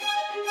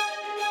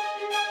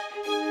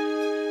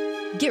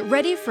Get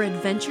ready for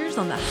adventures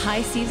on the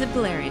high seas of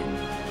Galarian.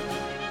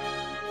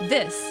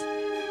 This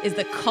is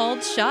the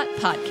Called Shot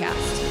Podcast.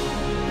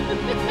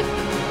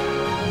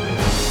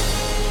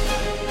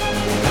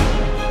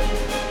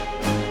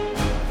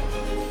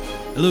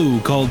 Hello,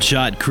 Called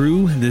Shot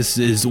crew. This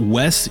is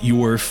Wes,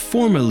 your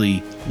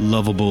formerly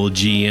lovable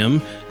GM.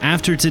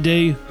 After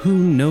today, who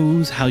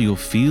knows how you'll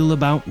feel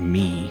about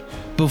me?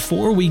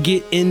 Before we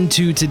get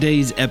into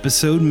today's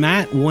episode,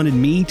 Matt wanted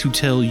me to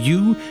tell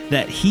you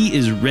that he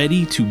is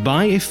ready to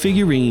buy a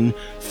figurine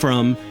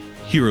from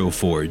Hero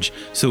Forge.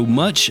 So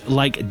much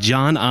like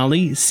John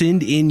Ollie,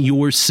 send in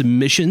your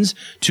submissions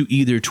to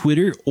either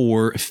Twitter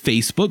or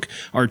Facebook.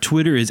 Our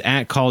Twitter is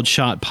at Called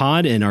Shot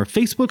Pod, and our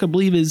Facebook, I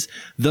believe, is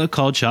the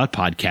Called Shot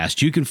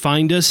Podcast. You can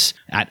find us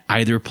at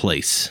either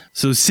place.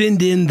 So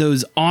send in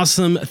those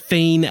awesome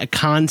Thane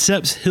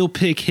concepts. He'll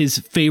pick his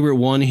favorite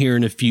one here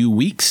in a few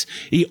weeks.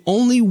 He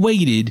only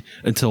waited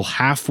until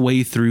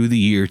halfway through the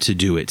year to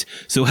do it.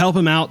 So help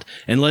him out,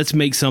 and let's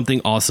make something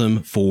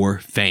awesome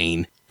for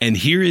Thane. And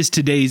here is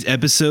today's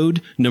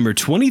episode, number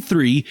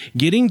 23,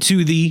 getting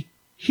to the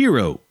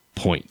hero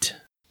point.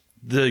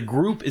 The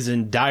group is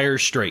in dire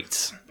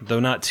straits,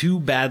 though not too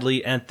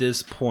badly at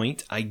this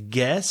point. I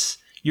guess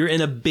you're in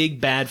a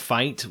big bad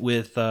fight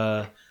with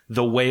the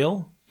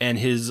whale and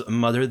his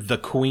mother, the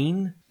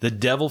queen. The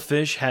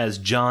devilfish has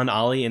John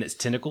Ollie in its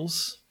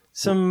tentacles.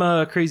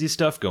 Some crazy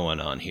stuff going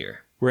on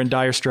here. We're in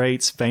dire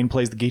straits. Thane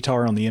plays the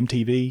guitar on the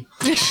MTV.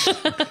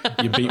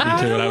 You beat me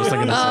to it. I was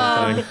thinking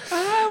the same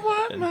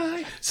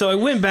thing. So I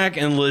went back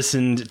and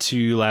listened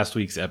to last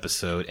week's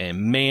episode,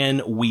 and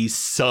man, we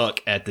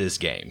suck at this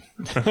game.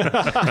 I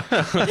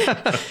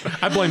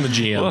blame the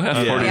GM. Well,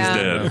 half party's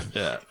dead.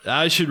 Yeah.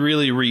 I should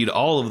really read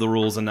all of the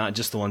rules and not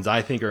just the ones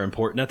I think are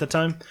important at the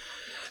time.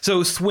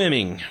 So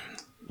swimming.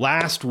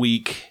 Last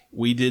week,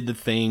 we did the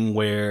thing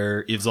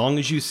where as long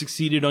as you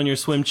succeeded on your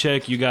swim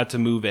check, you got to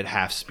move at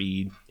half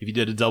speed. If you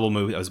did a double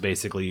move, that was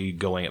basically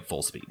going at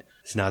full speed.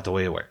 It's not the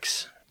way it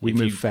works. We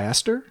move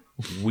faster?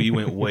 We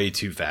went way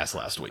too fast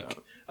last week.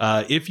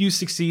 If you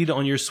succeed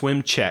on your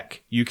swim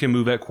check, you can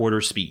move at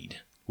quarter speed,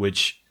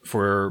 which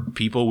for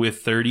people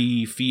with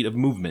 30 feet of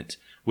movement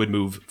would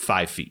move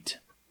 5 feet.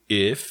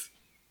 If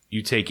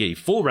you take a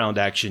full round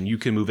action, you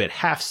can move at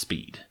half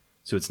speed.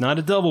 So it's not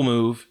a double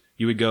move.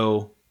 You would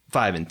go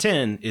 5 and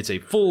 10. It's a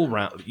full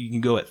round. You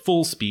can go at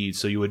full speed,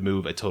 so you would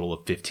move a total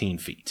of 15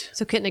 feet.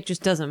 So Kitnick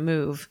just doesn't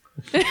move.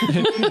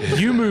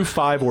 You move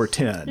 5 or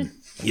 10.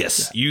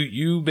 Yes,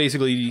 you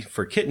basically,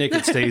 for Kitnick,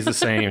 it stays the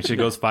same. She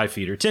goes 5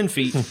 feet or 10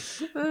 feet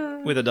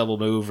with a double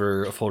move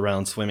or a full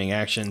round swimming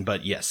action.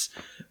 But yes,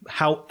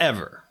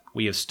 however,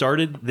 we have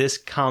started this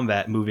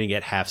combat moving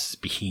at half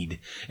speed,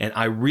 and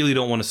I really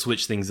don't want to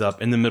switch things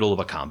up in the middle of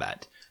a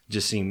combat.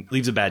 Just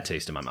leaves a bad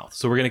taste in my mouth.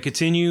 So we're going to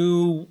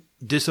continue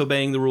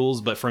disobeying the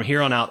rules, but from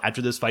here on out,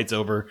 after this fight's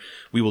over,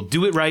 we will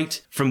do it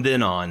right from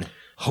then on.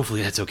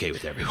 Hopefully that's okay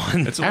with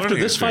everyone. After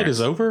this fight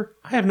is over,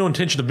 I have no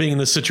intention of being in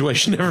this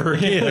situation ever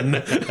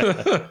again.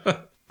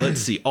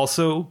 Let's see.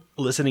 Also,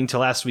 listening to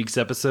last week's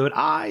episode,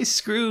 I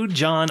screwed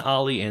John,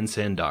 Ollie, and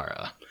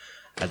Sandara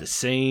at the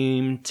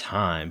same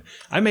time.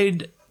 I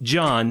made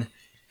John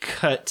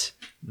cut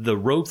the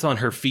ropes on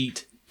her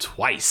feet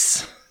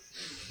twice.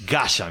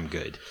 Gosh, I'm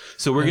good.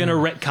 So we're going to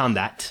retcon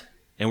that,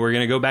 and we're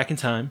going to go back in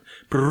time.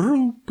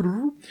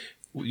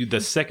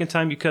 The second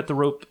time you cut the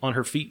rope on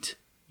her feet,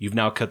 you've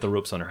now cut the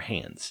ropes on her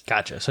hands.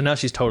 Gotcha. So now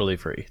she's totally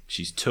free.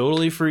 She's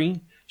totally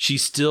free. She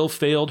still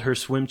failed her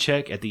swim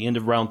check at the end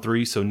of round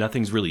 3, so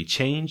nothing's really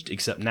changed,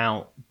 except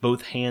now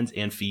both hands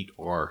and feet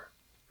are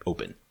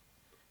open.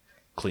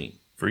 Clean.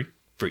 Free?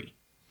 Free.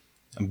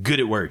 I'm good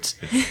at words.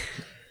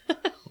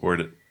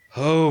 Word it.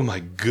 Oh my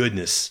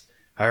goodness.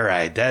 All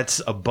right, that's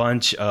a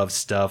bunch of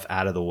stuff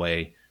out of the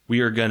way.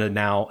 We are going to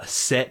now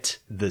set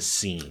the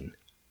scene.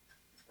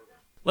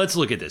 Let's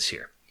look at this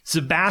here.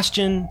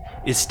 Sebastian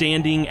is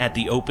standing at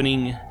the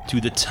opening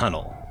to the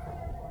tunnel.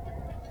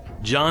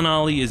 John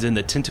Ollie is in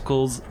the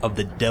tentacles of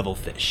the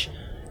devilfish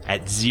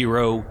at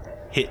 0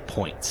 hit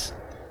points.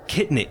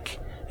 Kitnick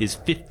is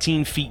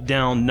 15 feet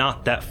down,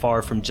 not that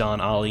far from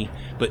John Ollie,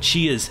 but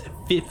she is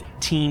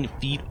 15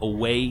 feet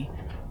away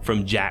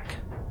from Jack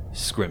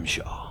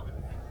Scrimshaw,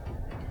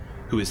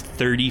 who is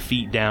 30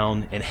 feet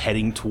down and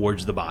heading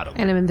towards the bottom.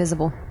 And I'm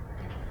invisible.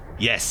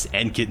 Yes,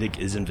 and Kitnick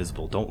is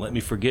invisible. Don't let me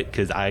forget,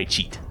 because I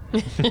cheat.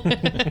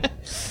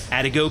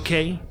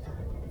 Atagoke,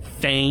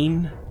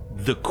 Thane,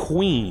 the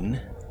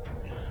Queen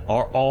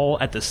are all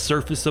at the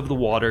surface of the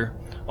water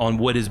on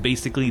what is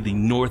basically the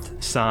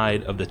north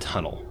side of the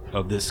tunnel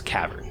of this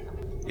cavern.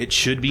 It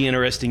should be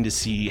interesting to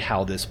see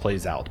how this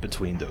plays out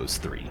between those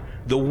three.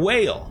 The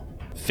whale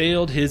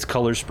failed his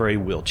color spray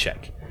will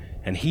check,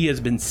 and he has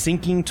been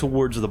sinking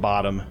towards the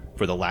bottom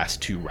for the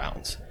last 2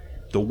 rounds.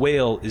 The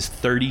whale is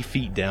 30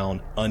 feet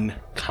down,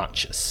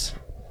 unconscious.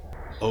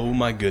 Oh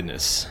my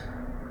goodness.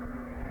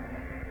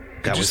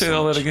 Could you say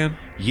all that again?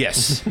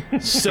 Yes.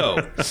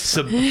 So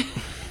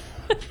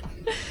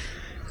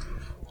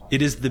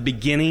it is the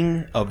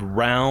beginning of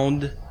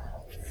round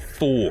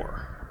 4.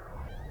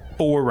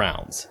 4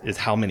 rounds is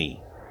how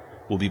many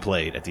will be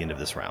played at the end of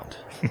this round.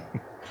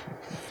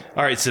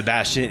 All right,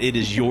 Sebastian, it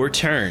is your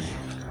turn.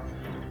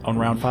 On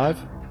round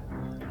 5?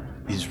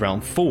 This is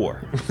round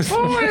 4.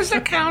 4 is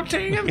the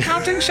counting, and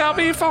counting shall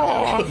be 4.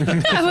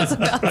 I was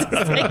about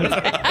to say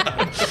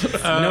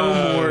that. No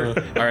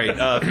more. All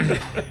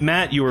right,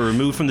 Matt, you were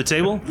removed from the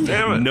table.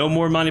 Damn it. No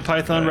more Monty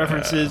Python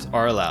references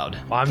are allowed.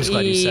 Well, I'm just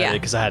glad you said Yeah. it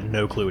because I had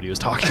no clue what he was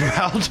talking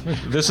about.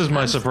 This is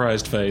my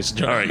surprised face.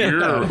 All right,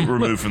 you're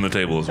removed from the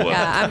table as well.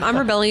 Yeah, I'm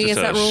rebelling Just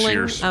against that a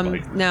sheer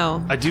ruling. spite.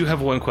 No. I do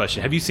have one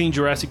question. Have you seen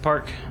Jurassic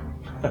Park?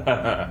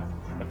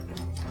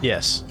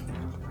 Yes.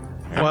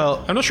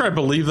 Well, I'm not sure I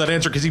believe that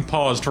answer because he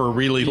paused for a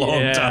really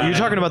long time. you're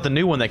talking about the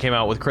new one that came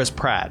out with Chris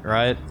Pratt,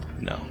 right?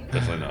 No.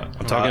 Definitely not.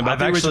 I'm talking about I've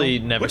the actually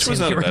original. never Which seen was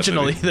the not a bad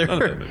original movie. Not a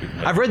either. bad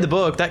movie. I've read the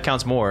book. That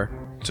counts more.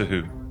 To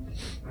who?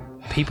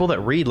 People that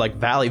read like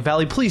Valley,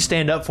 please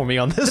stand up for me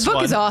on this The book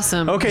one. is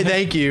awesome. Okay,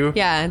 thank you.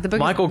 Yeah, the book.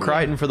 Michael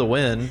Crichton for the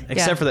win,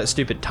 except for that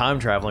stupid time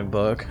traveling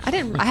book. I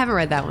haven't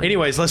read that one.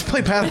 Anyways, let's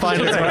play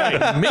Pathfinder.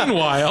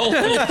 Meanwhile,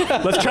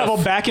 Let's travel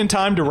back in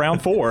time to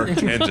round 4.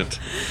 Tangent.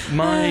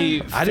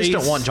 My I just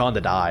don't face- want John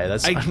to die.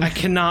 That's I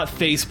cannot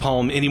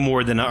facepalm any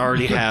more than I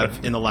already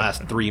have in the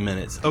last 3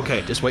 minutes.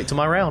 Okay, just wait till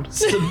my round.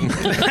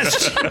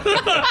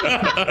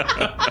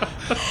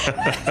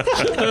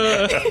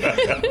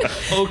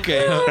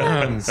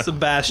 okay.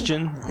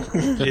 Sebastian,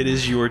 it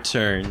is your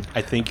turn.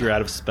 I think you're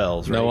out of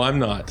spells, right? no, I'm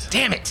not.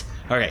 Damn it!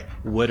 Okay,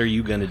 what are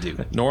you gonna do?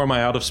 Nor am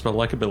I out of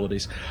spell-like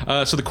abilities.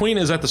 So the queen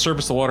is at the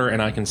surface of the water,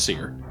 and I can see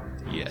her.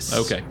 Yes.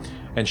 Okay.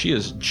 And she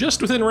is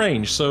just within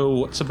range. So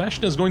what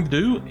Sebastian is going to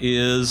do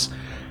is...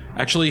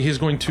 Actually, he's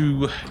going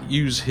to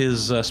use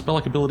his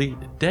spell-like ability,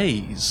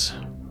 Daze.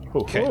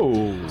 Okay.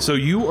 So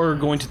you are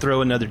going to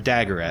throw another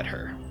dagger at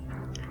her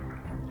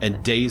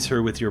and daze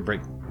her with your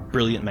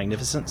brilliant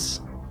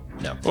magnificence?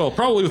 No. Well,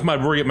 probably with my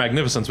brilliant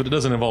magnificence, but it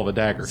doesn't involve a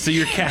dagger. So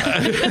you're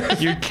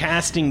you're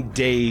casting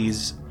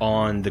daze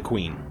on the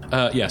queen.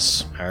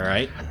 Yes. All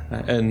right.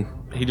 And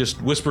he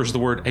just whispers the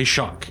word, a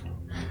shock.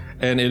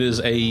 And it is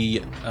a,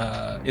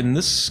 in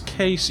this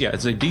case, yeah,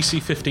 it's a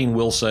DC 15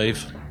 will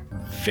save.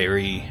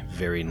 Very,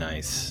 very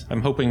nice.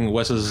 I'm hoping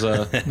Wes's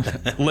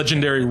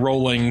legendary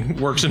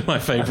rolling works in my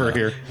favor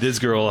here. This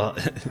girl,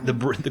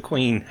 the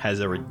queen,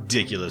 has a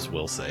ridiculous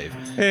will save.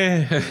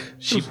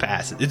 She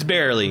passes. It's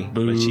barely,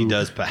 but she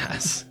does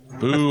pass.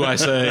 Boo, I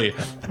say.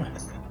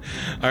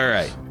 All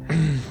right.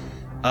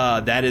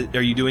 That is.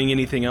 Are you doing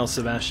anything else,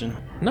 Sebastian?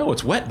 No,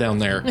 it's wet down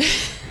there.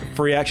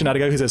 Free action out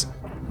of go. He says,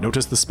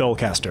 "Notice the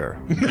spellcaster.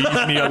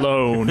 Leave me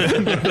alone."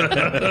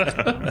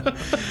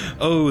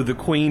 Oh, the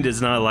queen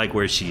does not like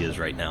where she is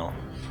right now.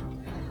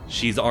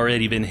 She's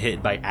already been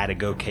hit by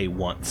Atagoke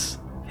once.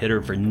 Hit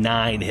her for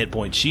 9 hit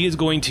points. She is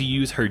going to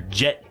use her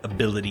jet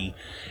ability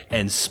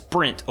and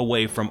sprint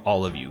away from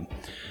all of you.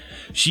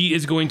 She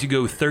is going to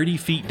go 30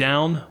 feet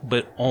down,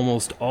 but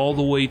almost all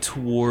the way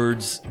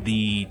towards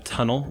the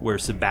tunnel where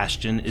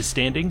Sebastian is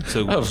standing.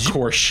 So Of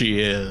course she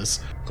is.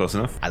 Close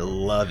enough? I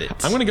love it.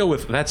 I'm going to go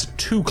with that's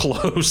too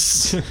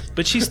close.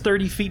 But she's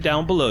 30 feet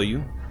down below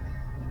you.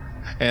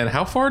 And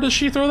how far does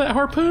she throw that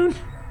harpoon?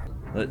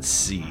 Let's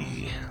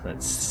see.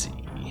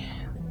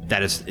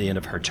 That is the end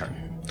of her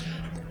turn.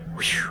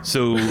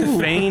 So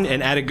Fane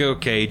and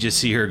Atagoke just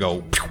see her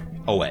go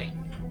away.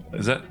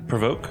 Is that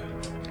provoke?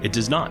 It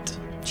does not.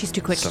 She's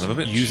too quick. Son of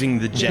a bitch. Using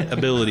the jet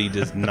ability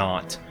does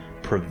not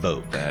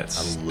provoke.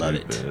 That's I love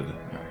it. stupid.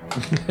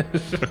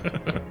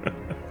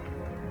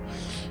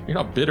 You're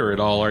not bitter at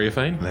all, are you,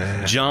 Fane?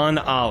 John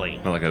Ollie,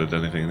 Not like I'd have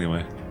done anything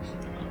anyway.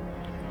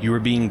 you are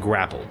being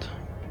grappled.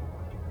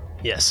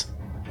 Yes.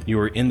 You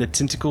are in the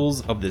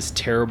tentacles of this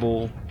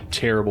terrible,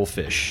 terrible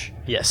fish.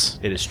 Yes.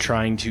 It is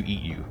trying to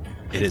eat you.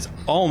 It has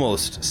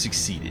almost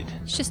succeeded.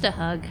 It's just a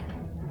hug.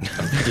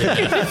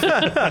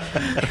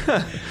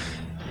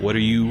 What are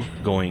you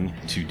going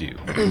to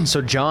do?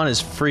 So John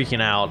is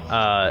freaking out.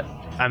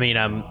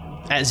 I'm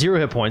at 0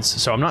 hit points,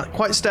 so I'm not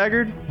quite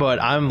staggered,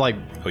 but I'm like,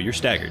 Oh, you're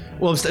staggered.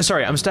 well,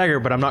 I'm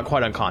staggered, but I'm not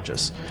quite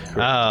unconscious.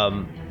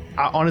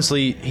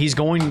 Honestly,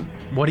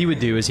 what he would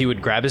do is he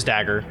would grab his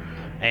dagger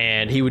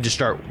and he would just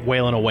start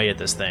wailing away at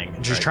this thing,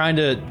 just trying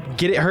to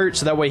get it hurt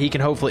so that way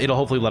it'll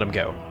hopefully let him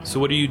go. So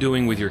what are you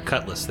doing with your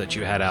cutlass that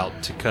you had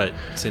out to cut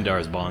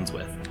Sindar's bonds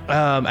with?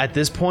 At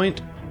this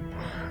point,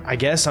 I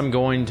guess I'm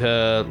going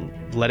to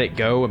let it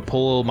go and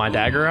pull my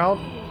dagger out.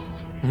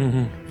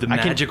 The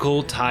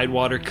magical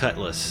Tidewater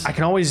cutlass. I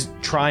can always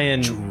try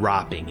and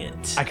Dropping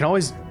it. I can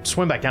always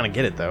swim back down and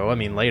get it, though. I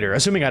mean, later,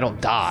 assuming I don't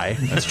die.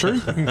 That's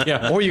true.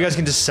 Yeah. Or you guys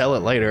can just sell it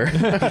later.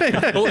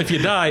 Well, if you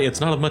die,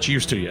 it's not of much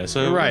use to you.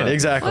 So Right,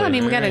 exactly. Well, I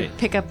mean, we got to Right.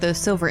 pick up those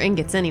silver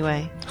ingots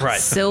anyway. Right.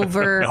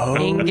 Silver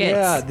ingots.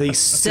 Yeah, the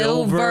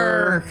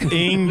silver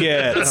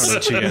ingots.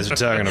 what you guys are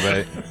talking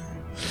about.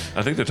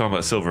 I think they're talking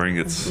about silver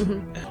ingots.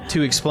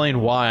 To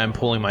explain why I'm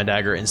pulling my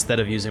dagger instead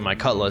of using my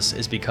cutlass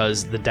is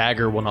because the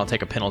dagger will not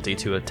take a penalty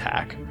to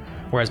attack,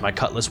 whereas my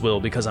cutlass will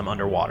because I'm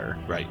underwater.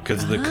 Right,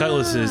 because the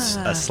cutlass is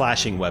a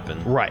slashing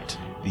weapon. Right.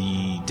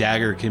 The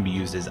dagger can be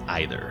used as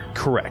either.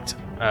 Correct.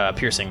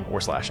 Piercing or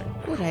slashing.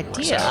 Good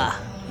idea.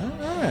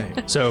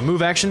 So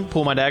move action,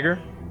 pull my dagger.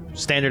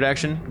 standard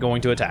action,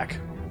 going to attack.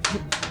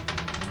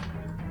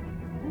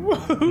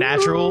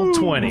 Natural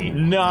 20.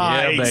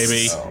 Nice. Yeah,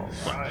 baby.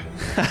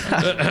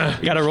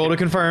 You gotta roll to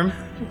confirm.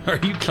 Are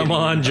you Come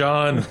on,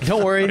 John.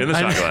 Don't worry. In the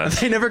shot glass.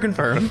 They never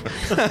confirm.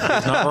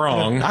 Not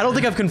wrong. I don't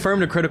think I've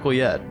confirmed a critical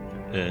yet.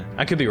 Yeah.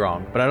 I could be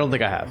wrong, but I don't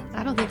think I have.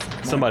 I don't think so.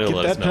 Somebody will Get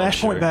let us that know. I'm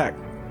dash point sure. back.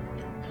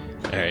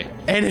 All right.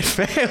 And it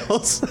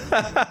fails.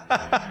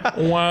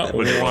 Wah,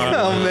 Which one? wah,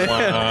 Oh,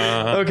 man.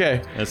 wah.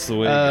 Okay. That's the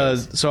way. It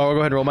goes. So I'll go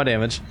ahead and roll my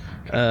damage.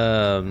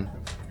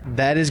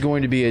 That is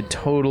going to be a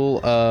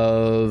total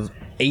of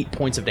 8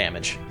 points of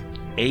damage.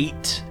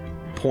 8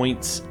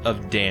 points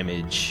of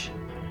damage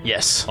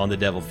Yes. on the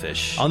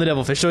devilfish. On the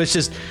devilfish. So it's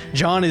just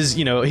John is,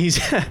 he's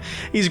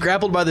he's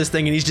grappled by this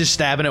thing and he's just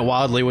stabbing it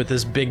wildly with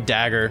this big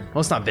dagger. Well,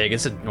 it's not big,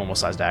 it's a normal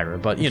sized dagger,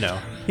 but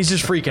he's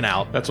just freaking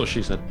out. That's what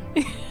she said.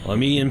 Let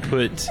me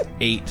input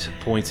 8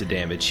 points of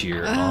damage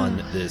here on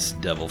this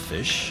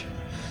devilfish.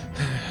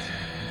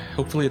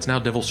 Hopefully, it's now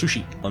devil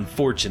sushi.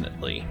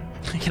 Unfortunately,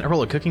 Can I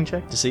roll a cooking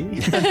check to see?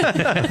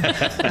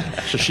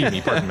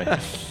 Sashimi, pardon me.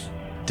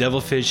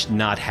 devilfish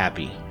not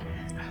happy.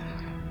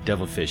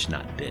 Devilfish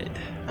not dead.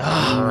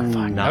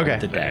 Not Okay.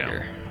 with the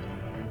dagger.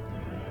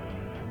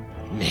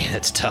 Man,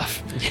 that's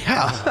tough.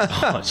 Yeah.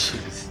 Oh,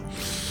 jeez.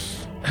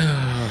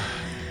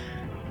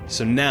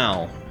 So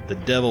now, the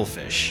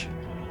devilfish,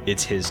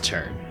 it's his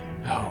turn.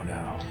 Oh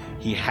no.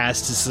 He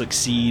has to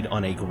succeed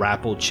on a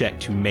grapple check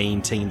to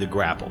maintain the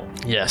grapple.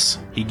 Yes.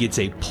 He gets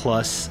a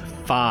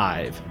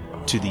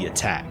 +5 to the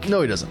attack.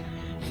 No, he doesn't.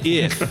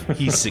 If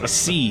he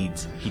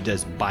succeeds, he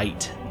does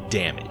bite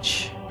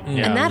damage,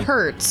 And that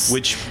hurts.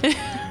 which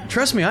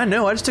Trust me, I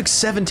know. I just took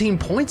 17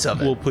 points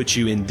of it. will put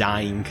you in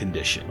dying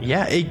condition.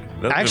 Yeah,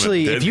 That's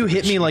actually, a if you hit me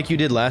condition. like you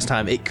did last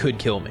time, it could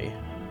kill me.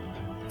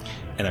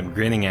 And I'm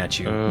grinning at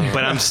you,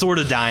 but I'm sort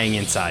of dying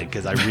inside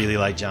because I really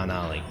like John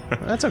Ollie.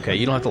 That's okay.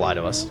 You don't have to lie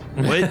to us.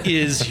 What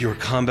is your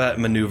combat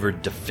maneuver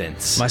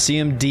defense? My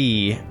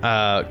CMD,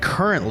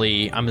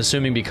 currently, I'm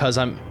assuming because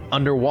I'm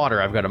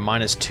underwater, I've got a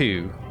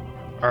 -2.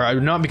 Or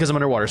not because I'm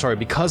underwater, sorry.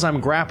 Because I'm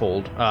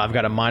grappled, I've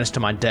got a minus to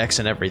my dex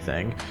and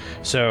everything.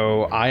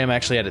 So I am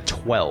actually at a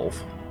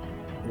 12.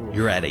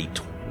 You're at a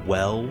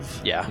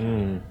 12? Yeah.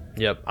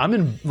 Yep. I'm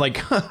in,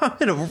 I'm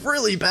in a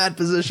really bad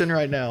position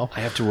right now.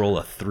 I have to roll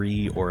a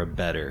 3 or a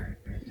better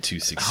to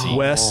succeed.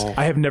 Wes,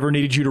 I have never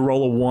needed you to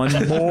roll a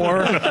 1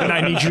 more, and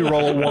I need you to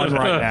roll a 1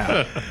 right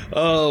now.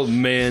 Oh,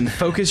 man.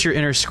 Focus your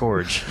inner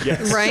scourge.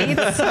 Right?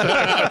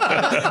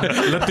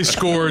 Let the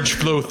scourge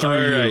flow through All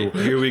you. right,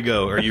 here we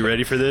go. Are you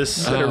ready for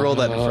this? Better roll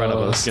that in front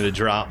of It's us. going to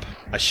drop.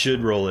 I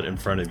should roll it in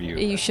front of you.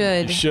 You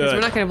should. 'cause should. We're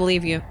not going to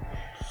believe you.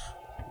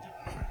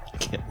 I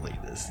can't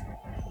believe this.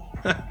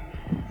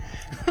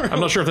 I'm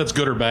not sure if that's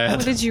good or What bad.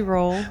 did you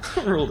roll?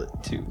 I rolled it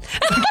 2.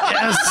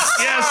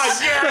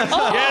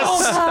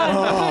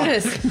 Oh,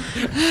 goodness.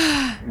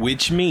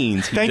 Which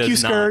means he Thank does you,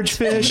 not Scourge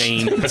Fish.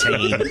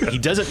 he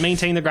doesn't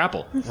maintain the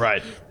grapple.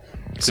 Right.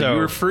 So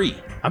you're free.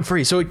 I'm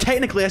free. So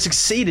technically I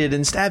succeeded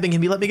in stabbing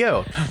him. He let me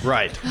go.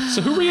 Right.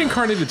 So who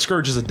reincarnated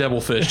Scourge as a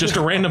devilfish? Just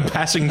a random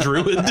passing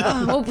druid?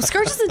 Well,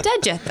 Scourge isn't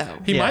dead yet, though.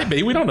 He might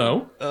be. We don't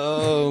know.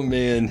 Oh,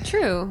 man.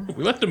 True.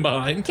 We left him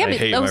behind. Yeah, I but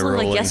hate that was my only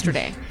like rolling.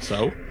 yesterday.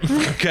 So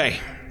Okay.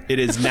 It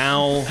is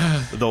now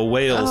the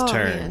whale's Oh,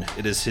 turn. man.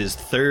 It is his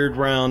 3rd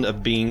round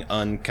of being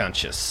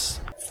unconscious.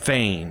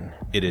 Fane,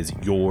 it is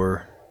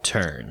your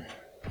turn.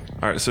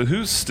 All right, so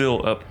who's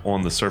still up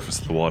on the surface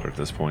of the water at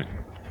this point?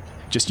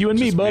 Just you and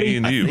me, Me buddy.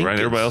 and you, think right?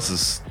 Everybody it's-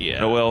 else is yeah.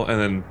 Noel, and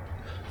then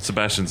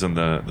Sebastian's in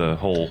the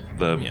hole,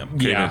 the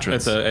cave yeah,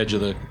 entrance. at the edge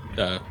of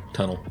the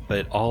tunnel.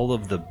 But all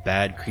of the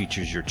bad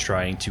creatures you're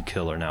trying to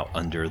kill are now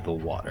under the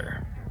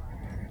water.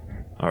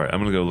 All right, I'm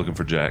gonna go looking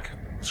for Jack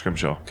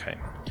Scrimshaw. Okay.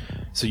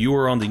 So you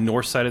were on the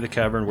north side of the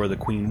cavern where the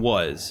queen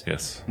was.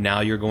 Yes,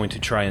 Now you're going to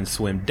try and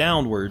swim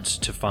downwards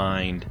to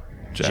find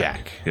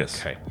Jack. Yes.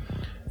 Okay.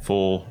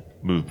 full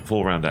move,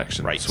 full round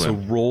action. Right. So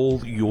Swim.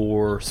 roll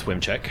your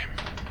swim check.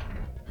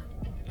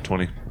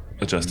 20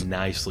 adjusted.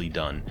 Nicely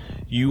done.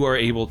 You are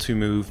able to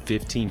move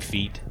 15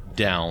 feet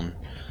down.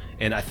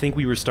 And I think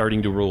we were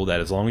starting to rule that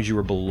as long as you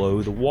were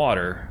below the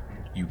water,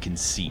 you can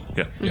see.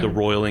 Yeah. The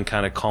roiling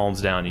kind of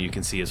calms down and you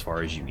can see as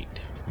far as you need.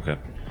 Okay.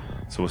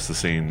 So what's the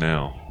scene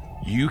now?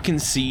 You can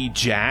see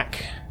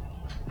Jack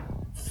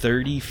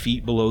 30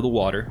 feet below the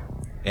water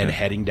and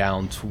heading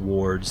down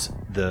towards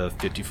the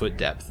 50-foot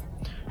depth.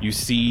 You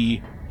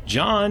see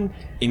John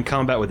in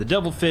combat with the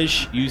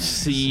devilfish. You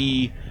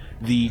see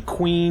the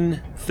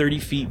queen 30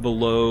 feet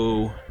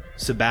below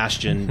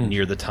Sebastian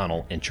near the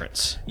tunnel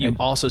entrance. You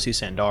also see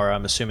Sandara,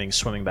 I'm assuming,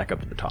 swimming back up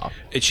to the top.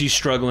 And she's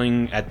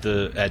struggling at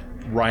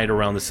right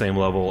around the same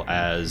level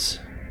as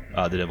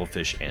the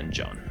devilfish and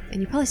John.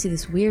 And you probably see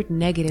this weird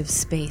negative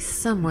space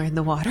somewhere in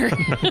the water.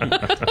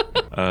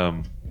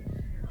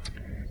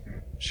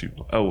 Shoot.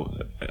 Oh,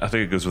 I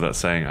think it goes without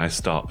saying, I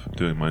stop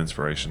doing my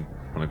inspiration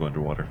when I go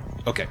underwater.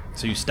 Okay,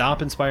 so you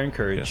stop inspiring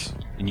courage Yes.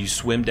 and you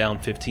swim down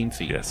 15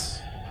 feet.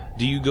 Yes.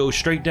 Do you go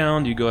straight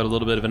down? Do you go at a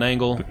little bit of an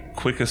angle?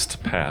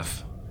 Quickest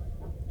path.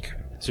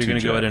 So you're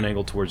going to go Jack. at an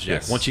angle towards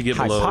Jack. Yes. Once you get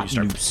below, you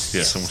start. Hypotenuse.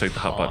 Yes, I'm going to take the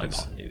hot buttons.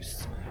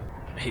 Hypotenuse.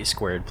 A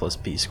squared plus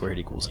B squared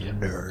equals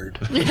nerd.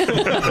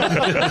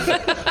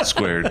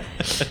 Squared.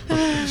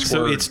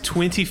 So it's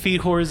 20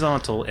 feet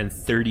horizontal and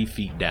 30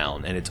 feet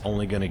down, and it's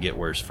only going to get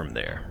worse from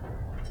there.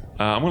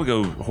 I'm going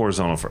to go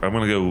horizontal. I'm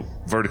going to go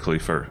vertically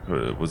first.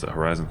 Was it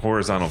horizon?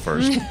 Horizontal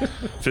first.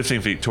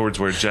 15 feet towards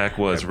where Jack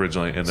was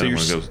originally, and then I'm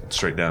going to go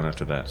straight down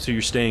after that. So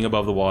you're staying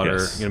above the water.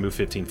 Yes. You're going to move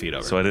 15 feet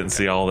over. So I didn't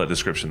see all that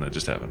description that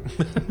just happened.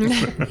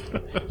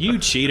 You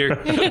cheater.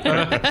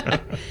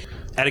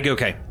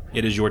 Atagoke,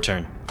 it is your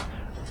turn.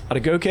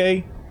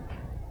 Atagoke,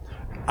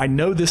 I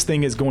know this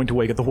thing is going to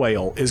wake up. The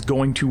whale is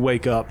going to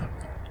wake up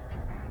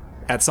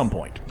at some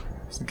point.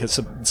 Because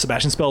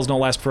Sebastian's spells don't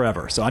last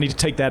forever. So I need to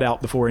take that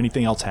out before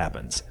anything else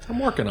happens. I'm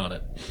working on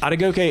it.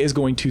 Atagoke is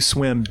going to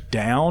swim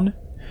down,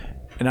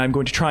 and I'm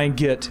going to try and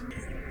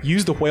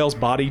use the whale's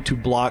body to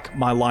block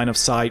my line of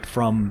sight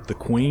from the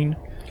queen.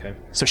 Okay.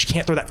 So she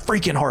can't throw that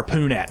freaking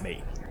harpoon at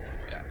me.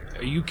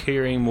 Are you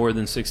carrying more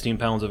than 16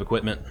 pounds of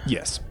equipment?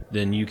 Yes.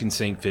 Then you can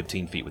sink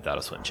 15 feet without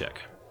a swim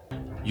check.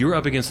 You're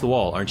up against the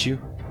wall, aren't you?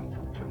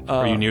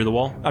 Are you near the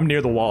wall? I'm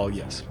near the wall,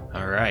 yes.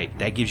 All right.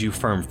 That gives you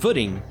firm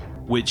footing,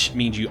 which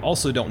means you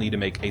also don't need to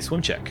make a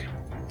swim check.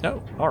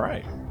 Oh, all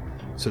right.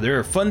 So there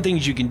are fun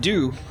things you can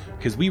do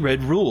because we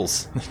read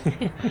rules.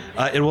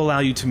 It will allow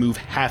you to move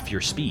half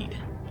your speed.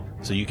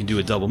 So you can do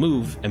a double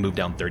move and move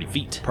down 30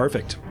 feet.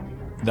 Perfect.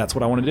 That's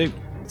what I want to do.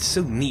 It's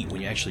so neat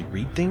when you actually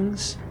read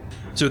things.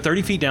 So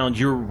 30 feet down,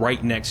 you're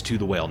right next to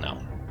the whale now.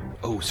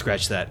 Oh,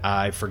 scratch that.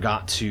 I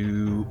forgot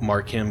to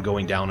mark him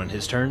going down on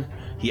his turn.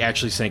 He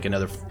actually sank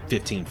another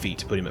 15 feet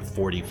to put him at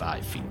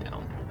 45 feet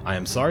down. I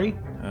am sorry,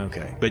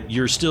 Okay. but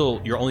you're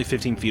only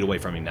 15 feet away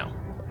from him now.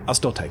 I'll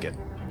still take it.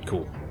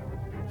 Cool.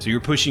 So you're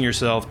pushing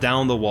yourself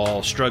down the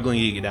wall, struggling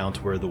to get down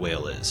to where the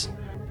whale is.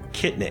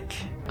 Kitnik.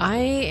 I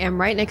am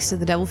right next to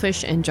the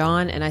devilfish and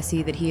John, and I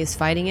see that he is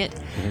fighting it.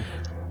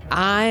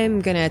 I'm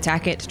going to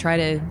attack it to try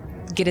to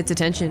get its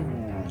attention.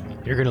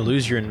 You're going to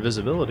lose your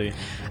invisibility.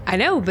 I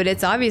know, but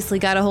it's obviously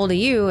got a hold of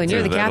you, and you're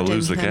Yeah, the that'll captain.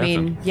 lose the I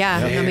mean, captain. yeah.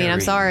 I mean, I'm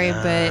Very sorry,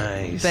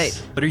 nice. but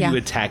What are yeah. you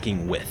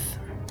attacking with?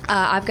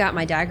 I've got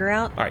my dagger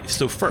out. All right,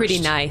 so first. Pretty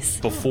nice.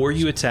 Before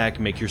you attack,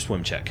 make your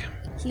swim check.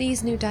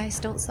 Please, new dice,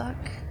 don't suck.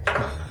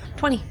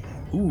 20.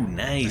 Ooh,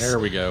 nice. There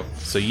we go.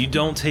 So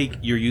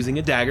you're using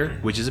a dagger,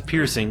 which is a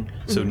piercing,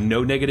 so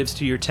no negatives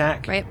to your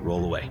attack. Right.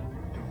 Roll away.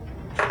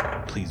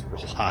 Please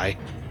roll high.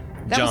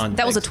 That John.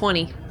 was a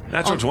 20.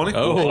 Natural 20?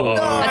 Oh,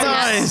 That's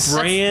nice.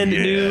 Brand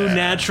new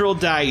natural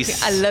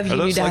dice. I love you, Are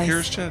new those like dice.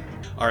 yours, Chad?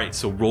 All right,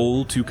 so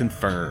roll to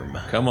confirm.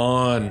 come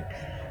on.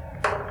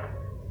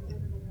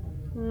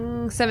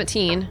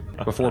 17.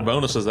 Before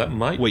bonuses, that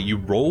might. Wait, you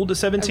rolled a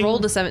 17? I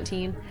rolled a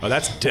 17. Oh,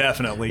 that's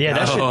definitely.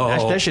 Yeah,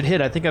 Oh. that should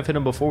hit. I think I've hit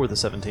him before with a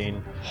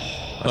 17.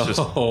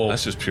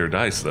 That's just pure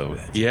dice, though.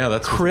 Yeah,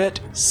 that's.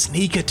 Crit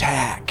sneak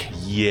attack.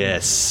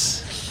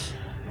 Yes.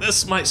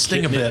 This might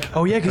sting a bit.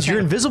 Oh, yeah, because you're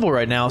invisible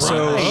right now,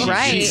 so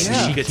Right. She's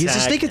yeah, sneak he's a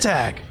attack. sneak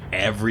attack.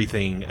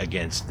 Everything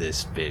against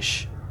this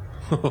fish.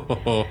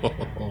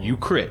 You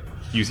crit.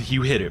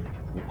 You hit him.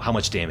 How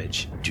much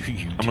damage do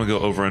you do? I'm going to go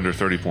over under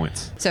 30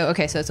 points. So,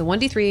 okay, so it's a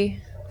 1d3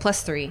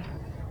 plus 3.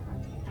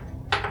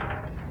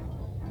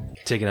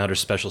 Taking out her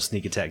special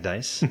sneak attack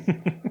dice.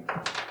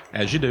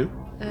 As you do.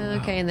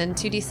 Okay, and then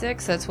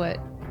 2d6, so that's what?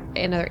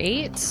 Another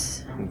 8?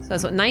 So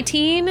that's what,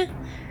 19?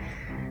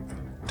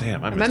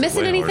 Damn, Am I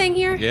missing anything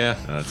here? Yeah.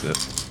 That's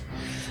it.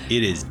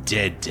 It is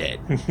dead.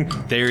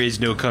 There is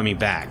no coming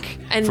back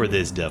And for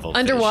this devil.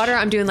 Underwater,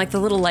 I'm doing like the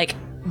little like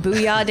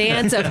booyah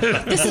dance of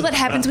this is what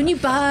happens when you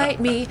bite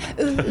me.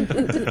 Ooh, ooh, ooh,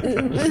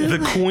 ooh, ooh.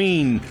 The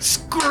queen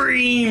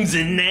screams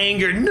in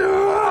anger.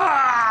 No!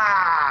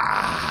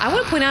 I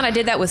want to point out I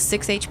did that with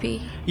 6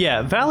 HP.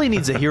 Yeah, Valley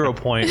needs a hero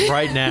point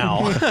right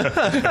now.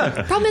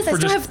 Problem is, I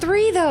still have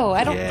 3 though.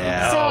 I don't.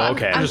 Yeah. So Oh,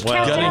 okay. I'm Just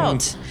capped Gutting,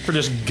 out. for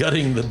just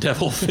gutting the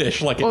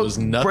devilfish like it was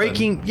nothing.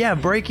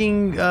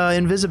 breaking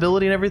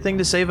invisibility and everything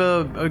to save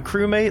a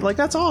crewmate. Like,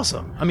 that's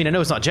awesome. I mean, I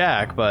know it's not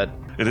Jack, but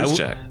It is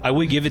Jack. I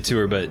would give it to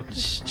her, but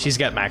she's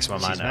got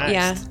maximum on now.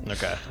 Yeah.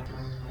 Okay.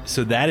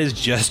 so that is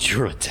just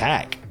your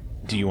attack.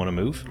 Do you want to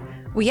move?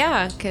 Well,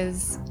 yeah,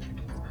 because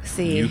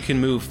see, You can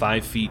move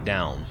 5 feet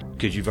down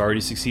because you've already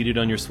succeeded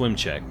on your swim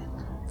check.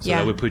 So Yeah.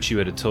 that would put you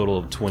at a total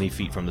of 20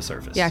 feet from the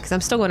surface. yeah, because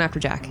I'm still going after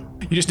Jack.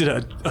 You just did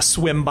a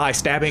swim by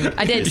stabbing.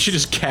 I did. You should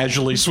just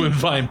casually swim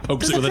by and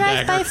pokes it with a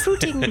Surprise by dagger.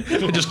 fruiting.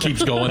 It just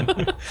keeps going.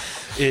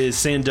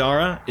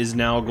 Sandara is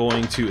now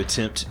going to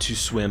attempt to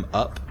swim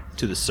up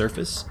to the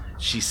surface.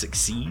 She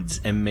succeeds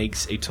and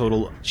makes a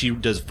total. She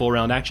does full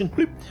round action.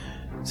 Bloop.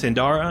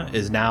 Sandara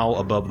is now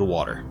above the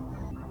water.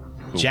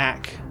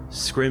 Jack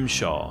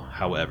Scrimshaw,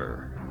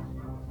 however,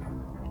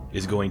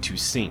 is going to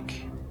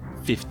sink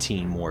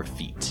 15 more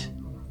feet,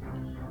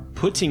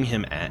 putting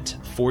him at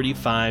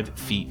 45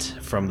 feet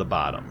from the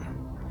bottom.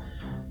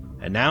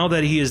 And now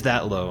that he is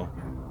that low,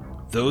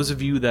 those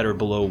of you that are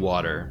below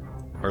water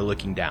are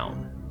looking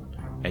down,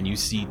 and you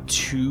see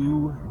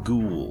 2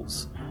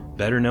 ghouls,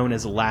 better known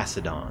as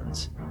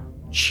Lacedons,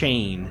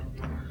 chained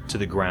to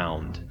the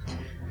ground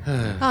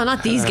Oh,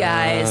 not these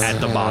guys. at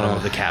the bottom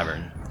of the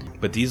cavern.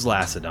 But these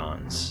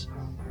Lacedons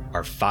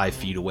are 5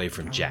 feet away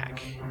from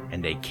Jack,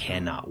 and they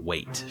cannot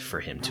wait for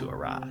him to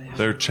arrive.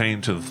 They're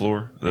chained to the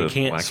floor. They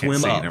can't swim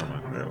see. up. Never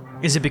mind. No.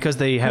 Is it because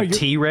they have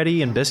tea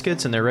ready and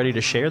biscuits and they're ready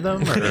to share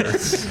them? Or?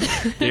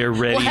 They're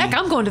ready. Well, heck,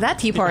 I'm going to that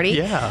tea party.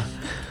 Yeah.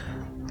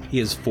 He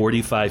is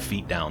 45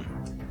 feet down.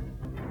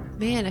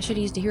 Man, I should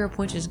have used a hero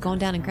point, just gone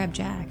down and grabbed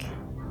Jack.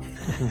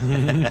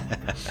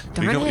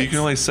 Darn You it. can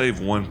only save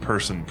one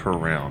person per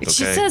round. Okay.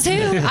 She says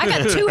who? I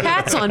got 2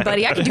 hats on,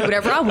 buddy. I can do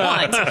whatever I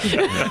want.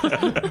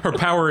 Her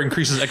power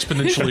increases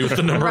exponentially with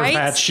the number Right? of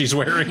hats she's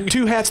wearing.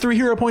 2 hats, 3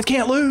 hero points.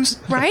 Can't lose.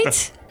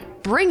 Right?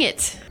 Bring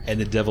it. And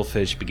the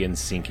devilfish begins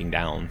sinking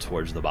down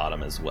towards the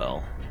bottom as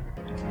well.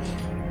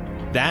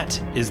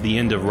 That is the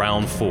end of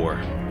round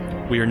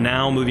 4. We are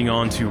now moving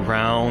on to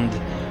round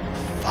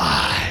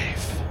 5.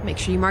 Make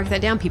sure you mark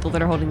that down, people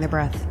that are holding their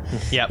breath.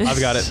 Yep,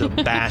 I've got it.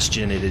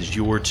 Sebastian, it is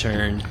your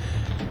turn.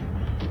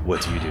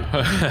 What do you do?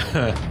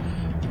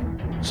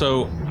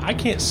 So I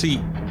can't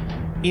see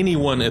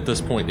anyone at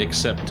this point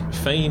except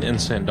Fane and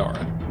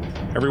Sandara.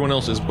 Everyone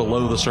else is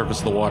below the surface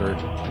of the water.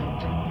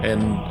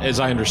 And as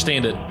I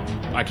understand it,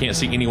 I can't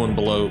see anyone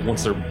below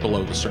once they're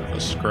below the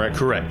surface, correct?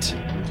 Correct.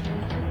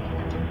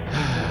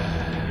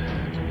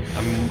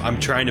 I'm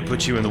trying to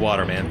put you in the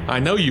water, man. I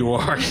know you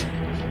are.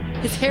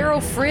 His hair will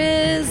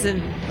frizz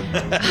and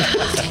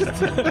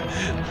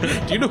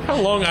Do you know how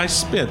long I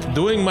spent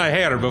doing my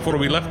hair before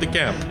we left the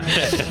camp?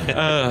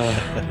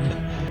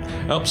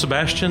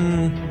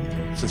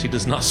 Sebastian, since he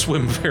does not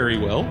swim very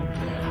well,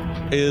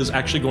 is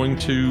actually going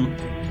to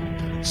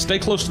stay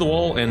close to the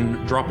wall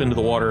and drop into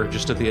the water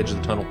just at the edge of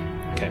the tunnel.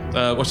 Okay.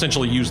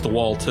 Essentially use the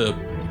wall to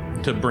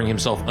bring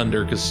himself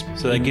under, because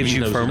So that gives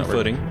you firm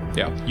footing.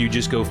 Yeah. You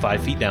just go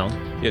 5 feet down.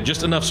 Yeah,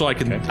 just enough so I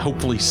can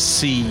hopefully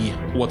see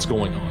what's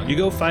going on. You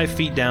go 5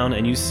 feet down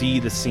and you see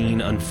the scene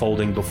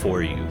unfolding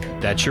before you.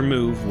 That's your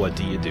move. What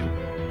do you do?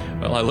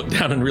 Well, I look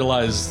down and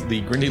realize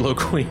the Grindylow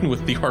Queen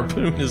with the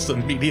harpoon is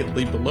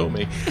immediately below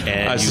me.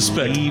 And I you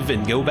suspect. leave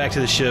and go back to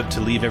the ship to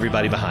leave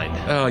everybody behind.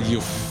 Oh,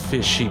 you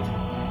fishy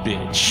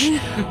bitch.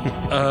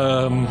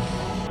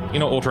 You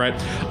know,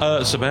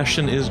 Ultrite.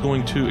 Sebastian is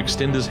going to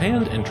extend his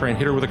hand and try and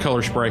hit her with a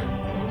color spray.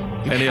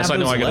 And yes, I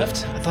know I got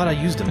left. I thought I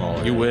used them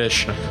all. You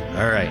wish. All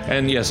right.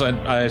 And yes,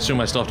 I assume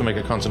I still have to make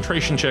a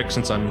concentration check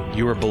since I'm.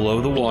 You are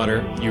below the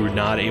water. You are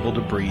not able to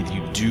breathe.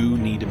 You do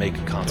need to make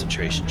a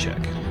concentration check.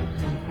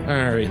 All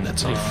right, and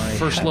that's a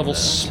first level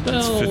spell.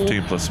 It's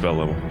 15 plus spell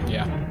level.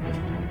 Yeah.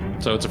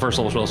 So it's a first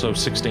level spell, so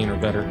 16 or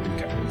better.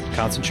 Okay.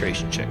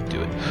 Concentration check.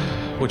 Do it.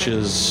 Which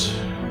is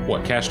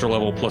what? Caster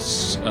level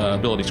plus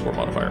ability score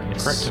modifier.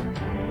 Yes. Correct.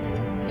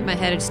 in my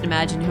head, I just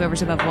imagine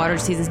whoever's above water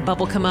sees this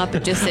bubble come up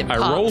and just it I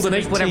pops. rolled an and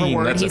 18. whatever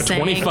word That's he's a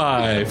saying.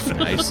 25.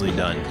 Nicely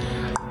done.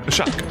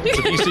 Shock. It's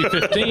a DC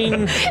 15.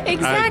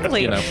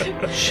 Exactly.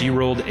 She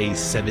rolled a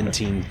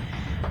 17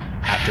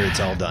 after it's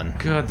all done.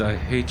 God, I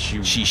hate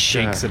you. She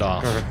shakes it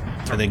off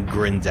and then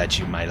grins at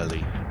you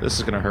mightily. This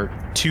is gonna hurt.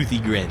 Toothy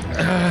grin.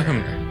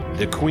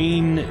 The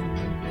queen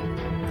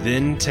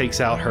then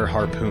takes out her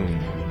harpoon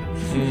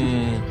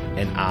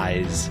and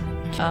eyes.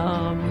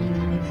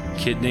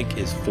 Kitnik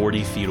is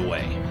 40 feet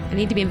away. I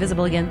need to be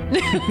invisible again.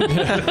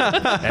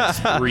 That's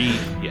 3.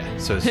 Yeah,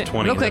 so it's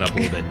 20 Real and then quick. up a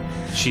little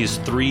bit. She is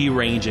 3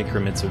 range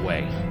increments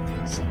away.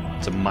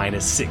 It's a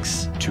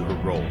 -6 to her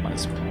roll.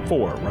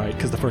 -4, right?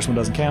 Because the first one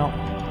doesn't count.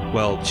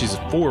 Well, she's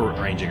 4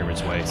 range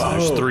increments away, so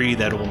there's 3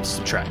 that will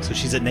subtract. So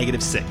she's at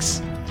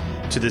 -6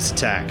 to this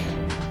attack.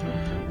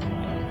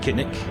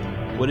 Kitnik,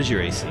 what is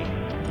your AC?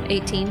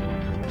 18.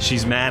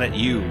 She's mad at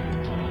you,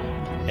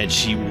 and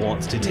she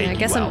wants to take I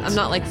guess you out. I'm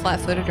not like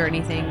flat-footed or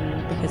anything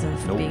because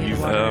of Nope, being in you've,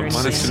 the water. or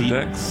 -2 anything.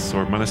 to Dex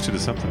or -2 to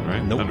something,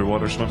 right? Nope.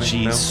 Underwater swimming.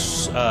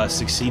 She's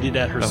succeeded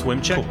at her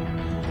swim check. Cool.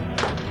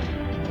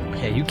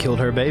 Yeah, you killed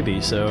her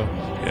baby, so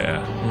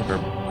Yeah,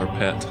 her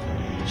pet.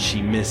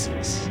 She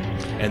misses.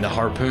 And the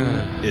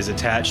harpoon is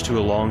attached to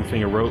a long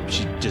thing of rope.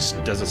 She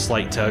just does a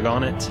slight tug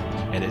on it,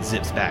 and it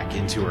zips back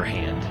into her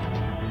hand.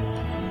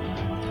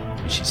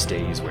 She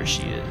stays where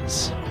she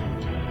is.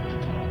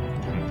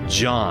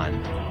 John,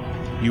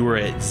 you are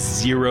at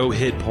 0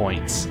 hit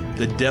points.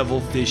 The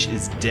devilfish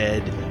is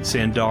dead.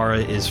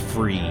 Sandara is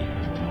free.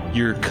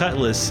 Your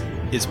cutlass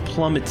is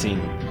plummeting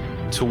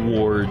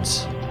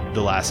towards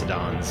the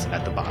Lacedons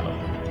at the bottom.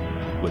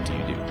 What do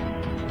you do?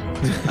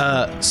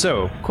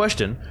 So,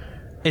 question.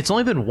 It's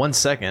only been 1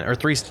 second, or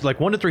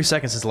 1 to 3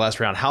 seconds since the last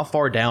round. How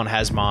far down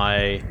has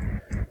my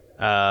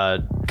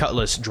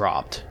cutlass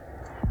dropped?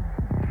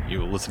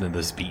 You listen to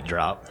this beat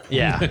drop.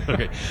 Yeah.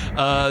 Okay.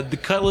 The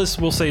cutlass,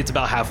 we'll say it's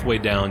about halfway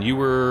down. You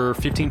were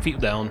 15 feet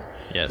down,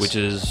 Yes. which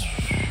is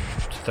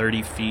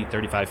 30 feet,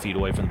 35 feet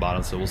away from the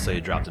bottom. So we'll say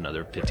it dropped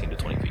another 15 to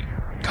 20 feet.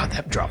 God,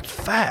 that dropped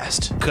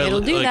fast. It'll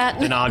do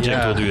that. An object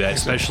Yeah. will do that,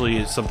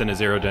 especially something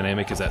as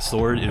aerodynamic as that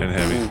sword. It'll And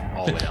heavy.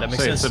 all the way down. That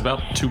makes Say sense. it's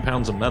about 2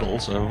 pounds of metal,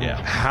 so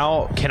Yeah.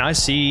 How can I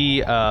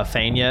see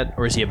Fane yet,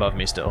 or is he above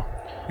me still?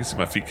 You can see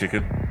my feet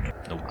kicking.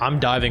 I'm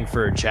diving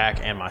for Jack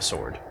and my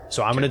sword,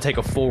 so I'm going to take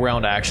a full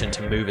round action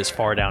to move as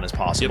far down as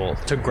possible.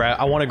 To grab,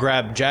 I want to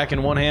grab Jack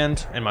in one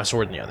hand and my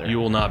sword in the other. You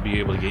will not be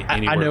able to get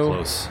anywhere I know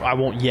close. I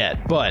won't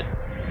yet, but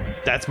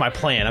that's my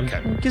plan.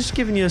 I'm just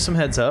giving you some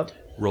heads up.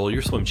 Roll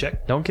your swim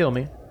check. Don't kill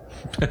me.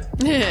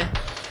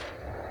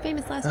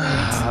 Famous last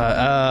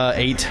words.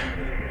 8.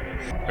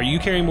 Are you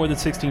carrying more than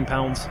 16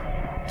 pounds?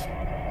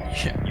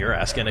 You're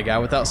asking a guy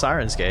without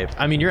Sirenscape.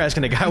 I mean, you're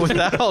asking a guy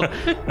without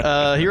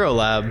Hero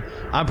Lab.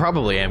 I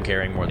probably am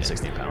carrying more than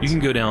 16 pounds. You can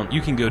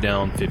go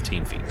down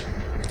 15 feet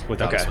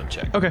without a swim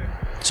check. Okay.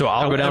 So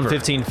I'll go down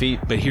 15 feet.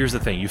 But here's the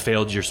thing: you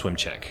failed your swim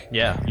check.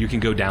 Yeah. You can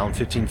go down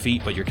 15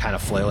 feet, but you're kind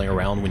of flailing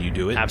around when you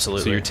do it.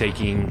 Absolutely.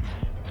 So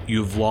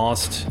you've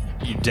lost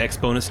your dex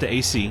bonus to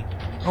AC,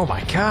 Oh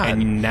my god.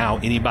 and now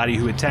anybody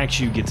who attacks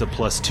you gets a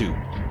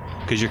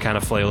 +2 because you're kind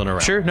of flailing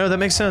around. Sure. No, that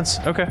makes sense.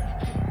 Okay.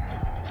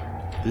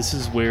 This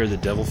is where the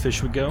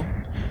devilfish would go,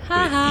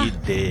 but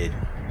it did.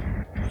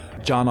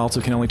 John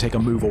also can only take a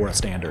move or a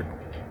standard.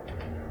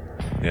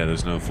 Yeah,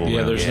 there's no full. Yeah,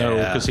 round. there's no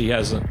because he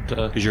hasn't.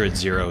 Because you're at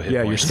 0 hit Yeah,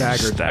 you're points.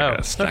 staggered.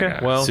 Okay.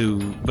 Well. So,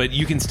 but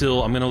you can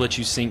still. I'm going to let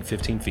you sink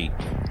 15 feet.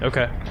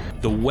 Okay.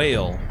 The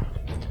whale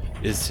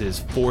is his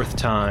 4th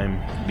time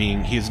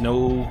being. He is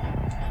no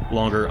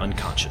longer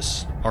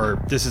unconscious,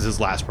 or this is his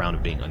last round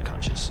of being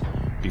unconscious.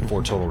 Be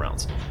 4 total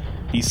rounds.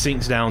 He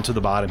sinks down to the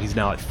bottom. He's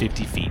now at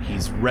 50 feet.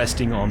 He's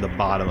resting on the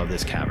bottom of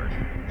this cavern.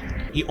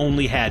 He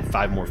only had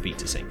 5 more feet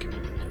to sink,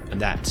 and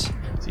that's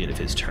the end of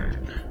his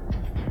turn.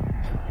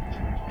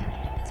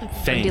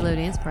 Fane, Dealo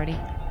dance party.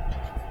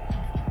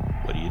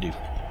 what do you do?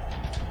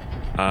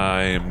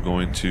 I am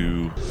going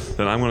to.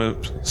 Then I'm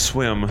going to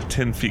swim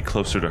 10 feet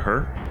closer to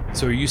her.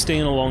 So are you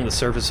staying along the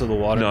surface of the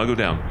water? No, I'll go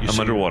down. I'm should-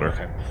 underwater.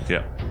 okay.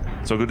 Yeah.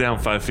 So I'll go down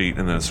 5 feet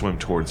and then swim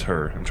towards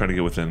her. I'm trying to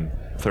get within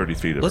 30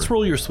 feet of Let's her.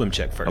 roll your swim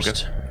check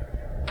first. Okay.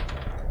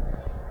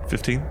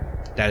 15?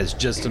 That is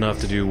just enough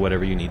to do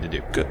whatever you need to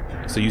do. Good.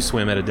 So you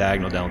swim at a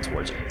diagonal down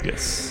towards it.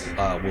 Yes.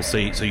 We'll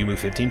say so you move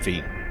 15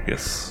 feet.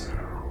 Yes.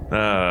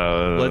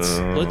 Let's-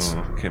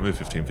 Can't move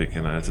 15 feet,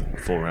 can I? That's a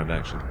full round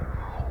action.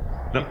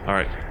 No. All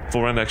right.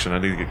 Full round action. I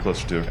need to get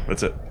closer to her.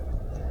 That's it.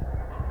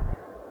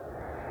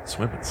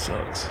 Swimming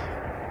sucks.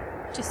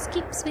 Just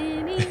keep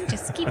swimming.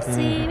 Just keep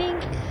swimming.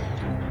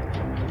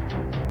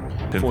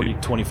 10 40,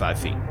 feet. 25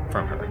 feet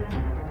from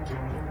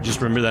her. Just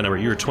remember that number.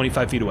 You're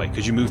 25 feet away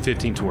because you moved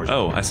 15 towards her.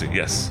 Oh, I see.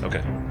 Yes. Okay.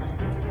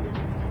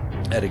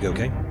 Eddig,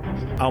 okay?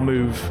 I'll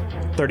move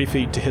 30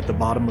 feet to hit the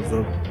bottom of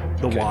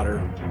the water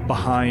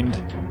behind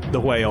the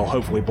whale,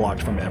 hopefully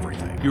blocked from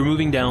everything. You're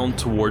moving down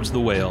towards the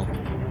whale.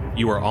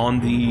 You are on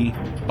the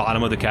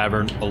bottom of the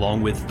cavern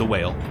along with the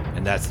whale,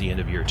 and that's the end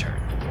of your turn.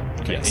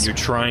 Okay. Yes. And you're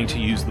trying to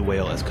use the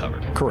whale as cover.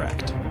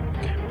 Correct.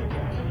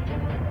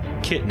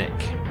 Kitnik,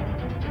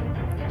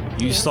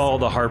 you saw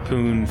the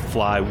harpoon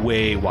fly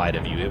way wide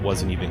of you. It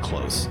wasn't even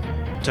close.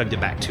 Tugged it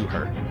back to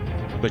her,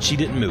 but she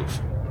didn't move.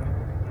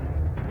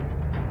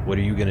 What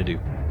are you gonna do?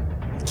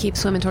 Keep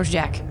swimming towards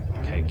Jack.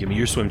 Okay, give me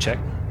your swim check.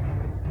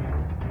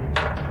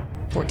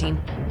 14.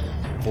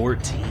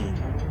 14.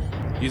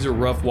 These are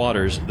rough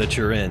waters that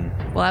you're in.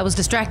 Well, I was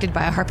distracted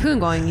by a harpoon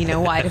going,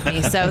 wide of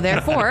me. So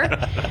therefore,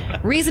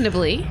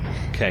 reasonably,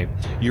 Okay,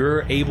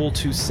 you're able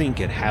to sink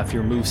at half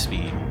your move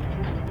speed,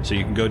 so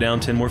you can go down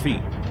 10 more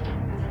feet.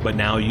 But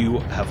now you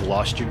have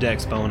lost your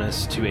dex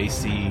bonus to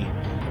AC.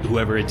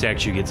 Whoever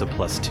attacks you gets a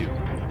 +2.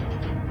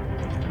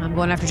 I'm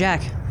going after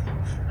Jack.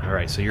 All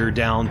right, so you're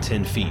down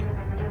 10 feet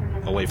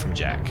away from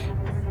Jack.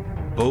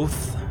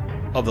 Both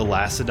of the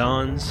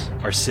Lacedons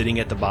are sitting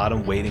at the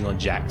bottom waiting on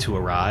Jack to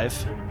arrive,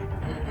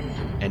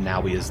 and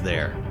now he is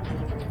there.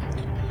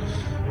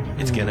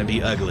 It's gonna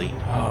be ugly.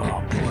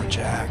 Oh, poor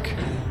Jack.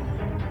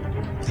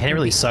 And it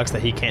really sucks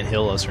that he can't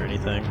heal us or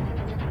anything.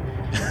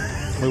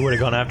 We would have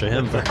gone after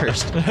him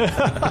first.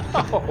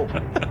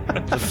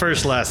 The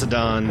first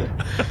Lacedon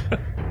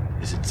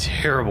is a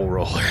terrible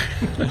roller.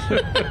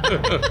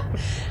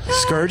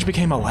 Scourge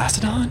became a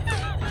Lacedon?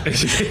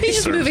 He's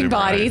just moving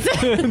bodies.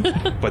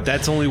 But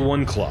that's only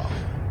one claw.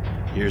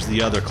 Here's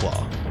the other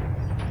claw.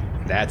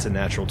 That's a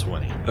natural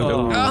 20.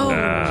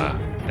 Ah.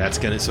 That's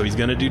gonna. So he's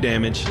gonna do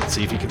damage. Let's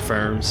see if he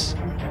confirms.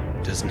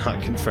 Does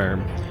not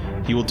confirm.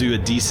 He will do a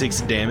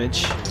d6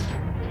 damage,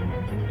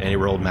 and he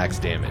rolled max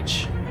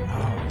damage.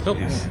 Oh,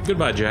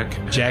 goodbye, Jack.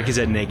 Jack is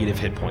at negative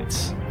hit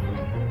points.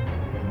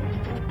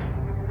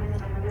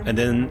 And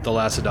then the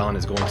Lacedon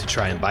is going to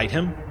try and bite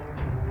him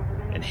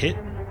and hit.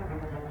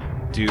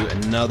 Do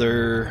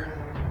another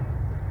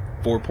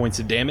 4 points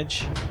of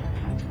damage.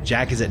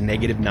 Jack is at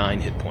negative 9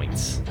 hit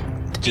points.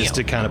 Just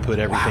to kind of put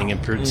everything in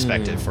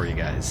perspective for you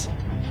guys.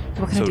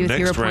 What can So I do with next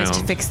hero points to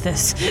round- fix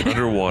this?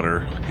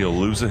 Underwater, he'll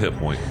lose a hit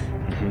point.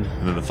 And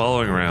then the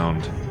following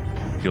round,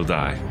 he'll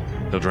die.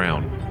 He'll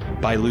drown.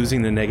 By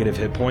losing the negative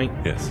hit point,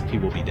 Yes. he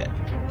will be dead.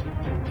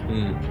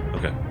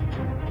 Okay.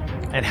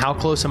 And how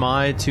close am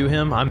I to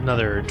him? I'm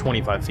another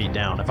 25 feet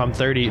down. If I'm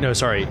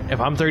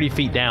 30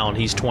 feet down,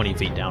 he's 20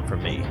 feet down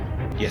from me.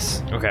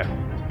 Yes. Okay.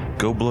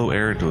 Go blow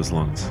air into his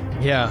lungs.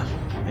 Yeah,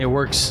 it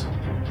works.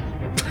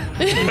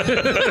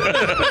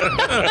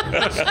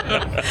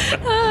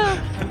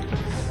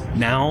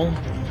 Now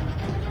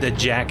that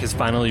Jack has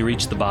finally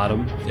reached the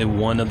bottom and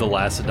one of the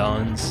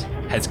Lacedons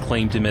has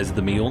claimed him as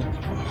the meal,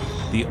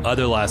 the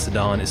other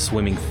Lacedon is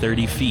swimming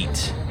 30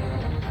 feet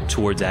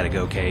towards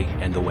Atagoke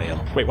and the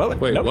whale. Wait, what?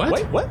 Wait, No, what?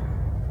 Wait, what?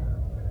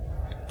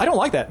 I don't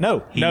like that.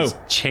 No, He's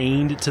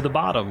chained to the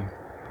bottom.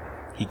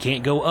 He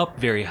can't go up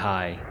very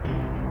high,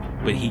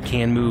 but he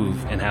can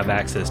move and have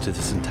access to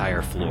this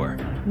entire floor.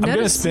 I'm going to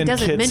Notice he spend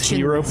doesn't Kit's mention-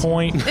 hero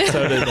point.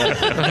 So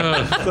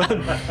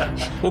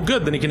that, Well,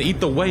 good. Then he can eat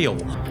the whale.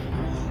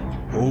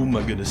 Oh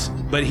my goodness.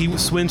 But he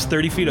swims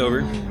 30 feet over,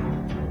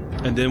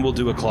 and then we'll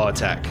do a claw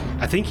attack.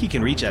 I think he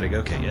can reach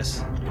Atagoke,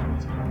 yes?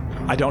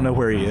 I don't know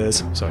where he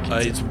is, so I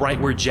can't. It's right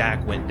where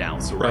Jack went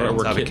down. So Right on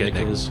where top of Kitnick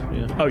Kitnick. is.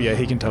 Yeah. Oh yeah,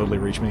 he can totally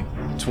reach me.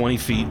 20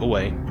 feet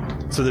away.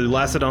 So the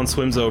Lacedon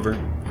swims over.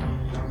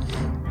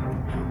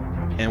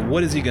 And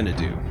what is he going to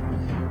do?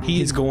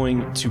 He is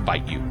going to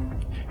bite you.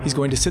 He's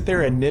going to sit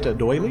there and knit a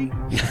doily.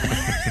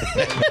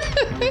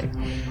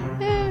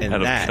 And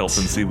Out of that kelp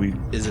and seaweed.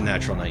 is a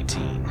natural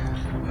 19.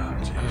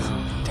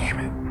 Damn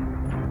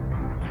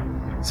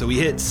it. So he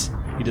hits.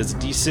 He does a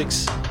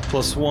d6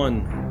 plus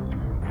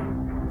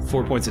 1.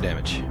 4 points of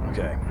damage.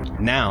 Okay.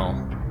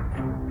 Now,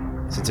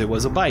 since it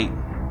was a bite,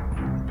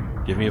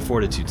 give me a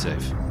fortitude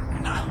save.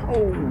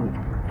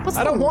 What's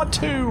I the- don't want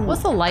to.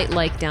 What's the light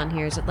like down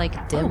here? Is it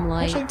like dim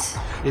light?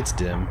 actually- It's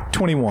dim.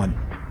 21.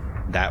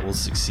 That will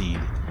succeed.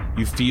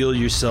 You feel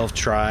yourself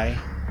try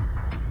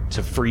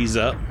to freeze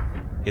up,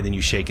 and then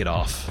you shake it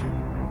off.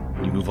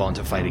 You move on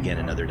to fight again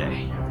another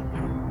day.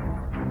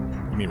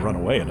 You mean run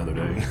away another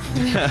day?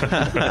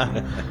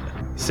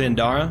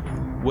 Sandara,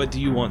 what do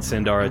you want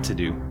Sandara to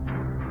do?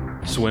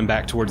 Swim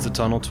back towards the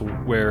tunnel to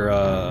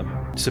where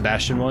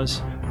Sebastian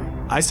was?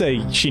 I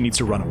say she needs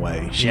to run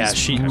away. She's Yeah,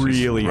 she-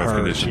 really rough hurt.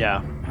 condition.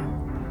 Yeah.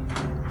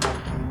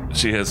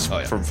 She has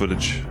yeah. firm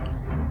footage.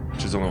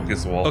 She's on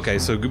against the wall. Okay,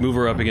 so move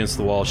her up against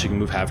the wall. She can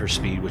move half her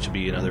speed, which would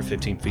be another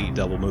 15 feet,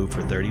 double move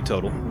for 30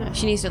 total.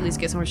 She needs to at least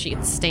get somewhere she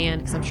can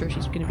stand because I'm sure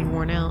she's going to be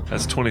worn out.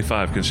 That's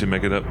 25. Can she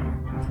make it up?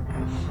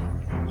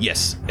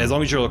 Yes, as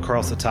long as you're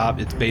across the top,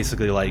 it's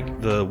basically like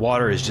the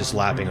water is just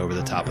lapping over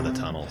the top of the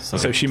tunnel.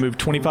 So she moved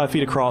 25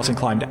 feet across and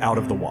climbed out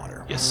of the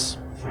water. Yes.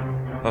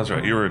 That's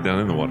right. You were down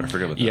in the water. I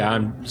forgot about that.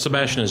 Yeah,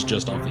 Sebastian is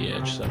just off the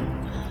edge.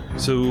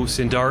 So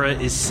Sandara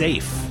is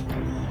safe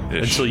Ish.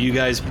 until you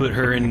guys put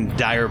her in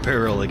dire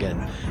peril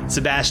again.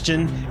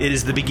 Sebastian, it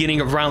is the beginning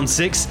of round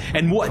 6,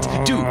 and what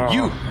do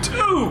you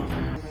do?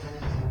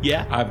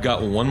 Yeah? I've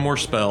got one more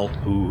spell.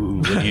 Ooh,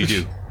 what do you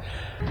do?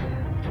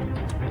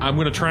 I'm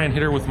going to try and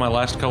hit her with my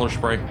last color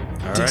spray.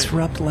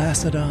 Disrupt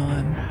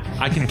Lacedon.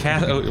 I can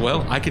cast.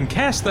 I can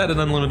cast that an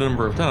unlimited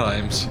number of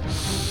times,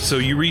 So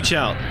you reach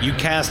out, you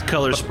cast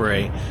color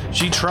spray.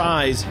 She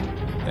tries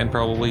and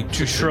probably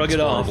to shrug it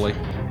off.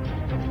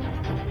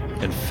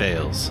 And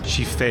fails.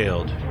 She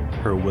failed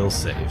her will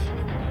save.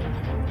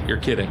 You're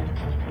kidding.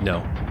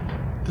 No,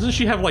 Doesn't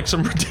she have like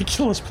some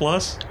ridiculous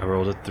plus? I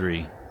rolled a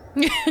 3.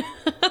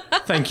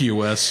 Thank you,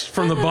 Wes,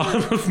 from the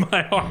bottom of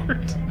my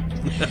heart.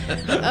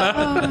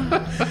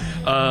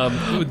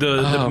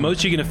 The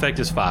most you can affect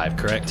is 5,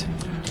 correct?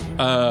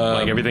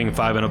 Like everything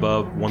 5 and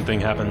above, one thing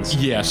happens.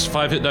 Yes,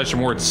 5 hit dice or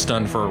more. It's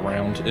stunned for a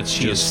round. It's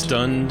She is just.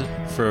 stunned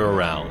for a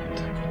round.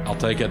 I'll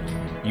take it.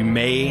 You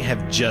may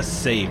have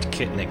just saved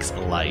Kitnick's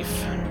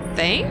life.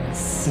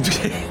 Thanks.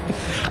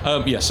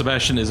 Yeah,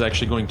 Sebastian is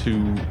actually going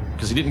to,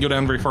 because he didn't go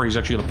down very far. He's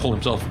actually going to pull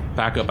himself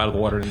back up out of the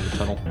water into the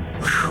tunnel.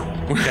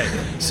 Okay,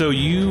 so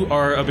you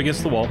are up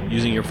against the wall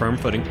using your firm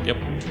footing. Yep.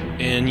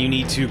 And you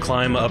need to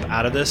climb up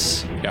out of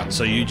this. Yeah.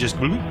 So you just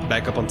bloop,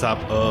 back up on top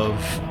of,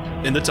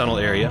 in the tunnel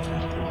area.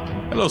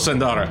 Hello,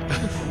 Sandara.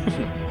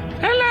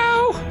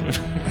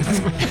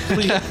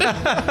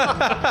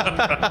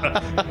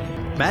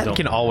 Matt Don't-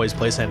 can always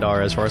play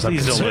Sandara as far as I'm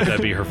Please don't let concerned.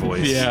 that be her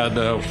voice. Yeah,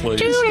 no,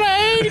 please. Yeah,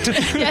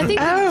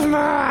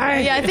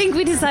 I think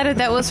we decided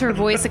that was her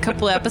voice a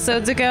couple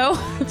episodes ago.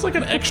 It's like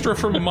an extra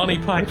from Monty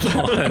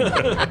Python.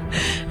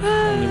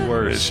 It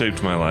Worse.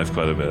 shaped my life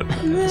quite a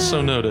bit.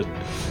 So noted.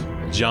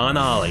 John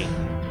Ollie,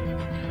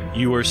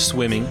 you are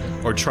swimming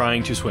or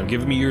trying to swim.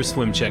 Give me your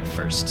swim check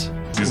first.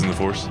 Using the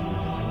force.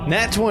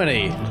 Nat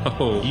 20.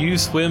 Oh, You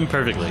swim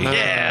perfectly.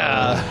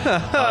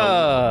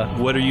 Yeah.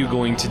 What are you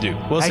going to do?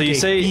 Well, so you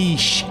say.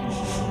 fish.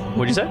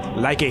 What'd you say?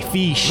 Like a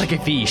fish. Like a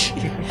fish.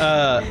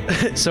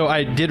 So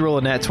I did roll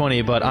a nat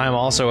 20, but I'm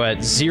also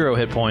at 0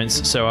 hit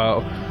points.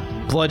 So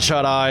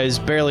bloodshot eyes,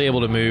 barely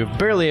able to move,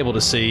 barely able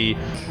to see.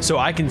 So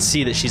I can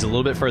see that she's a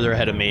little bit further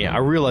ahead of me. I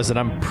realize that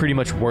I'm pretty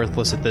much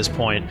worthless at this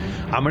point.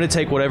 I'm going to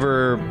take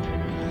whatever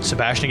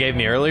Sebastian gave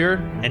me earlier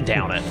and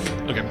down it.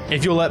 Okay.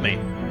 If you'll let me.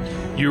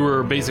 You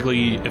were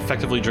basically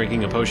effectively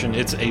drinking a potion.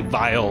 It's a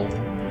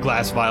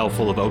glass vial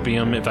full of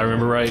opium, if I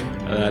remember right.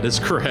 that is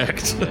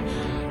correct.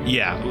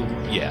 Yeah.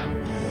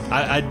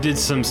 I did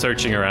some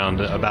searching around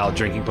about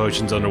drinking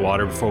potions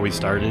underwater before we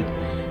started,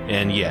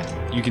 and yeah,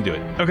 you can do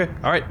it. Okay.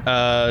 All right.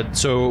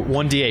 So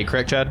 1d8,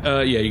 correct, Chad?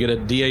 Yeah, you get a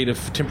D8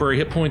 of temporary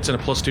hit points and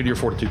a +2 to your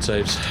fortitude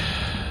saves.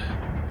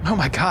 Oh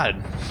my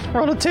god.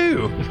 Rolled a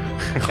 2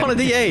 on a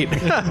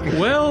d8.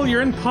 Well,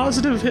 you're in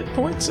positive hit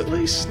points at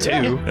least.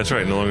 2. That's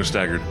right. No longer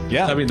staggered.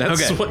 Yeah. I mean,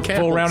 that's Okay. what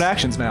counts. full round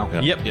actions now.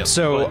 Yep.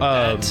 So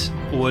But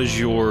was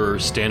your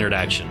standard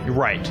action.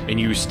 Right. And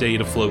you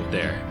stayed afloat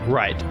there.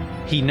 Right.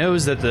 He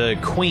knows that the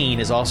queen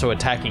is also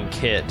attacking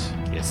Kit.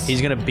 Yes.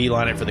 He's going to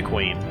beeline it for the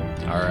queen.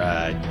 All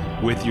right.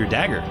 With your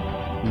dagger,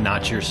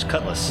 not your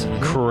cutlass.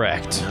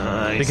 Correct.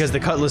 Nice. Because the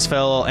cutlass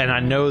fell, and I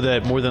know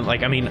that more than,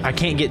 I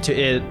can't get to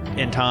it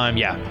in time.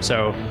 Yeah,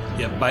 so...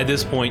 Yeah, by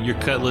this point, your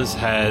cutlass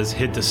has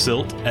hit the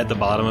silt at the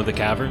bottom of the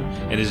cavern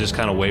and is just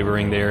kind of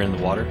wavering there in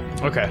the water.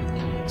 Okay.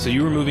 So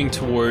you were moving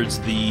towards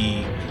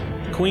the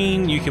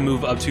queen. You can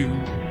move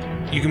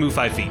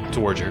 5 feet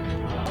towards her.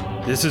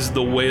 This is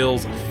the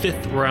whale's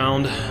 5th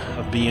round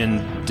of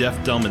being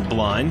deaf, dumb, and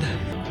blind.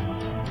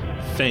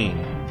 Thane,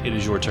 it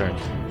is your turn.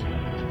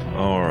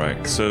 All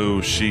right. So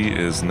she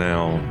is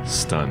now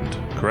stunned,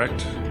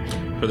 correct?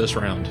 For this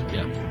round.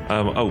 Yeah.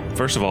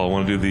 First of all, I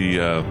want to do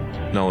the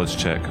knowledge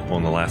check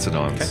on the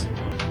Lacedons.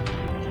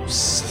 Okay.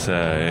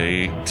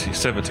 Say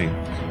 17.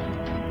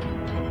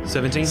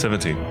 17?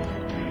 17. All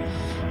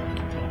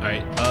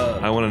right.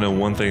 I want to know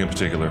one thing in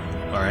particular.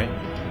 All right.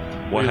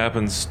 What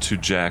happens to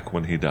Jack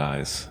when he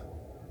dies?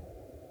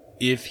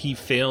 If he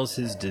fails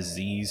his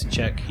disease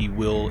check, he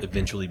will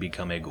eventually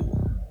become a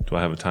ghoul. Do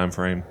I have a time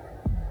frame?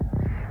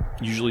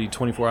 Usually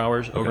 24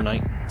 hours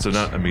overnight. So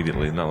not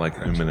immediately, not like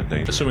imminent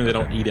danger. Assuming they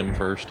don't eat him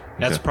first.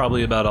 That's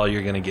probably about all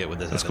you're going to get with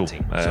this. That's cool.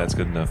 17. That's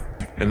good enough.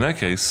 In that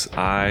case,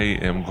 I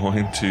am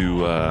going to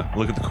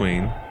look at the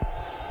queen.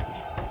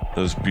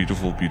 Those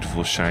beautiful,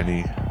 beautiful,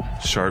 shiny,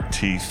 sharp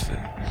teeth.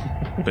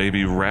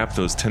 Baby, wrap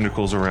those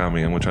tentacles around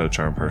me. I'm going to try to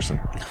charm person.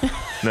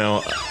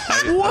 Now,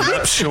 I'm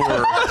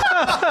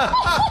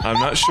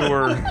not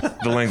sure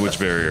the language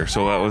barrier.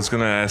 So I was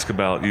going to ask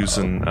about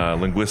using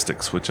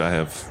linguistics, which I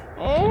have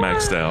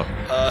maxed out.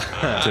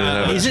 To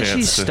have a Isn't she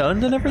chance to-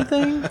 stunned and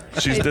everything?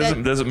 She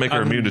doesn't make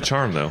her immune to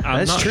charm, though. I'm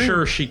That's not true.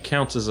 sure she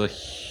counts as a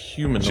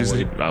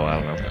humanoid.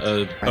 I don't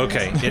know.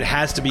 Okay, it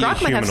has to be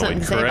Grok a might have something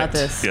humanoid, to say about correct?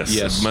 this. Yes,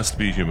 Yes. it must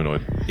be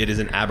humanoid. It is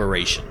an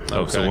aberration.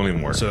 Oh, so it won't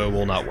even work. So it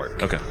will not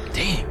work. Okay.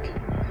 Dang.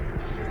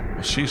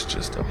 She's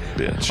just a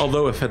bitch.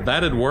 Although if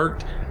that had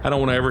worked, I don't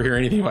want to ever hear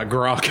anything about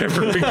Grok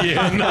ever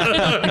again.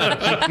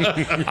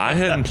 I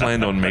hadn't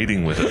planned on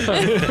mating with it.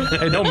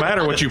 It don't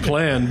matter what you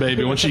plan,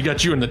 baby. Once she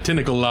got you in the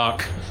tentacle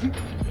lock.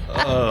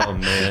 Oh,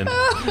 man.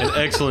 An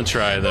excellent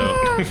try, though.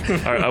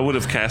 All right, I would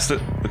have cast it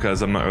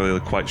because I'm not really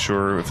quite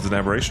sure if it's an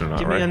aberration or not,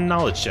 Give me a right?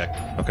 knowledge check.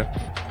 Okay.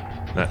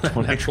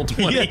 Natural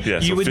 20. Yeah,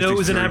 so you would know it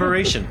was an 53.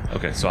 aberration.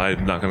 Okay, so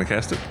I'm not going to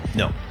cast it.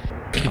 No.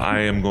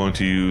 I am going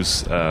to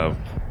use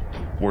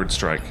Word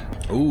Strike.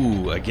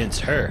 Ooh, against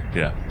her.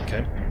 Yeah.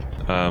 Okay.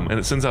 And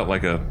it sends out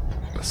like a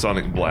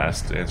sonic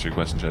blast to answer your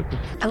question, Chad.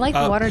 I like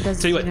water does,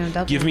 Tell you what,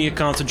 double. give me a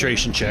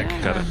concentration check.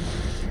 Got it.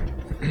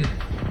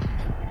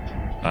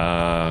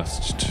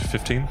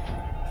 15?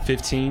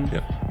 15.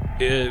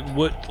 Yep.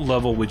 What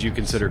level would you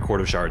consider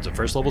Court of Shards? A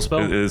first level spell?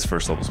 It is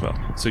first level spell.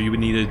 So you would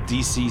need a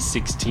DC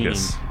 16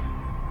 Yes.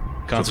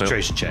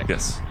 concentration check.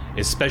 Yes.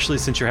 Especially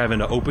since you're having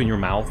to open your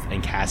mouth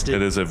and cast it.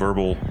 It is a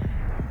verbal.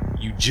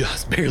 You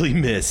just barely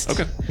missed.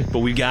 Okay. But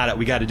we got it.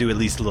 We got to do at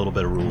least a little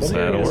bit of rules.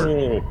 That'll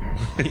work.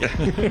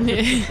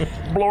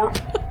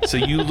 Blorp. So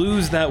you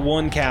lose that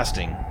one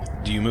casting.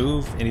 Do you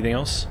move? Anything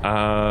else?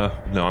 No,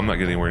 I'm not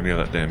getting anywhere near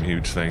that damn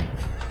huge thing.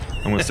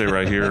 I'm going to stay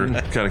right here and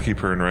kind of keep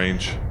her in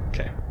range.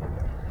 Okay.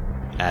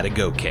 Add a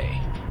go, K.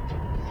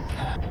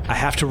 I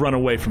have to run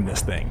away from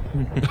this thing.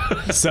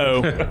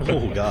 So,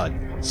 Oh, God.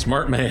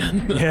 Smart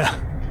man. yeah.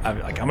 I'm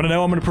going to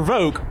know I'm going to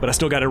provoke, but I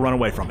still got to run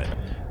away from it.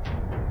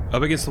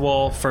 Up against the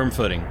wall, firm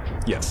footing.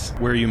 Yes.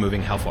 Where are you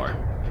moving? How far?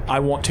 I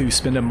want to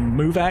spend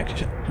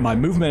my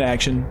movement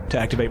action to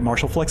activate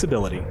martial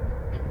flexibility.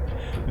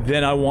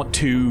 Then I want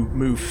to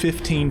move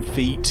 15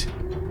 feet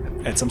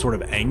at some sort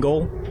of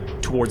angle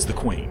towards the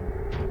queen.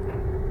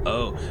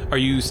 Oh. Are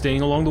you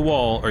staying along the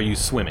wall or are you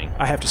swimming?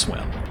 I have to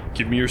swim.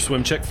 Give me your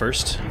swim check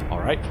first. All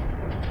right.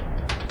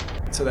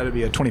 So that would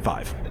be a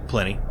 25.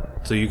 Plenty.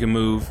 So you can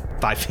move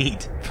 5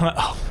 feet.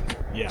 Oh,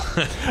 yeah.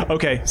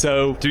 Okay,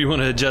 so Do you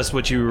want to adjust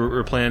what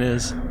your plan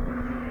is?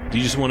 Do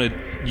you just want to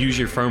use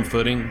your firm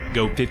footing,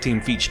 go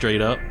 15 feet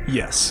straight up,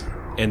 yes,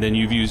 and then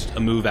you've used a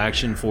move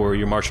action for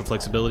your martial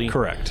flexibility?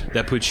 correct.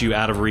 That puts you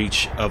out of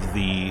reach of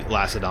the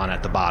Lacedon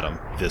at the bottom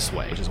this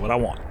way. Which is what I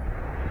want.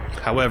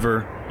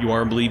 However, you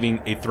are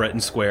leaving a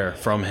threatened square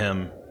from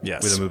him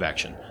Yes. with a move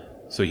action.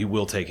 So he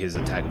will take his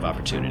attack of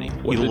opportunity.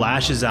 He did-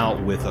 lashes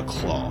out with a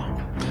claw.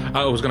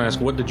 I was going to ask,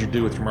 what did you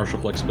do with your martial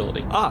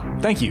flexibility? Ah,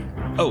 thank you.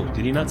 Oh,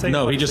 did he not say?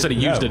 No, he just said he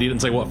used No. it. He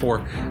didn't say what for.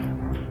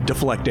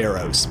 Deflect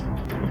arrows.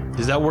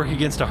 Does that work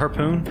against a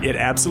harpoon? It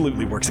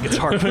absolutely works against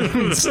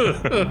harpoons.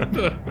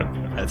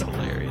 That's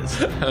hilarious.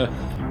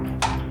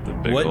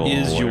 Big What ol'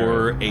 is arrow.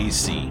 your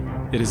AC?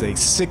 It is a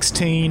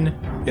 16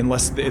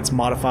 unless it's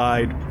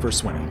modified for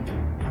swimming.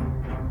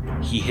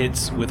 He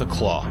hits with a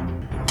claw.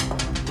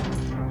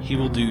 He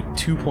will do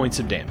 2 points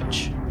of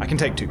damage. I can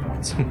take 2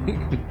 points.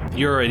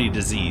 You're already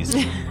diseased.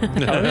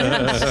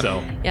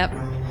 So, Yep.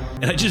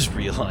 and I just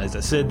realized I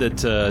said that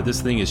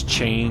this thing is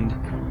chained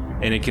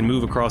and it can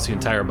move across the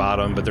entire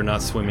bottom, but they're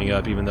not swimming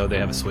up even though they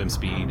have a swim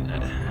speed.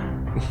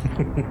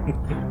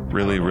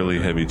 Really, really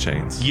heavy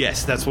chains.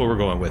 Yes, that's what we're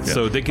going with.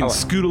 So they can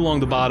scoot along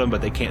the bottom,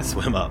 but they can't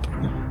swim up.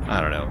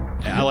 I don't know.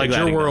 I like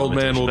that your world,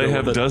 man. acknowledgement. We'll They go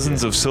have with it.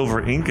 dozens of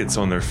silver ingots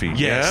on their feet.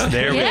 Yes, Yeah?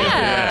 there we go. Yeah.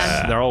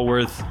 Yes. They're all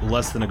worth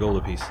less than a gold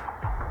apiece.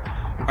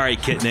 All right,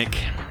 Kitnick.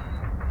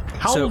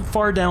 How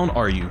far down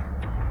are you?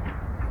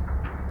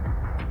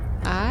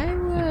 I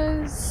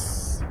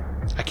was.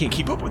 I can't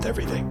keep up with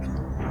everything.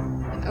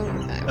 Oh,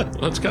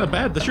 That's kind of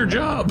bad. That's your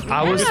job.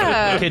 I was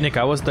Yeah. Nick.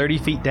 I was 30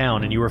 feet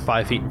down, and you were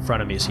 5 feet in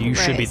front of me, so you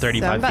should be right, so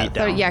 35 about feet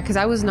down. yeah, because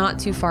I was not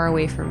too far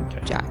away from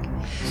Jack.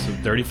 So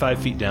 35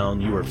 feet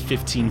down, you are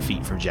 15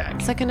 feet from Jack.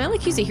 It's like, can I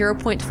use a hero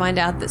point to find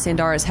out that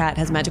Sandara's hat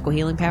has magical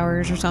healing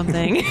powers or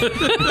something?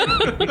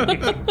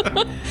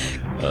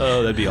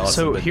 Oh, that'd be awesome.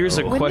 So but here's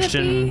a no. Wouldn't it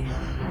question. be?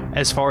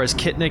 As far as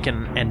Kitnick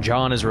and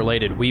John is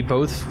related, we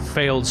both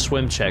failed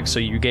swim checks, so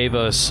you gave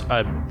us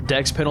a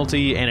dex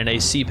penalty and an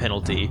AC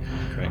penalty.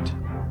 Correct.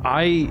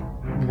 I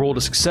rolled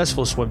a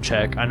successful swim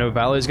check. I know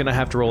Valley's going to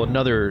have to roll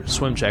another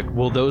swim check.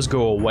 Will those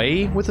go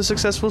away with a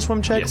successful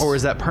swim check, Yes. or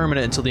is that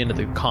permanent until the end of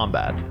the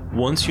combat?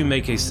 Once you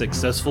make a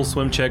successful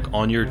swim check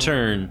on your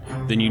turn,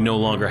 then you no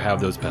longer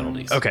have those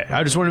penalties. Okay,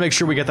 I just want to make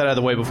sure we get that out of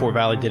the way before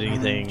Valley did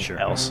anything Sure.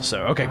 else.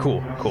 So, okay,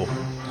 cool.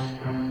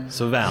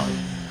 So Val,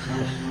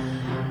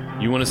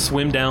 you want to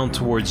swim down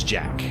towards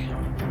Jack.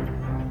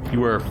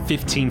 You are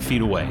 15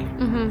 feet away.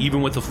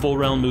 Even with a full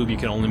round move, you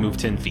can only move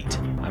 10 feet.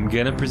 I'm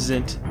going to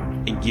present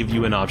and give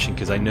you an option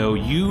because I know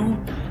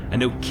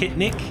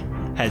Kitnick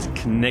has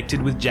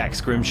connected with Jack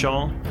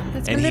Scrimshaw.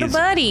 That's my and little he is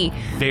buddy.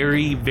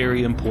 very,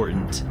 very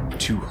important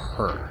to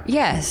her.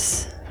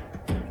 Yes.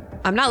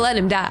 I'm not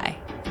letting him die.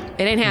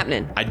 It ain't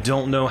happening. I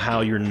don't know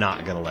how you're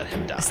not going to let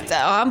him die. So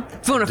I'm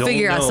going to Don't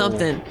figure out know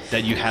something.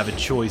 that you have a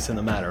choice in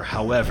the matter.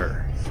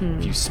 However,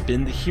 if you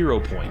spend the hero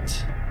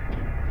point,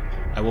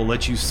 I will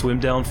let you swim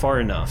down far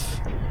enough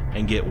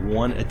and get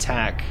one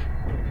attack,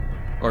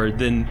 or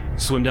then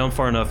swim down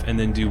far enough and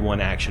then do one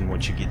action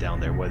once you get down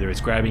there. Whether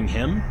it's grabbing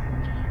him,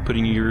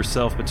 putting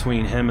yourself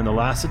between him and the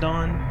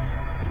Lacedon.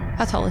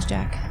 How tall is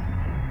Jack?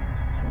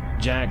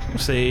 Jack,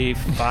 say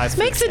 5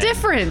 Makes a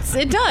difference.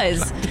 It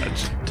does.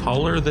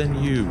 Taller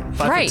than you.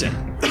 5 Right. foot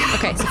 10.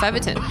 Okay, so 5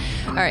 at 10.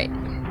 All right.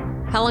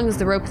 How long is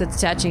the rope that's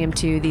attaching him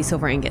to the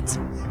silver ingots?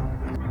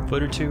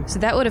 Foot or two. So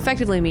that would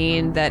effectively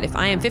mean that if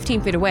I am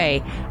 15 feet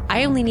away,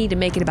 I only need to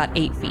make it about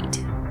 8 feet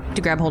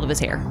to grab hold of his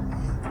hair.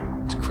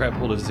 To grab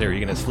hold of his hair.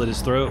 You're going to slit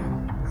his throat?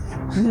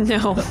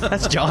 No.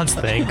 That's John's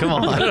thing. Come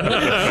on.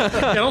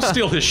 Yeah, don't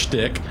steal his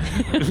shtick.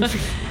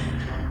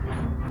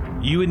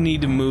 You would need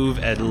to move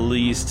at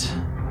least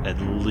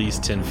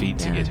 10 feet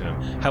to get to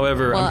him.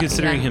 However, Well, I'm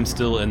considering yeah. him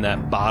still in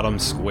that bottom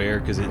square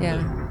because Yeah.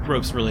 the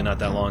rope's really not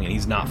that long and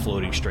he's not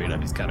floating straight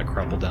up. He's kind of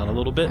crumpled down a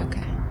little bit.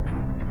 Okay.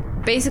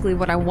 Basically,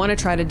 what I want to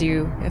try to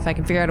do, if I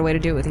can figure out a way to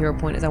do it with hero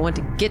point, is I want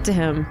to get to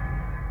him,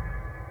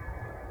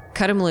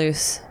 cut him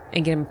loose,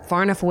 and get him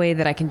far enough away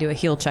that I can do a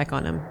heal check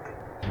on him.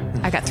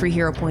 I got 3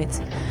 hero points.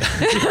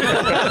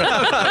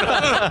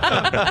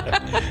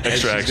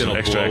 Extra action, gonna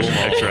extra blow action, them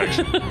extra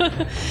action.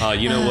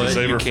 You know what?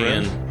 Save you her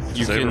can. friend.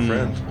 You Save her can.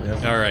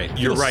 friend. All right,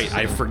 you're right.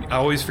 I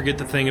always forget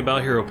the thing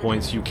about hero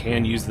points. You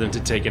can use them to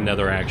take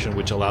another action,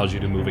 which allows you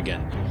to move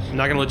again. I'm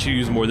not going to let you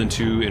use more than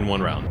 2 in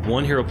one round.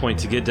 1 hero point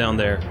to get down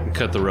there and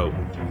cut the rope.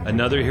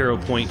 Another hero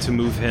point to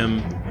move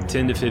him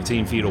 10 to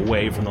 15 feet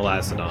away from the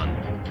Lacedon,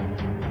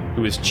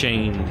 who is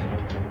chained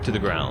to the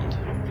ground.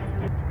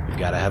 You've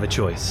got to have a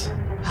choice.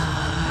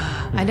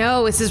 I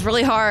know, this is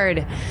really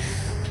hard.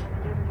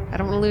 I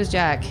don't want to lose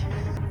Jack.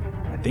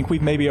 I think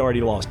we've maybe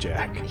already lost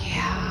Jack.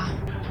 Yeah.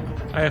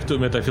 I have to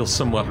admit, I feel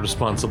somewhat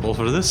responsible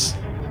for this.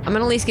 I'm going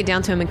to at least get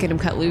down to him and get him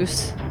cut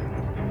loose.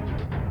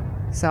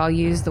 So I'll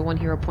use the 1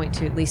 hero point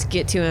to at least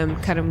get to him,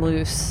 cut him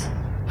loose.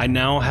 I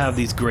now have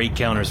these great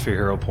counters for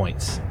hero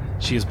points.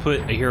 She has put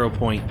a hero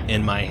point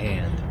in my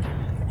hand.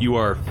 You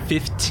are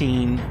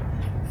 15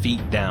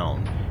 feet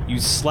down. You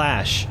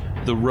slash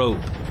the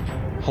rope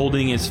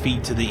holding his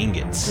feet to the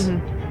ingots.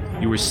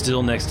 You are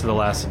still next to the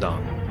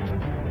Lacedon.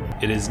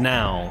 It is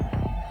now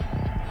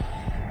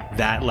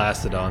that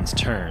Lacedon's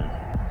turn,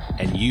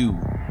 and you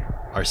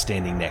are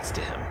standing next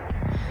to him.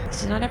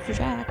 This is not after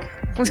Jack.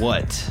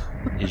 What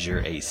is your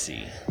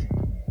AC?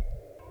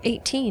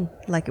 18,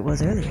 like it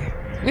was earlier.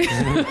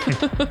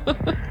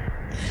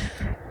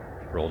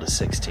 Rolled a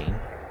 16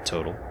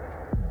 total.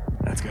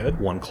 That's good.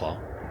 1 claw.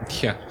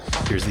 Yeah.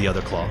 Here's the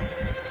other claw.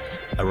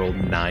 I rolled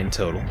 9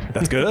 total.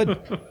 That's good.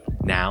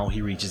 Now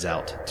he reaches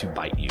out to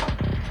bite you.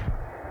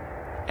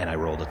 And I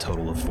rolled a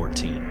total of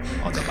 14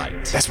 on the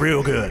bite. That's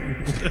real good.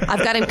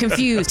 I've got him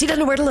confused. He doesn't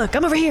know where to look.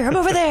 I'm over here. I'm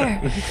over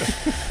there.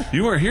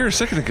 You weren't here a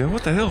second ago.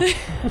 What the hell?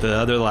 The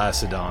other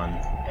Lacedon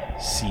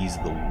sees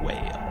the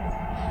whale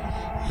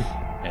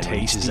and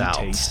reaches out.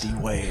 Tasty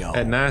whale.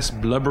 A nice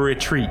blubbery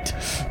treat.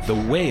 The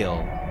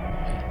whale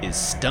is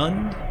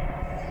stunned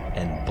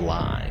and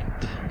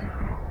blind.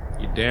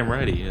 You're damn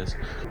right he is.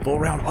 Full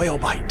round whale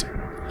bite.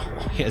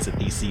 He has a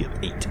DC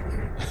of 8.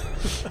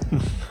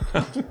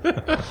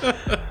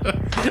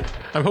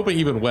 I'm hoping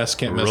even Wes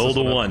can't mess Roll this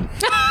the one. 1.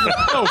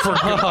 Oh, for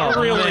God,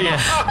 really?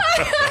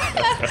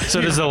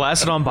 So does the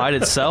Lastodon bite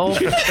itself?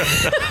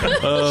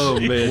 Oh,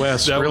 man.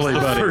 Wes, That was really, the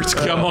buddy? first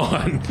one. Come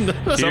on.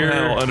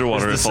 Somehow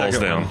underwater it is the falls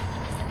second down.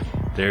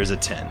 one. There's a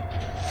 10.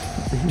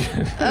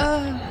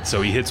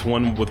 So he hits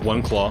one with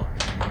one claw.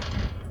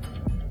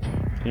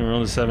 You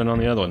rolled a 7 on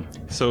the other one.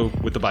 So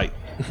with the bite,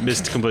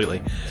 missed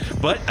completely.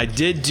 But I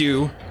did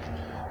do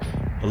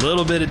a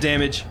little bit of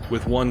damage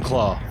with one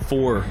claw.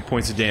 4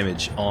 points of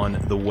damage on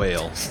the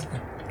whale.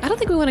 I don't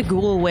think we want to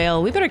ghoul a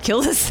whale. We better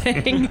kill this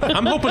thing.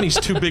 I'm hoping he's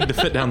too big to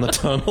fit down the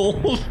tunnel.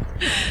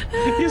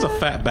 He's a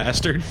fat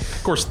bastard.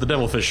 Of course, the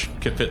devilfish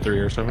can fit through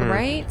here. So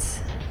Right?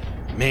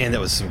 Man,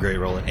 that was some great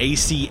rolling.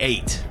 AC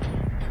 8.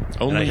 And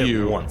only I hit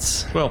you.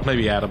 once. Well,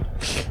 maybe Adam.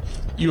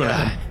 You and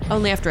Adam.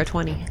 Only after a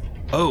 20.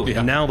 Oh, Yeah.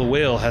 and now the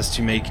whale has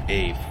to make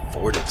a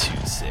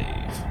fortitude save.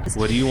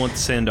 What do you want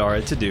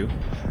Sandara to do?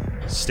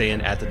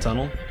 Stand at the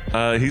tunnel?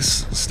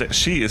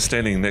 She is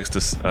standing next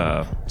to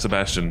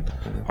Sebastian.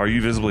 Are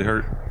you visibly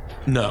hurt?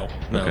 No,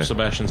 Okay.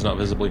 Sebastian's not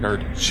visibly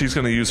hurt. She's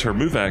going to use her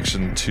move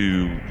action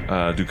to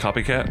do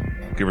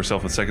copycat, give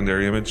herself a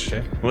secondary image.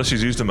 Okay. Unless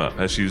she's used them up.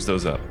 Has she used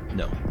those up?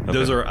 No.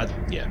 Those are,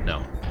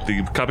 no.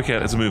 The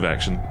copycat is a move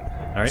action.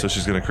 All right. So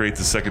she's going to create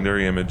the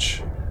secondary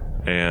image,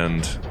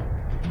 and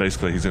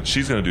basically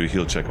she's going to do a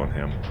heal check on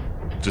him,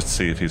 just to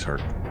see if he's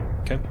hurt.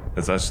 Okay.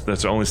 That's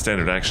the only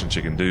standard action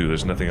she can do.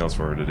 There's nothing else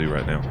for her to do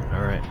right now.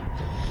 All right.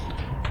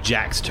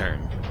 Jack's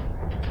turn.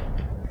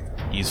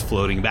 He's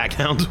floating back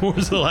down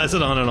towards the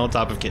Lacedon and on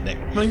top of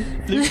Kitnik.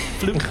 Flip,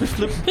 flip,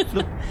 flip, flip,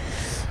 flip.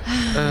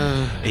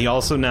 He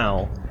also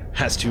now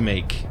has to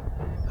make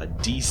a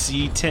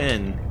DC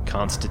 10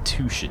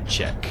 Constitution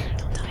check.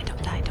 Don't die,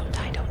 don't die, don't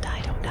die, don't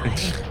die, don't die.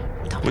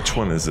 Don't Which die.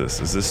 one is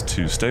this? Is this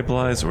to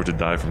stabilize or to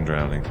die from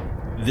drowning?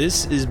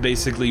 This is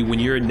basically when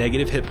you're at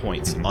negative hit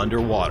points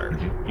underwater,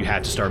 you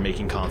have to start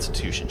making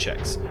constitution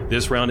checks.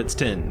 This round it's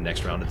 10,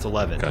 next round it's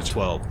 11, Gotcha.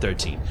 12,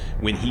 13.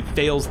 When he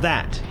fails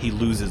that, he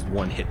loses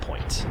 1 hit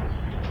point.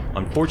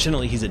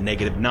 Unfortunately, he's at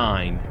negative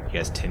 9, he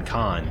has 10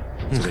 con,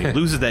 so when he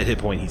loses that hit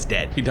point, he's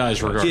dead. He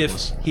dies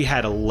regardless. If he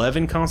had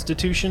 11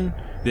 constitution,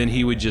 then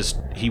he would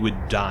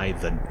die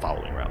the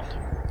following round.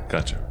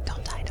 Gotcha.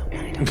 Don't die, don't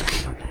die, don't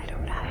die,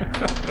 don't die,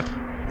 don't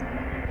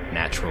die.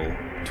 Natural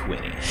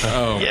 20.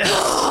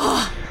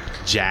 Oh,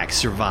 Jack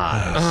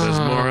survives As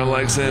Mara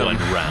likes him. 1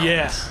 round.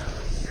 Yeah.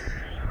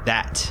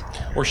 That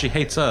or she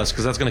hates us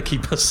because that's going to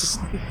keep us.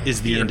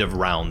 is the end of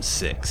round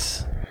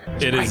 6.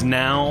 It is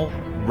now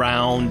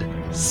round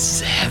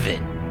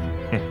 7.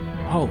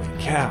 Holy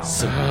cow.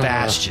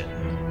 Sebastian,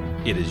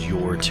 it is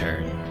your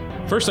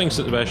turn. First thing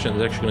Sebastian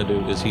is actually going to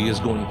do is he is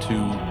going to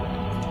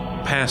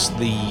pass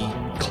the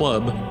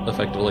club,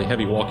 effectively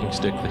heavy walking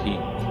stick that he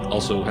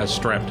also has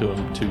strapped to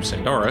him, to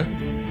Sandara.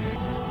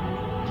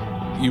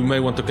 You may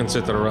want to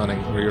consider running,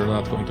 or you're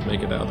not going to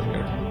make it out of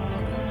here.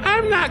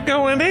 I'm not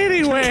going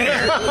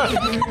anywhere.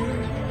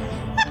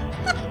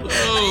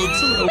 Oh,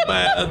 it's so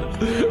bad.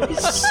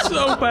 It's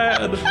so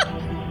bad.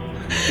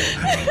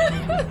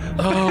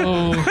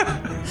 Oh,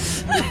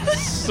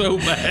 so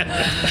bad.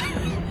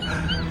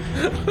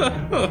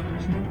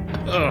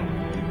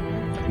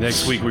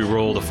 Next week we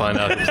roll to find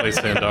out who plays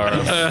Sandara.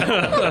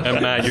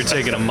 And Matt, you're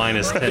taking a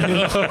minus 10.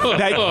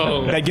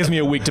 That gives me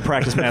a week to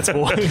practice Matt's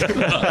voice.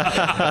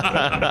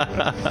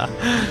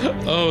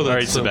 Oh, that's All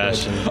right, so bad.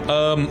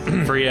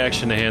 Sebastian. Free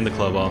action to hand the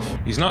club off.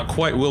 He's not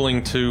quite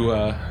willing to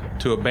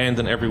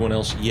abandon everyone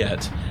else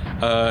yet.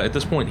 At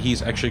this point,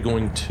 he's actually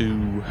going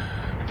to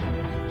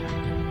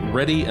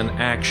ready an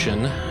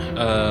action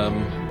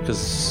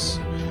because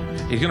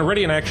he's going to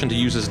ready an action to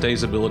use his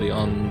daze ability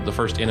on the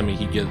first enemy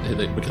he gets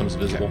that becomes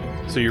visible.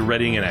 So you're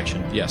readying an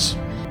action. Yes.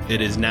 It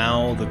is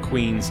now the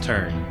queen's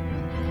turn.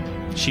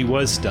 She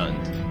was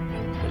stunned,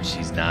 but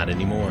she's not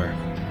anymore.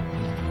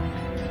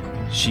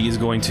 She is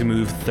going to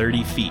move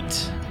 30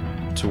 feet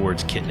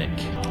towards Kitnik.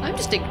 I'm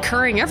just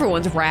incurring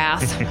everyone's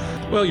wrath.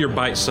 Well, you're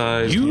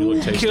bite-sized. You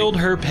look tasty. killed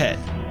her pet.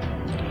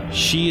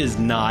 She is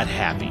not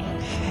happy.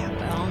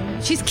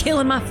 She's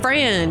killing my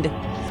friend.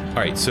 All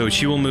right, so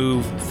she will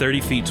move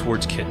 30 feet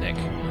towards Kitnik,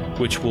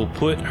 which will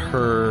put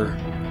her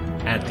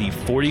at the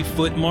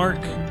 40-foot mark,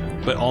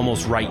 but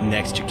almost right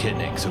next to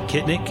Kitnik. So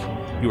Kitnik,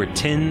 you are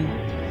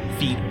 10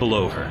 feet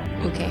below her.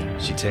 Okay.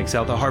 She takes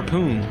out the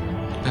harpoon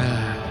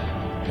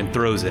and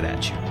throws it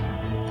at you.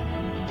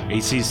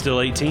 AC is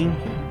still 18.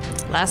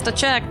 Last I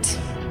checked.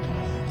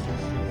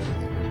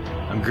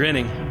 I'm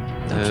grinning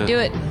Don't you do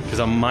it. because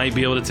I might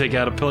be able to take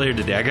out a player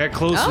today. I got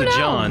close Oh, to no.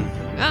 John.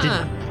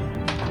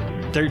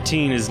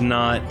 13 Uh-uh. is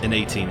not an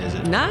 18, is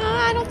it? Nah,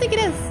 I don't think it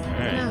is.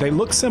 No. They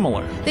look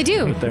similar. They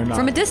do. They're not.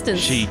 From a distance.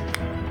 She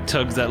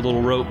tugs that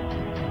little rope.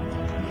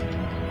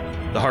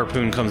 The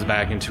harpoon comes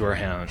back into her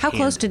hand. How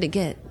close did it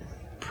get?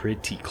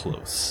 Pretty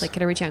close. Like,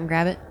 could I reach out and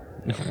grab it?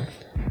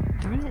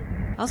 Darn it.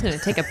 I was going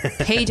to take a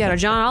page out of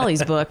John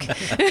Ollie's book.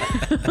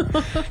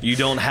 You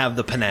don't have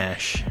the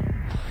panache.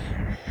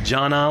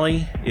 John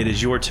Ollie, it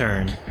is your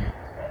turn.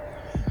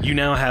 You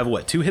now have,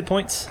 what, 2 hit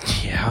points?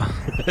 Yeah.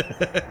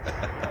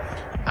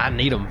 I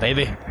need them,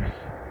 baby.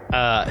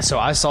 So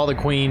I saw the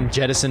queen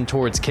jettison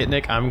towards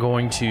Kitnik. I'm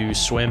going to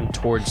swim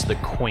towards the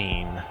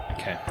queen.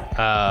 Okay.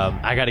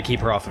 I got to keep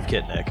her off of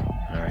Kitnik.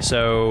 All right.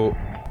 So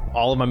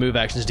all of my move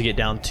actions to get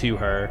down to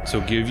her. So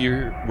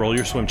roll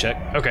your swim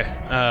check. Okay.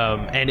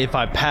 And if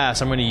I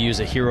pass, I'm going to use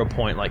a hero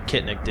point like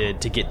Kitnik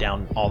did to get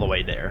down all the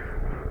way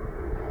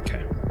there.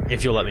 Okay.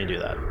 If you'll let me do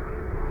that.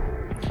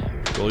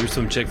 Roll your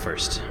swim check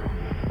first.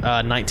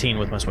 19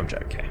 with my swim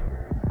check. Okay.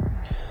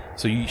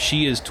 So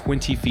she is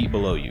 20 feet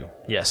below you.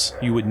 Yes.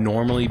 You would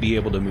normally be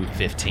able to move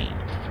 15.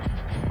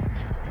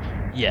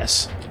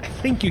 Yes. I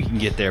think you can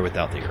get there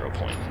without the hero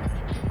point.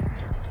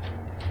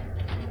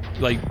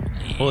 Like,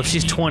 Well, if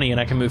she's 20 and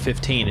I can move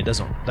 15, it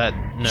doesn't.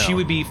 No. she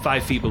would be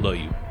 5 feet below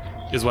you,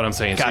 is what I'm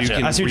saying. Gotcha. So you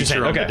can I see what you're reach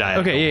saying. her on the Okay.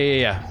 diagonal.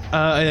 Okay.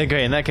 Yeah.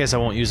 Okay. In that case, I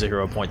won't use a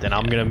hero point. Then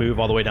I'm going to move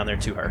all the way down there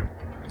to her.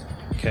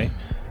 Okay.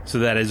 So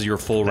that is your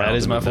full round. That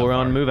is to my move full that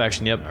round far. move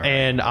action. Yep.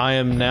 And I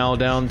am now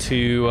down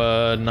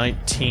to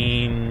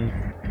 19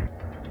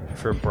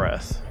 for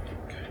breath.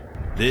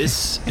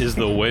 This is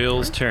the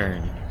whale's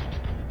turn.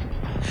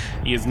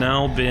 He has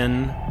now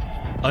been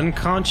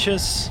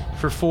unconscious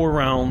for 4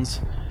 rounds.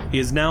 He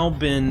has now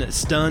been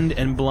stunned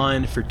and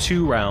blind for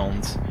 2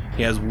 rounds.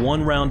 He has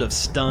 1 round of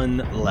stun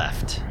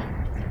left.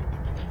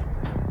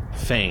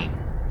 Fane.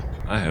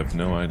 I have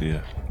no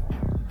idea.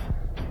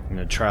 I'm going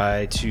to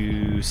try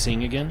to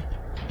sing again.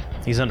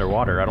 He's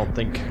underwater. I don't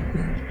think.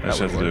 I just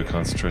have to do a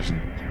concentration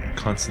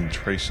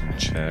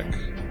check.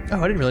 Oh,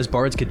 I didn't realize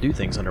bards could do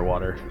things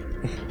underwater.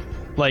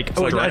 Like,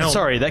 drown.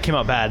 sorry, that came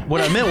out bad.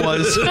 What I meant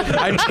was,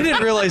 I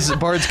didn't realize that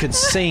bards could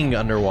sing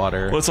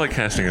underwater. Well, it's like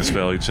casting a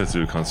spell. You just have to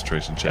do a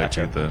concentration check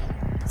Gotcha. at the.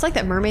 It's like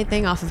that mermaid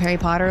thing off of Harry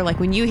Potter. Like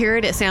when you hear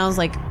it, it sounds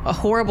like a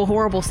horrible,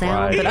 horrible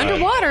sound. Right. But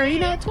underwater,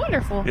 it's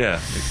wonderful. Yeah,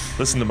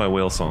 listen to my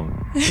whale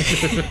song.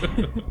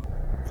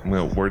 I'm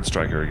gonna word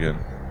strike her again,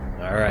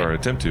 All right. or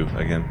attempt to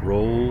again.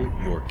 Roll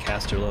your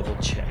caster level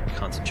check.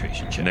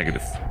 Concentration check.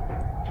 Negative.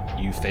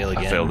 You fail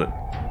again. I failed it.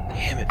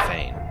 Damn it,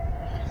 Fane.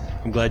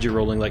 I'm glad you're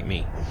rolling like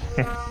me.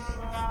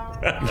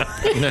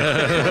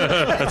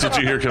 That's what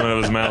you hear coming out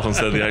of his mouth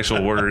instead of the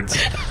actual words.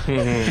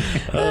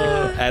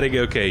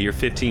 Adigoke, you're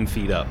 15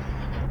 feet up.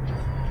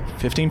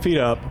 15 feet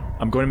up.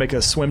 I'm going to make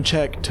a swim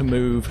check to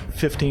move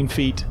 15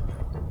 feet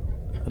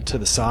to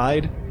the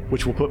side,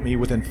 which will put me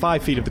within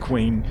 5 feet of the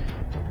queen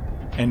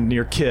and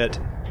near Kit.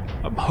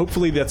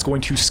 Hopefully that's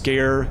going to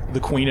scare the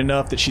queen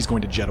enough that she's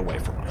going to jet away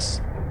from us.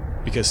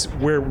 Because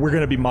we're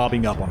going to be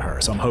mobbing up on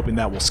her, so I'm hoping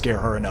that will scare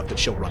her enough that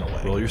she'll run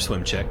away. Roll your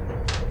swim check.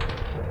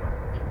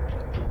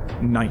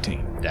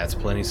 19. That's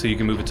plenty, so you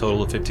can move a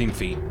total of 15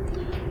 feet,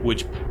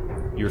 which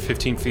you're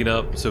 15 feet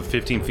up, so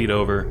 15 feet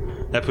over.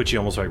 That puts you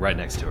almost right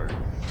next to her.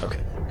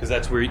 Okay. Because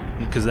that's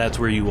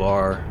where you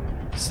are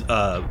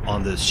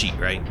on the sheet,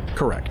 right?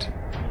 Correct.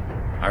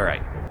 All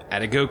right.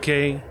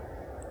 Adigoke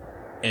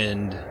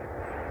and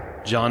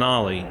John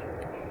Ollie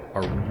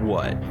are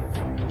what?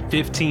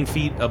 15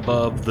 feet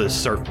above the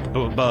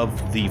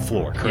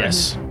floor, correct?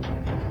 Yes.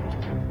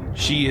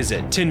 She is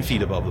at 10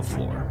 feet above the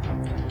floor.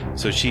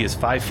 So she is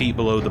 5 feet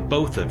below the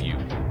both of you.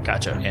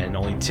 Gotcha. And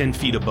only 10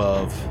 feet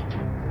above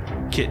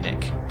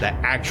Kitnik. That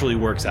actually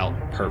works out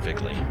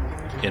perfectly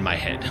in my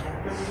head.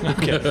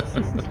 Okay.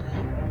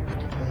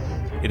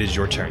 It is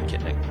your turn,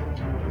 Kitnik.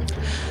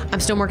 I'm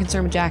still more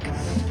concerned with Jack.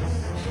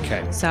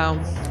 Okay. So,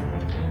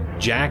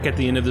 Jack, at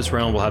the end of this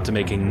round, will have to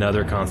make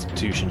another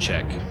Constitution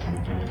check.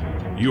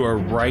 You are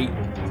right.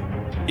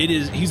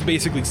 He's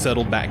basically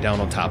settled back down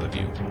on top of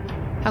you.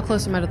 how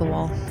close am I to the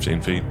wall?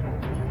 15 feet.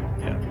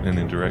 Yeah. In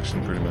any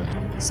direction, pretty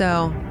much.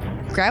 So,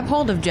 grab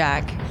hold of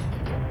Jack.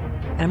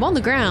 And I'm on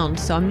the ground,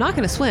 so I'm not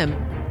going to swim.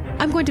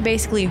 I'm going to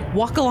basically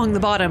walk along the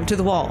bottom to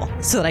the wall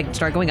so that I can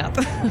start going up.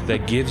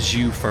 That gives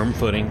you firm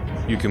footing.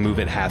 You can move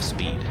at half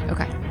speed.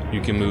 Okay.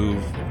 You can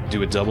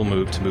do a double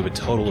move to move a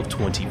total of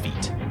 20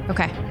 feet.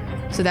 Okay.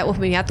 So that will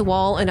put me at the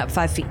wall and up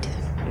 5 feet.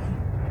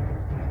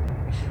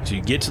 So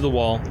you get to the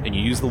wall, and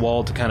you use the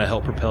wall to kind of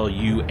help propel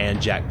you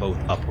and Jack both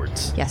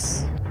upwards.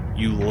 Yes.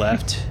 You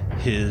left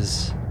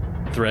his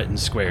threatened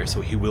square,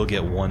 so he will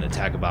get 1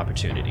 attack of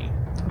opportunity.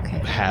 Okay.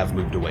 Have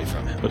moved away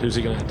from him. But who's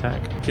he going to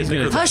attack? He's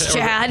gonna- Hush,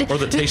 Chad. Or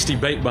the tasty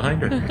bait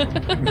behind her.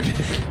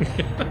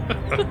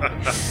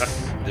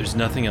 There's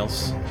nothing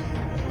else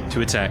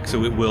to attack,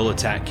 so it will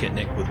attack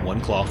Kitnik with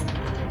 1 claw.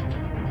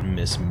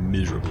 Miss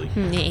miserably.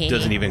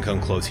 Doesn't even come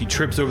close. He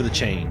trips over the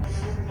chain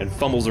and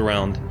fumbles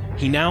around.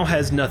 He now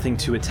has nothing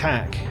to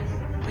attack,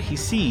 but he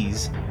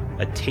sees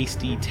a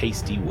tasty,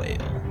 tasty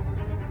whale.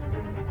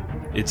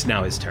 It's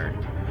now his turn,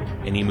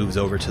 and he moves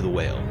over to the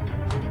whale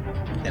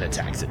and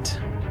attacks it.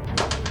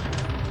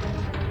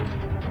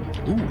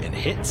 Ooh, and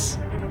hits.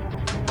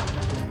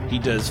 He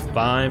does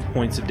 5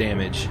 points of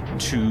damage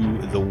to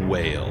the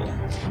whale.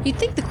 You'd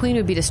think the queen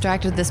would be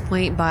distracted at this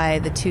point by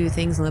the 2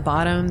 things on the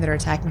bottom that are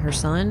attacking her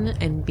son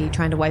and be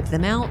trying to wipe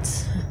them out.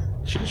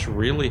 She just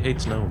really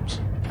hates gnomes.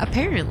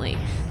 Apparently.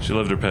 She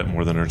loved her pet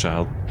more than her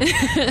child.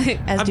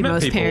 As do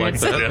most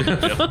parents. like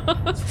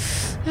that.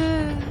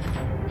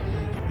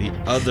 The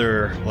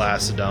other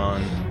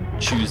Lacedon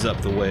chews up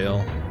the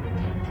whale.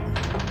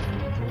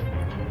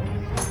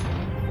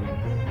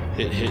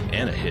 Hit,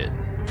 and a hit.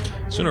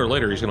 Sooner or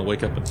later, he's going to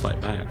wake up and fight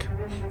back.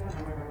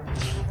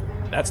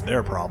 That's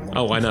their problem.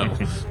 Oh, I know.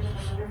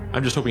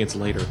 I'm just hoping it's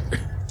later.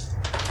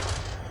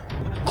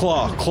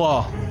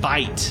 Claw,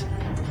 bite.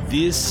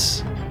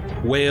 This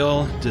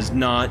whale does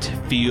not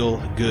feel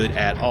good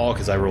at all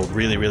because I rolled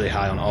really, really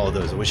high on all of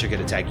those. I wish I could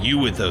attack you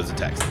with those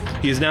attacks.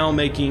 He is now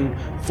making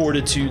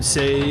fortitude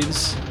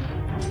saves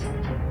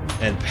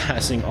and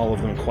passing all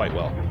of them quite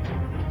well.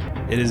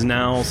 It is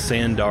now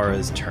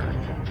Sandara's turn.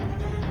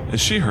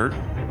 Is she hurt?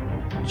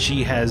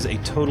 She has a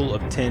total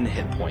of 10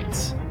 hit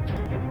points.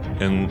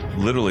 And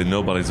literally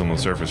nobody's on the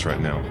surface right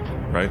now,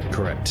 right?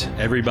 Correct.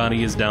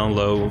 Everybody is down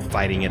low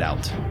fighting it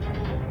out.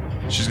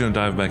 She's gonna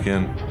dive back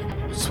in.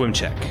 Swim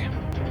check.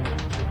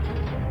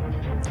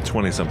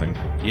 20-something.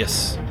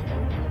 Yes.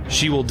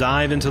 She will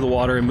dive into the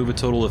water and move a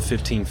total of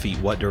 15 feet.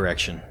 What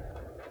direction?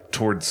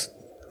 Towards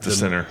the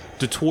center.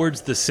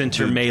 Towards the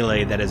center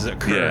melee that is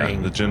occurring.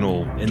 Yeah, the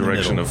general in the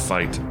direction middle. of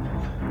fight.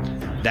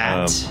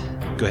 That.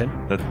 Go ahead.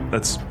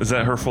 Is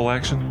that her full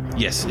action?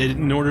 Yes.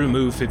 In order to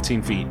move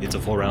 15 feet, it's a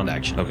full round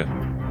action. Okay.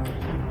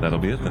 That'll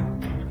be it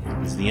then.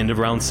 It's the end of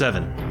round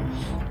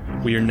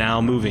 7. We are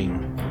now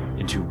moving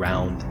into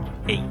round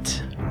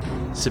 8.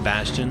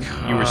 Sebastian,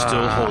 you are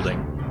still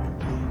holding.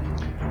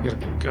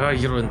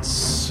 You're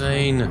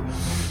insane.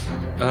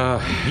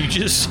 You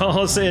just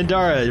saw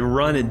Sandara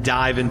run and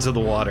dive into the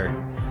water.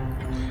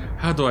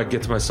 How do I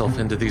get myself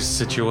into these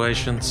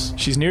situations?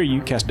 She's near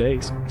you. Cast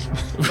Daze.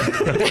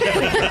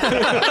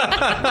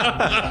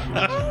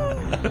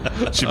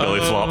 She belly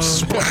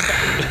flops.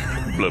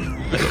 Blip.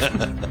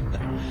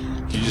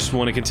 You just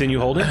want to continue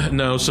holding?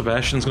 No,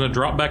 Sebastian's going to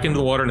drop back into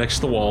the water next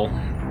to the wall.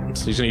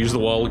 So he's going to use the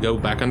wall to go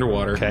back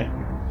underwater. Okay.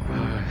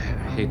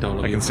 I hate all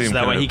of I you. can see him So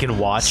that way kinda he can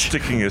watch.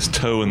 sticking his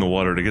toe in the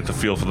water to get the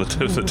feel for the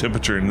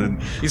temperature, and then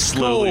He's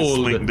slowly cold.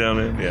 slink down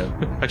in. Yeah.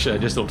 Actually, I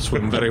just don't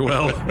swim very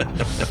well.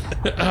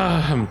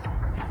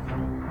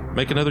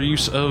 Make another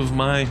use of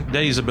my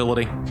Daze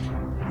ability. All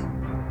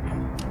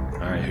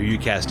right, who are you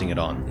casting it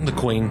on? The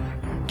Queen.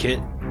 Kit?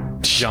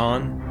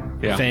 John?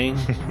 Yeah. Thane?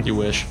 You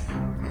wish.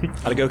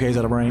 Adegoke's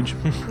out of range.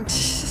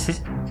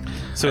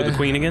 So the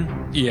queen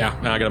again? Yeah,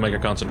 I got to make a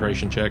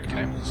concentration check.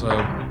 Okay. So,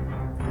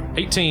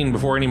 18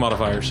 before any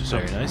modifiers. So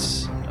Very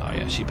nice. Oh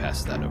yeah, she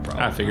passes that, no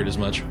problem. I figured as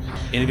much.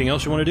 Anything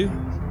else you want to do?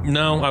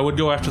 No, I would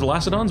go after the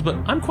Lacedons, but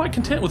I'm quite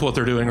content with what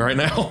they're doing right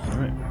now. All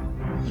right.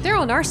 They're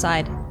on our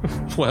side.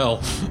 Well,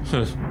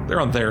 they're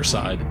on their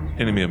side.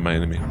 Enemy of my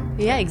enemy.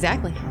 Yeah,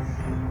 exactly.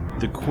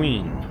 The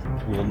queen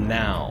will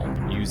now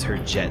use her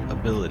jet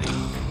ability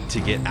to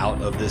get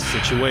out of this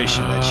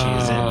situation that she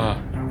is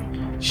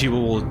in. She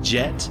will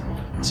jet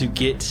to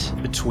get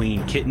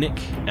between Kitnik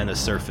and the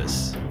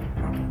surface.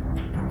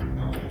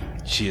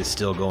 She is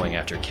still going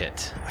after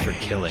Kit for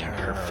killing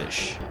her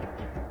fish.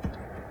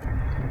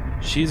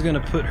 She's going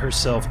to put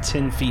herself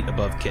 10 feet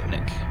above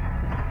Kitnik,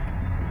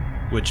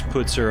 which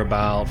puts her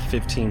about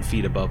 15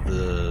 feet above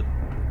the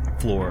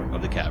floor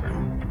of the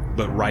cavern,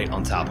 but right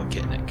on top of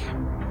Kitnik.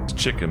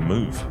 Chicken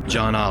move.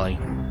 John Ollie,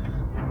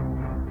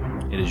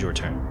 it is your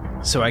turn.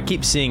 So I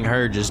keep seeing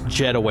her just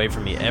jet away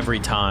from me every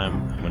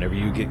time. Whenever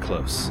you get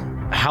close.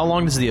 How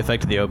long does the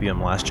effect of the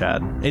opium last,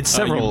 Chad? It's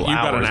several you've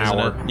got hours. an isn't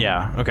hour. it?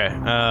 Yeah. Okay.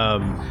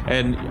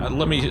 And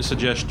let me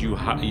suggest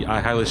I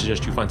highly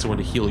suggest you find someone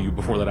to heal you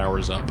before that hour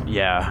is up.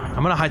 Yeah.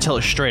 I'm gonna hightail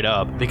it straight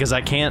up because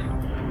I can't.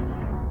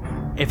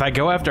 If I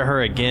go after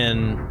her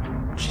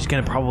again, she's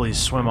gonna probably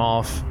swim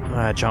off.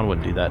 John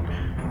wouldn't do that.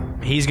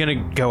 He's gonna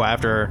go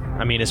after her.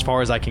 I mean, as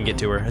far as I can get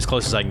to her, as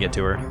close as I can get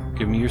to her.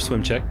 Give me your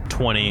swim check.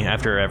 20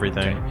 after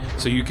everything.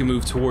 So you can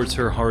move towards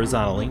her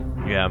horizontally.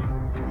 Yeah.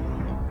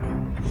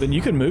 Then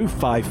you can move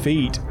 5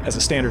 feet as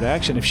a standard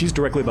action. If she's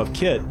directly above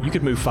Kit, you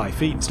could move 5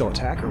 feet and still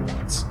attack her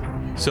once.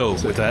 So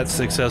with that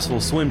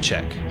successful swim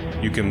check,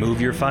 you can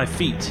move your 5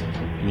 feet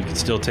and you can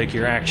still take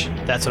your action.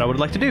 That's what I would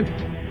like to do.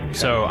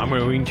 So I'm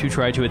going to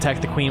try to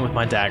attack the queen with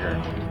my dagger.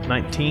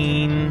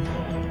 19.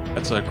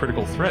 That's a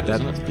critical threat,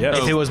 isn't it? Yes.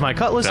 If it was my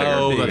cutlass, it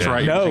Oh, would be. that's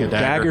right. You're No, using a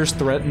dagger. daggers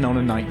threaten on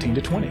a 19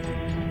 to 20.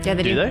 Yeah,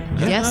 they do. Do they?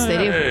 Yes, they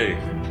do. Hey.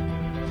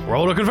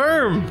 Roll to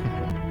confirm.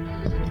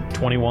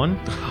 21.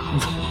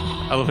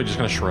 I love how he's just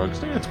going to shrug.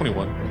 Yeah,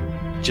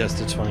 21.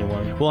 Just a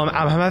 21. Well,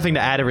 I'm having to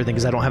add everything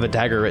because I don't have a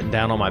dagger written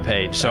down on my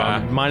page. So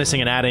I'm minusing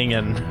and adding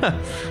and...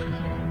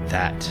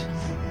 That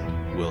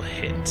will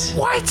hit.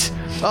 What?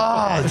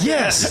 Oh,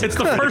 yes! It's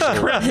the first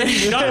crit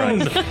he's done.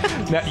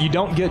 Now, you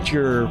don't get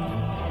your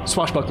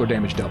swashbuckler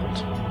damage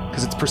doubled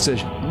because it's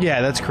precision.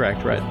 Yeah, that's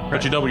correct, right.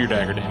 But you double your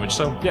dagger damage,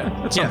 so yeah,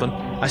 that's Yeah. something.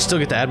 I still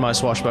get to add my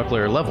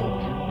swashbuckler level.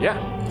 Yeah.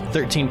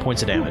 13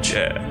 points of damage.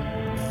 Yeah.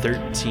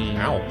 13.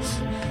 Ow.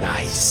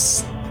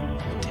 Nice.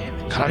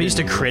 God, I'm used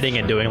to critting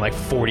and doing like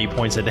 40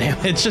 points of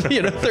damage.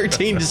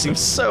 13 just seems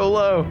so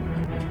low.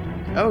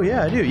 Oh,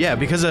 yeah, I do. Yeah,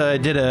 because I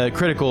did a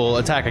critical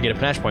attack, I get a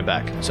panache point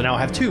back. So now I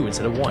have 2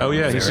 instead of 1. Oh,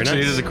 yeah, he Very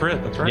succeeded nice. as a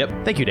crit. That's right.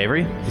 Yep. Thank you,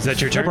 Davery. Is that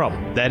your turn? No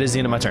problem. That is the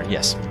end of my turn,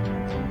 yes.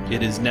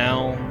 It is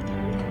now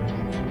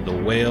the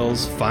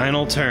whale's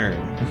final turn.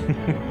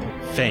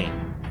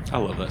 Fame. I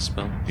love that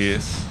spell.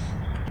 Yes.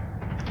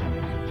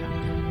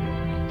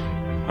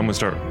 I'm gonna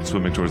start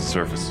swimming towards the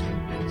surface.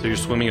 So you're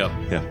swimming up.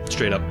 Yeah.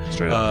 Straight up.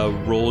 Straight up.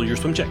 Roll your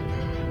swim check.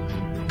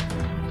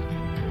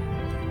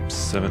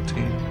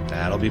 17.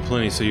 That'll be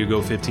plenty. So you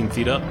go 15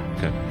 feet up,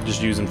 Okay.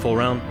 just using full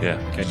round. Yeah.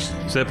 Okay.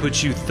 So that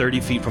puts you 30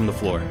 feet from the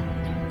floor,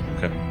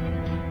 Okay.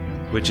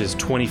 which is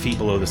 20 feet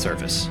below the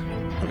surface.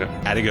 Okay.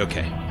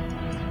 Adigoke.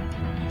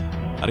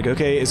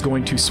 Adigoke is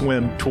going to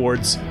swim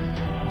towards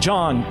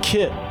John,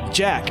 Kit,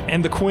 Jack,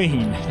 and the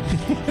Queen.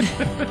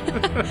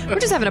 We're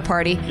just having a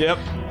party. Yep.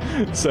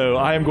 So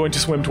I am going to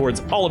swim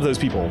towards all of those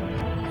people.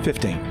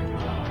 15.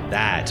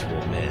 That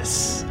will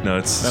miss. No,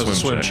 it's That was a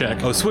swim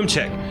check. Oh, swim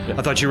check.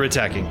 I thought you were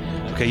attacking.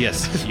 Okay,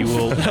 yes, you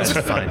will. That's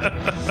fine.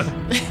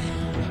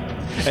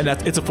 And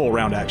it's a full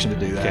round action to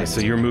do that. Okay, so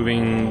you're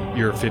moving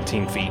your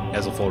 15 feet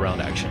as a full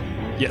round action.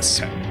 yes.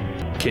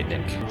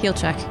 Kitnik, Heal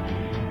check.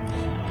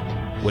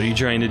 what are you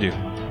trying to do?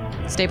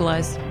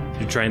 Stabilize.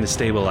 You're trying to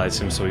stabilize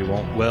him so he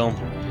won't. Well,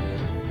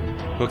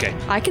 okay.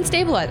 I can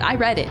stabilize. I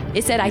read it.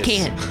 It said I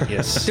can.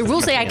 Yes. The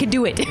rules say I can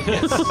do it.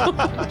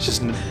 It's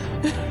just.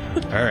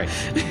 All right.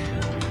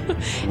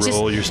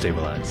 Roll your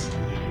stabilize.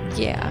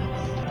 Yeah.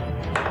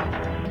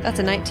 That's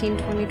a 19,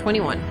 20,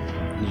 21.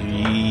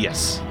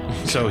 Yes.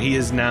 So he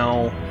is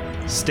now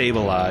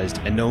stabilized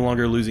and no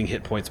longer losing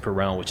hit points per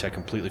round, which I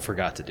completely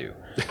forgot to do.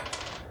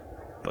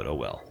 But oh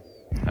well.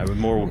 I was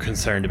more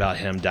concerned about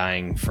him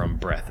dying from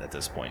breath at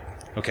this point.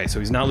 Okay, so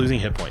he's not losing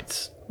hit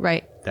points.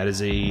 Right. That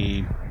is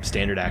a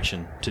standard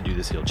action to do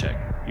this heal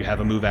check. You have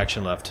a move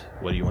action left.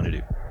 What do you want to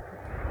do?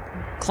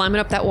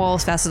 Climbing up that wall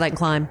as fast as I can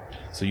climb.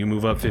 So you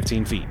move up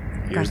 15 feet.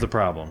 Here's Okay. the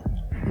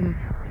problem.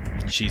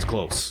 She's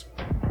close.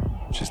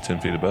 She's 10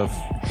 feet above.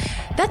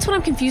 That's what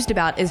I'm confused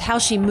about is how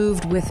she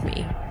moved with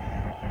me.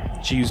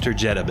 She used her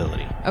jet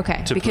ability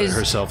Okay. to because put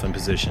herself in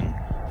position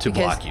to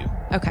block you.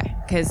 Okay.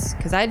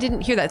 Because I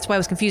didn't hear that. That's why I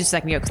was confused a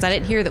second ago. Because I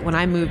didn't hear that when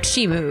I moved,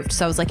 she moved.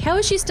 So I was like, how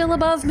is she still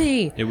above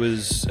me? It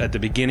was at the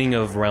beginning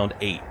of round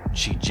 8.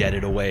 She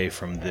jetted away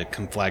from the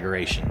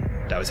conflagration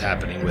that was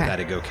happening with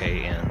Okay. Adigoke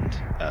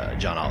and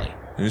John Ollie.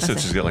 And you said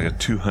Okay. she's got like a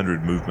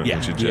 200 movement Yeah.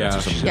 when she jets Yeah.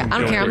 or something. Yeah, I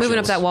don't care. I'm moving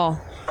up that wall.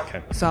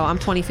 Okay. So I'm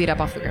 20 feet up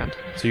off the ground.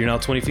 So you're now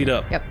 20 feet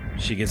up. Yep.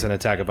 She gets an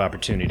attack of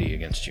opportunity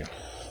against you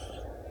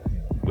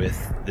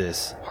with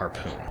this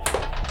harpoon.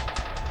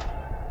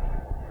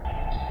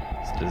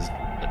 Does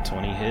a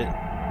 20 hit?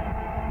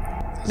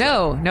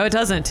 No, it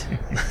doesn't.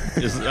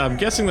 I'm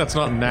guessing that's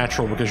not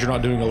natural because you're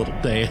not doing a little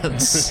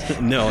dance.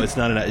 No, it's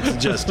not.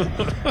 It's just.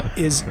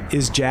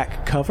 Is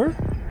Jack cover?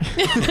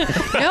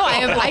 No,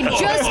 I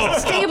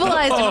just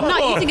stabilized him. I'm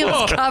not using him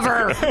as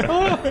cover.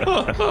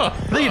 I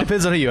think it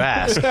depends on who you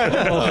ask.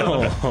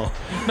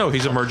 No,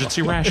 he's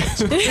emergency rations.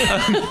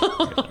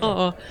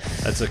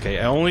 That's okay.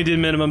 I only did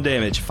minimum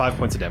damage. 5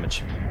 points of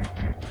damage.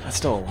 That's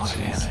still a lot of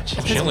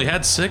damage. She only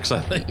had 6, I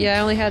think. Yeah, I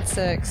only had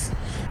 6.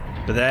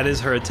 But that is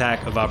her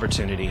attack of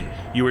opportunity.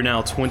 You are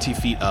now 20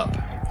 feet up.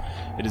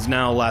 It is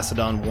now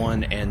Lacedon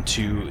 1 and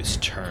 2's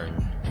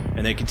turn.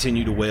 And they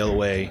continue to wail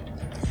away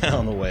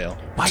on the whale.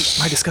 Bite,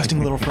 my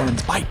disgusting little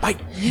friends. Bite.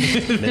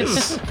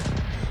 Miss.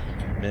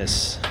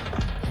 Miss.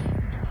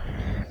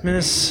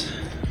 Miss.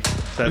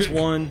 That's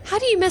 1. How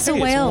do you miss a Hey,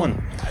 it's whale?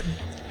 1.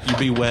 You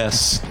be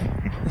Wes.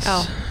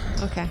 Oh,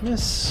 okay.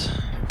 Miss.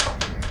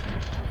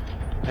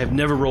 I have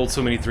never rolled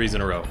so many 3s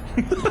in a row.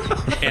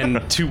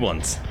 And 2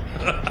 1s.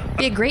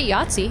 Be a great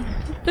Yahtzee.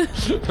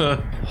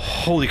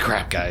 Holy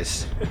crap,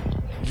 guys.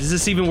 Is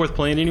this even worth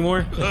playing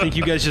anymore? I think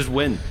you guys just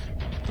win.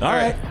 All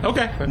right.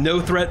 Okay. No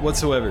threat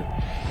whatsoever.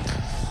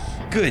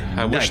 Good.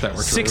 I wish that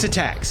were 6 true.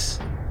 attacks.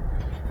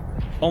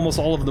 Almost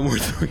all of them were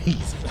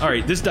 3s. All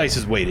right, this dice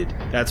is weighted.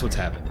 That's what's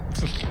happened.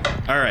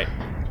 All right.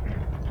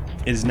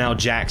 It is now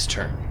Jack's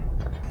turn.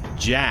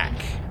 Jack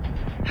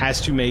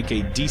has to make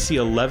a DC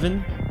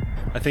 11,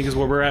 I think is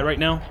where we're at right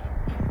now.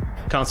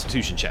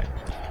 Constitution check.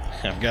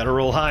 I've got to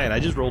roll high, and I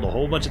just rolled a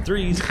whole bunch of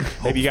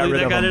 3s. Maybe you got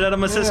rid Hopefully that of got them. it out of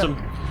my system.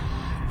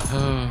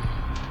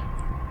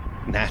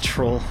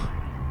 Natural.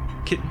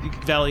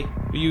 Valley,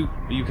 will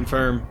you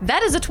confirm?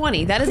 That is a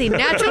 20. That is a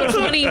natural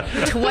 20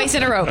 twice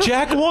in a row.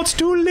 Jack wants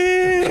to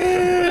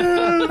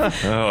live.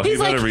 Oh, He's you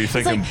better like- be he's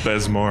thinking like-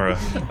 Besmora.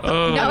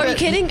 No, are you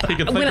kidding? He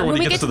can think When, of when when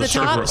he we gets get to the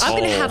top, server. I'm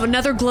going to have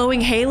another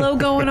glowing halo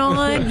going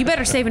on. You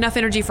better save enough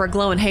energy for a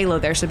glowing halo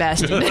there,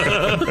 Sebastian.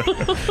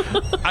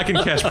 I can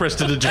cast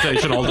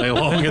prestidigitation all day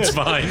long. It's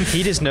fine.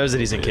 He just knows that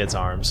he's in Kit's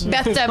arms.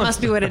 that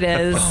must be what it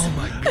is.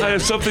 I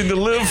have something to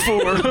live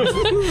for.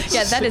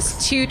 Yeah, that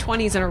is 2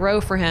 20s in a row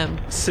for him.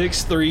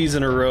 6 3s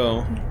in a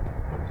row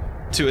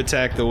to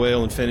attack the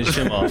whale and finish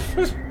him off.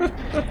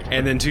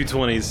 And then 2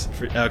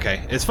 20s.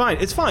 Okay, it's fine.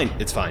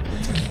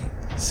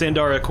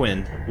 Sandara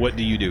Quinn, what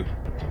do you do?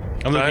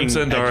 I'm looking at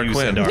Sandara you,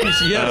 Quinn.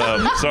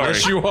 Sandara. Sorry.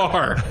 Yes, you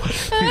are.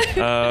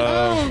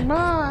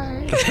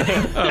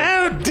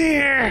 Oh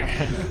dear.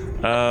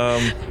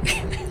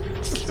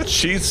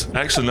 She's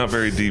actually not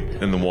very deep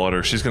in the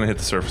water. She's going to hit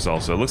the surface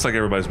also. It looks like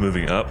everybody's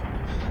moving up.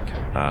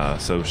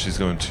 So she's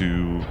going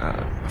to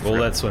Roll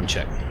that swim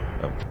check.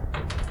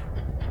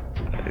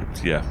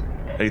 yeah,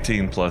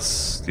 18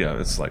 plus. Yeah,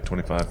 it's like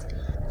 25.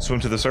 swim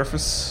to the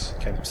surface.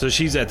 Okay. So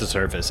she's at the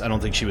surface. I don't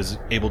think she was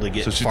able to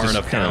get So she far just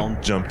enough kind down.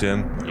 of jumped in.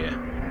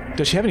 Yeah.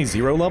 Does she have any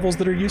 0 levels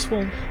that are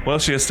useful? Well,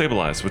 she has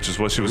stabilized, which is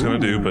what she was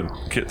going to do, but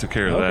Kit took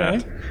care of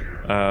Okay.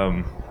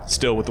 that.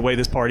 Still, with the way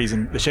this party's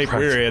in the shape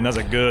we're in, that's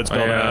a good spell.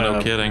 to Yeah, no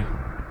have. kidding.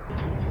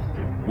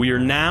 We are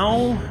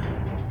now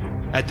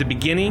at the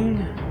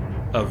beginning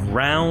of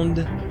round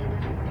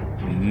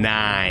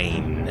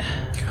 9.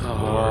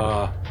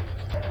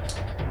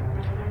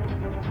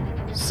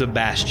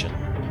 Sebastian,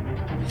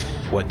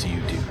 what do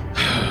you do?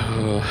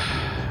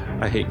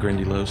 I hate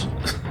Grindy Lows.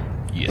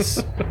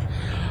 Yes.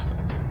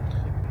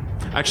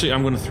 Actually,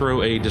 I'm going to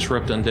throw a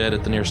Disrupt Undead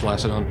at the nearest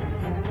Lacedon.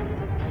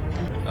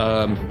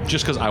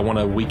 Just because I want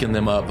to weaken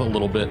them up a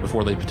little bit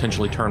before they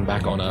potentially turn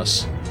back on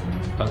us.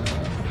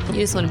 You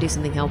just want to do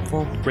something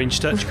helpful. Range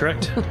touch,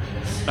 correct?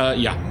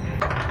 Yeah.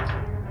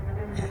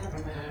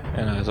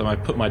 And so I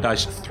put my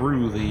dice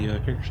through the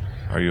characters.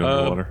 Are you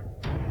underwater?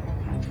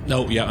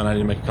 No, yeah, and I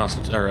didn't make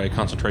a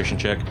concentration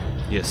check.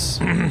 Yes.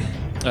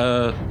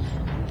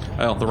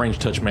 Well, the range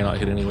touch may not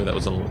hit anyway. That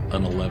was an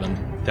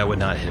 11. That would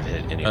not have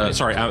hit anyway.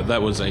 Sorry,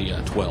 that was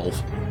a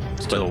 12.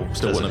 Still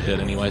doesn't wouldn't have hit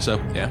anyway. So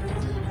yeah.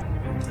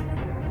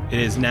 It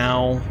is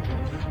now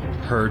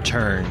her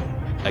turn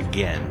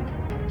again.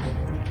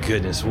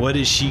 Goodness, what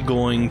is she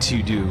going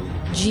to do?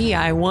 Gee,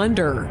 I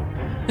wonder.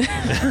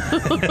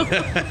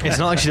 It's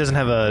not like she doesn't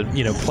have a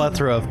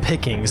plethora of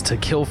pickings to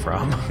kill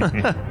from.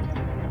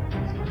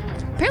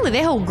 Apparently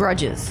they hold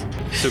grudges.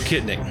 So,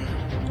 Kitnik,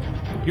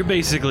 you're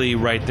basically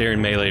right there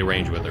in melee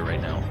range with her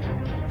right now.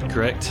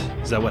 Correct?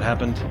 Is that what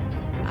happened?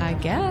 I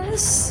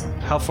guess.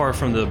 How far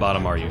from the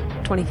bottom are you?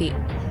 20 feet.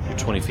 You're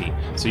 20 feet.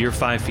 So you're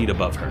 5 feet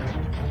above her.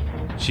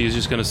 She is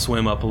just going to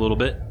swim up a little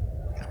bit.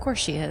 Of course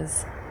she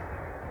is.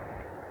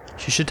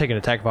 She should take an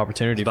attack of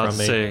opportunity About from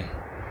to me. say,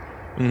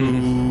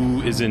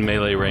 who is in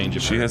melee range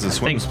of She her? has a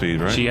swim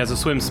speed, right? She has a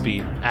swim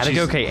speed. She's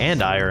Atagoke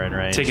and I are in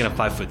range. taking a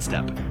 5-foot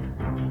step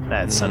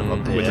that son of a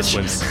bitch. with a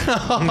swim speed.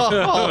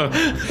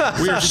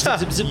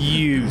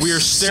 We are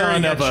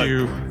staring son of at a-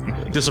 you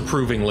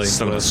disapprovingly.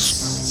 Son of a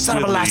Son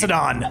of a squiddly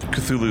Lacedon!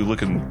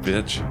 Cthulhu-looking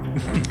bitch.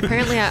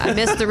 Apparently I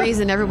missed the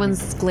reason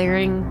everyone's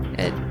glaring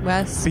at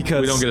Wes.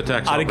 Because We don't get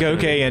attacks of Adagoke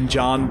opportunity. and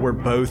John were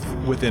both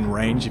within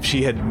range. If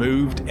she had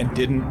moved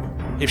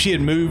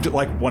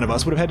like one of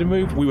us would have had to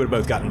move, we would have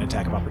both gotten an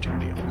attack of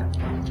opportunity on her.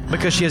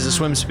 Because she has a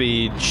swim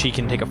speed, she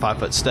can take a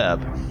 5-foot step.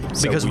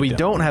 So Because we we don't.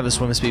 don't have a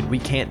swim speed, we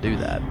can't do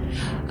that.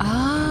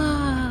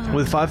 Ah.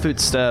 With 5-foot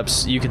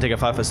steps, you can take a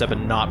 5-foot step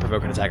and not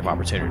provoke an attack of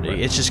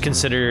opportunity. It's just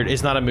considered,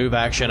 it's not a move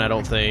action, I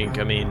don't think.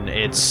 I mean,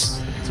 it's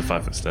a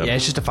 5-foot step. Yeah,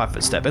 it's just a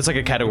 5-foot step. It's like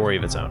a category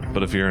of its own.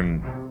 But if you're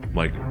in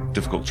like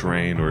difficult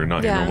terrain or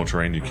not your Yeah. normal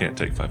terrain, you can't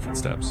take 5-foot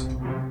steps.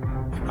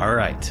 All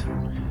right.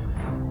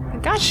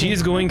 Gotcha. She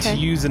is going to Okay.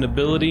 use an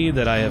ability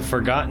that I have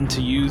forgotten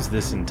to use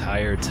this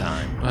entire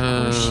time.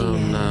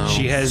 No.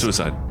 She has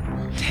Suicide.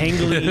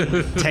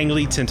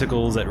 tangly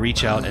tentacles that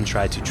reach out and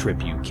try to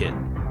trip you, kid.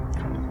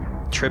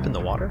 Trip in the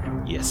water?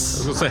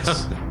 Yes.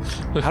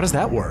 How does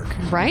that work?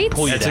 Right?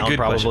 Pull you That's down, a good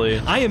probably.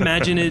 question. I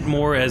imagine it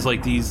more as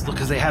like these,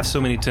 because they have so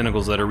many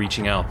tentacles that are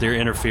reaching out. They're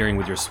interfering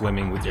with your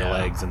swimming, with your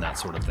legs, and that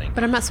sort of thing.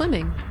 But I'm not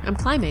swimming. I'm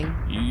climbing.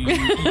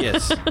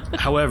 Yes.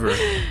 However,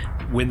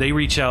 when they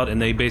reach out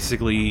and they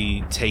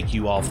basically take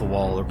you off the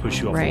wall or push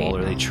you off the Right. wall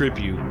or they trip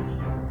you,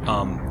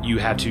 you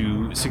have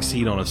to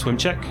succeed on a swim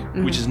check,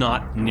 which is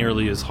not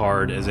nearly as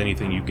hard as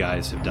anything you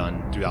guys have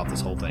done throughout this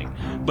whole thing.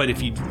 But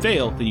if you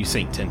fail, then you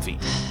sink 10 feet.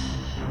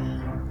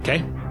 Okay?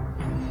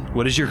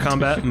 What is your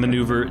combat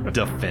maneuver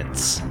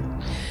defense?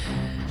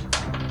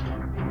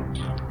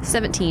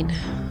 17.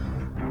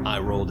 I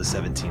rolled a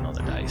 17 on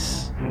the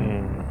dice.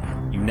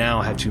 You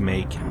now have to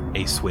make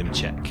a swim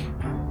check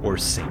or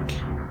sink.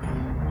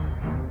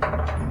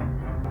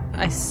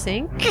 I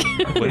sink.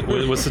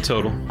 What's the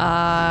total?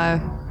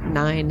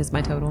 9 is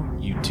my total.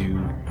 You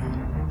do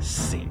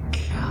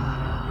sink.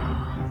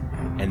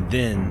 And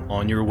then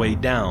on your way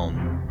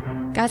down,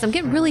 Guys, I'm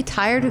getting really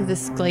tired of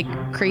this like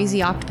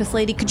crazy octopus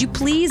lady. Could you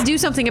please do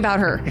something about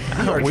her?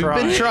 We've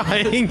been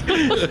trying.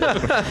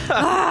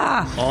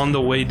 on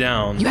the way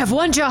down, You have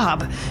one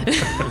job.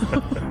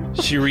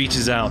 she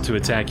reaches out to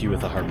attack you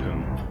with a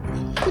harpoon.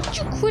 Could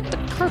you quit the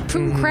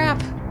harpoon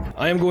crap?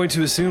 I am going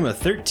to assume a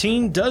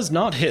 13 does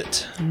not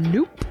hit.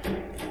 Nope.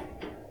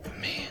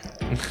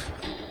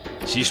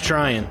 She's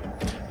trying.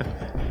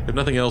 If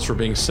nothing else, we're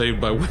being saved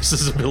by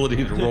Wes's ability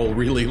to roll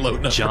really low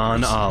numbers.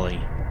 John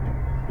Ollie,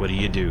 what do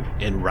you do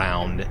in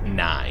round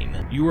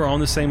 9? You are on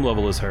the same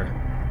level as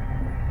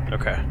her.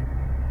 Okay.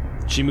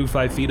 She moved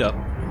 5 feet up.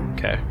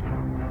 Okay.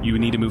 You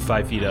would need to move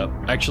 5 feet up.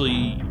 Actually,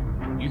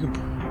 you can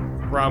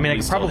probably. I mean, I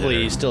could still probably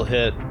hit her. still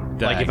hit.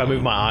 Like if I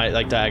move my eye,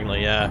 like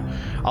diagonally, yeah.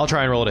 I'll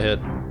try and roll to hit.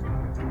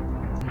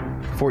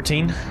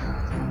 14.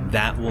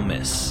 That will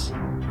miss.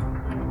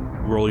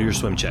 Roll your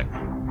swim check,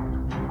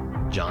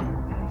 John.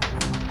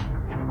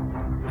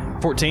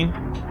 14.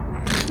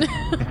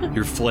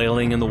 You're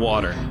flailing in the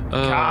water.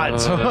 God.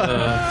 So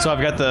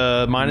I've got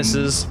the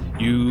minuses.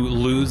 You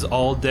lose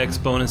all dex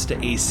bonus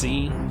to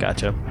AC.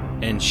 Gotcha.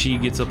 and she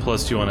gets a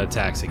 +2 on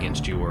attacks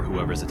against you or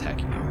whoever's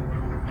attacking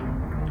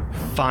you.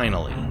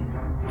 Finally,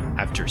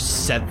 after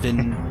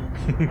 7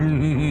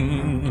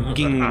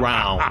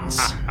 rounds,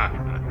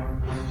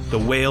 the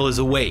whale is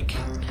awake.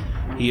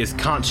 He is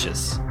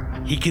conscious.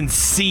 He can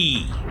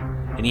see,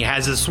 and he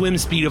has a swim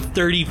speed of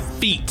 30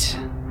 feet.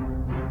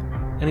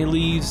 And he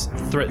leaves the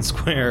threatened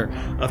square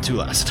of 2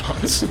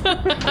 Lastons.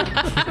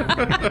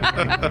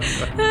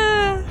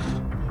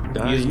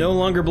 He is no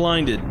longer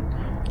blinded.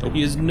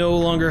 He is no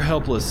longer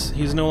helpless.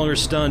 He is no longer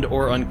stunned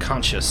or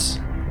unconscious.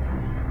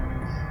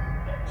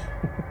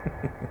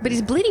 But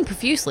he's bleeding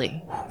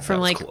profusely from That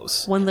was like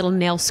close. one little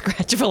nail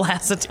scratch of a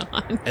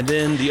Laceton. And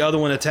then the other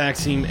one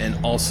attacks him and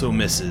also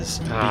misses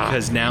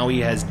because now he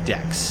has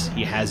dex.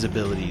 He has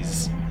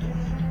abilities.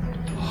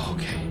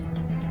 Okay.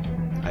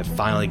 I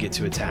finally get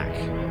to attack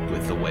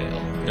with the whale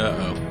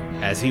Uh-oh.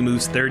 as he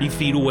moves 30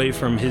 feet away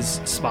from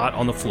his spot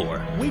on the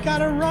floor. We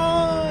gotta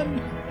run!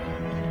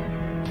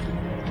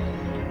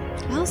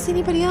 I don't see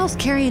anybody else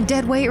carrying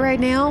dead weight right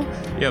now.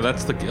 Yeah,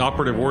 that's the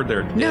operative word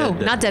there. No,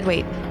 Dead. not dead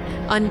weight.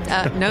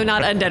 No,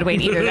 not undead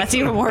weight either. That's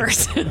even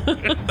worse.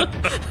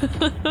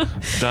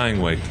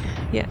 Dying weight.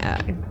 Yeah.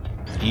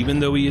 Even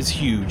though he is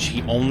huge,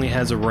 he only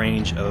has a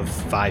range of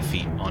 5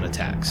 feet on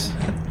attacks.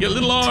 Get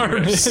little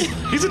arms.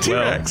 He's a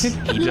T-Rex.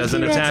 He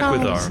doesn't attack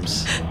with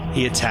arms.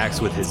 He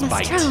attacks with his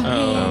bite.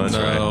 Oh, that's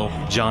no.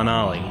 John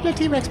Ollie. The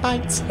T-Rex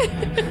bites.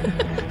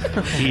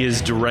 He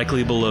is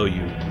directly below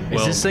you.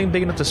 Is this thing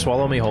big enough to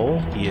swallow me whole?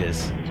 He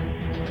is.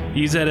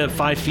 He's at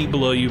 5 feet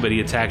below you, but he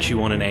attacks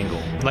you on an angle.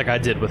 Like I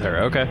did with her.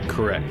 Okay.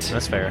 Correct.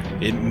 That's fair.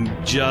 It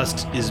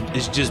just is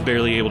just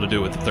barely able to do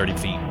it with the 30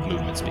 feet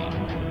movement speed.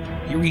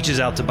 He reaches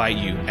out to bite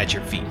you at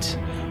your feet,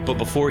 but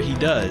before he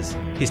does,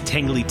 his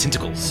tangly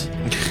tentacles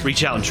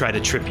reach out and try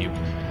to trip you.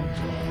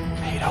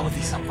 I hate all of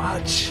these so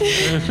much.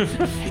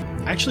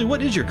 Actually,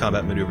 what is your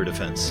combat maneuver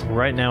defense?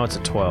 Right now it's a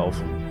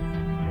 12.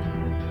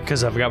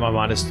 Because I've got my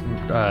minus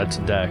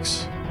to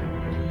dex.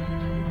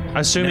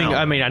 Assuming, Now-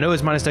 I mean, I know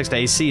it's minus dex to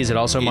AC. Is it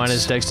also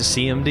minus dex to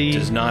CMD?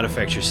 Does not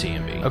affect your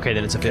CMB. Okay,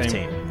 then it's a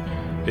 15.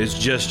 It's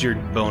just your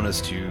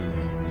bonus to.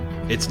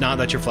 It's not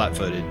that you're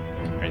flat-footed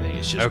or anything.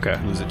 It's just Okay.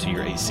 lose it to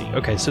your AC.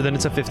 Okay, so then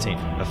it's a 15.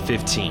 A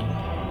 15.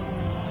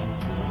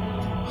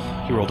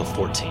 He rolled a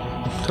 14.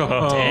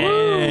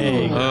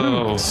 Dang.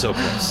 Oh. So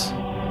close.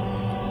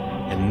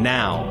 And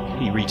now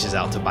he reaches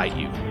out to bite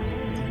you.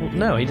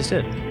 No, he just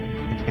did.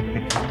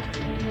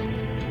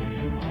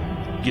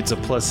 Gets a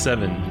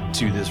 +7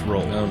 to this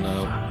roll. Oh,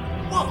 no.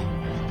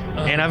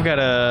 And I've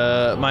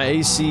got my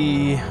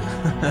AC.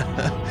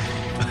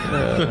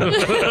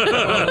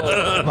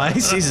 My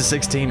AC is a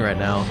 16 right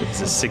now. It's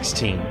a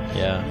 16.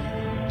 Yeah.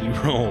 You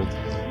rolled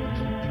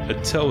a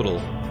total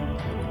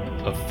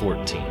of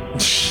 14.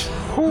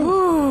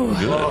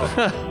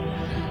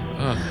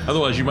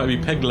 Otherwise, you might be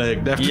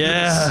peg-legged after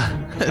Yeah.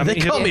 They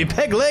mean, call me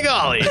Peg Leg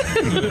Ollie.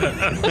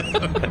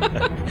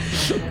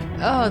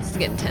 Oh, it's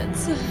getting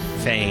tense.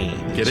 Fane,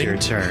 it's Getting- your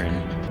turn.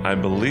 I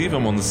believe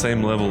I'm on the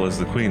same level as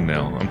the queen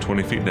now. I'm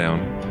 20 feet down.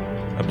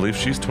 I believe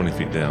she's 20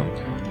 feet down.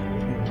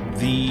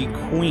 The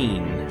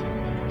queen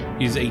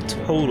is a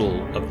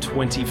total of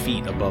 20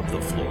 feet above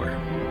the floor.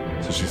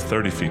 So she's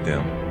 30 feet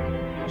down.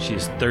 She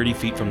is 30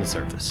 feet from the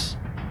surface.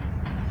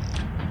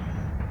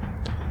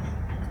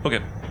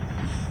 Okay.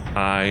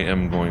 I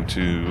am going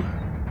to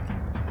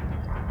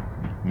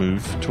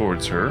move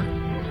towards her,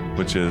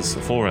 which is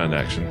a full round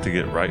action to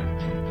get right.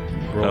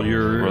 Roll Up,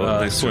 your roll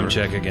up next to swim her.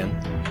 check again.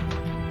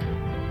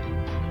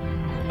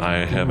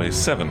 I have a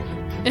 7.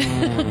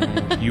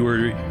 You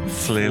are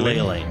Flailing.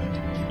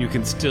 flailing. You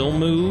can still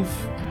move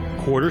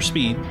quarter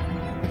speed,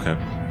 Okay.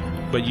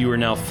 but you are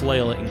now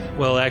flailing.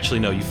 Well, actually,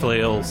 no. You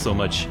flail so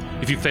much.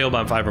 If you fail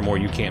by 5 or more,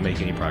 you can't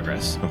make any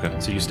progress. Okay.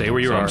 So you stay where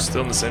you So are, I'm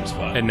still in the same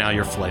spot. and now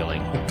you're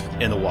flailing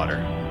in the water.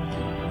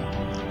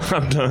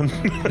 I'm done.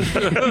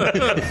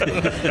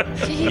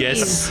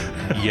 Yes,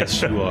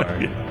 yes, you are.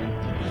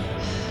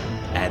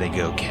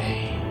 Atagoke.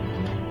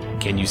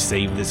 Can you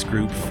save this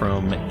group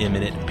from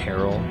imminent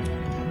peril?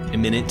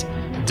 Imminent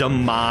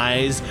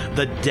demise?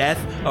 The death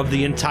of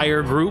the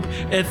entire group?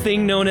 A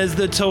thing known as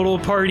the total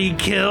party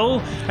kill?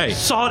 Hey.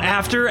 Sought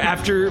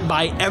after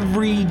by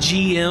every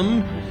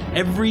GM?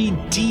 Every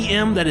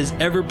DM that has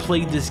ever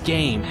played this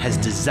game has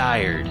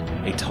desired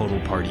a total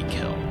party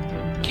kill.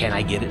 Can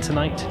I get it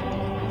tonight?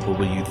 Or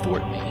will you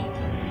thwart me?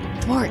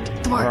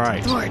 Thwart. All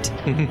right.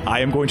 I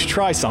am going to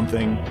try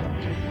something.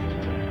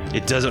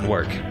 It doesn't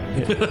work.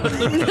 I'm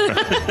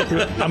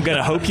going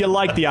to hope you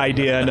like the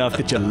idea enough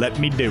that you let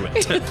me do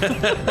it.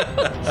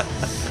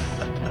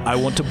 I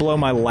want to blow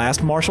my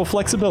last martial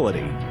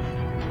flexibility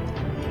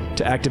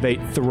to activate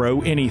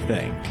Throw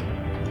Anything.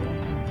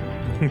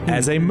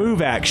 As a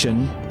move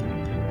action,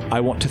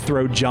 I want to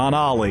throw John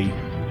Ollie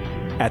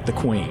at the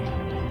queen,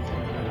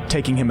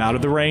 taking him out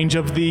of the range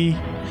of the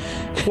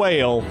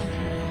whale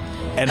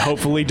and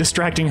hopefully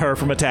distracting her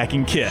from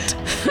attacking Kit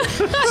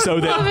so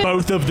that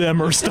both of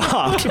them are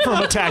stopped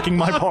from attacking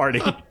my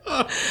party.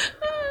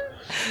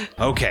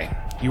 Okay,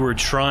 you were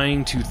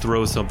trying to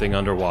throw something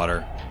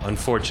underwater.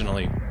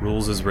 Unfortunately,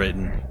 rules as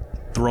written.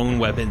 thrown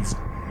weapons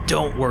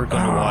don't work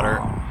underwater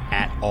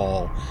at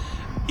all.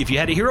 If you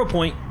had a hero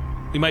point,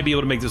 we might be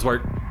able to make this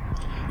work.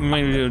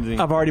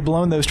 I've already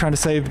blown those trying to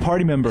save the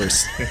party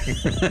members.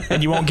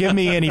 And you won't give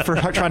me any for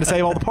trying to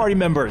save all the party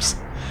members.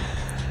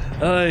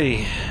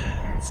 Ay,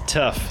 it's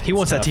tough. He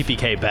wants that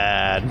TPK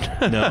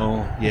bad.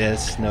 No,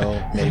 yes, no,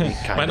 maybe.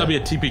 Kinda. Might not be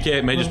a TPK.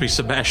 It may just be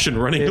Sebastian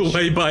running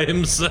away by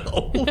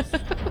himself.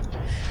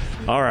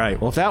 All right.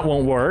 Well, if that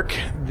won't work,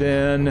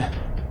 then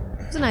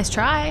It was a nice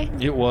try.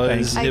 It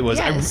was. I It was.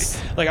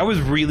 guess. I was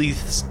really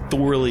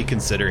thoroughly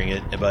considering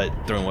it, but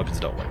throwing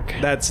weapons don't work.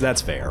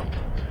 that's fair.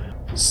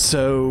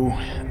 So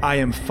I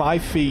am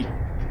 5 feet.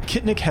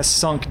 Kitnik has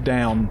sunk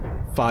down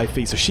 5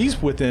 feet, so she's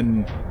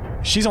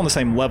on the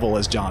same level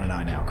as John and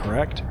I now,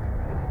 correct?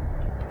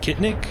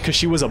 Kitnik? Because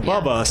she was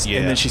above us,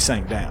 Yeah. and then she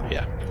sank down.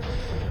 Yeah.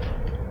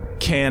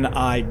 Can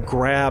I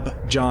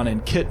grab John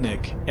and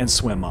Kitnik and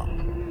swim up?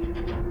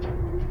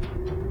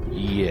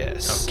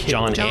 Yes. Okay.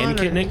 John and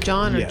Kitnik?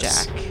 John or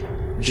Yes. Jack?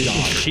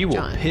 John. She will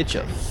John. pitch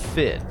a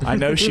fit. I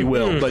know she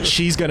will, but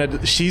she's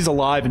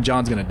alive and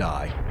John's gonna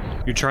die.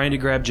 You're trying to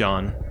grab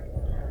John.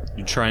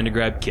 You're trying to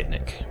grab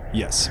Kitnik.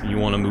 Yes. You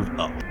want to move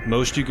up.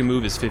 Most you can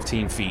move is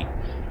 15 feet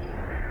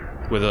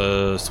with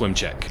a swim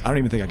check. I don't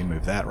even think I can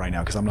move that right now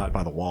because I'm not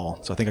by the wall,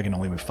 so I think I can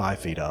only move 5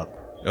 feet up.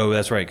 Oh,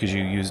 that's right, because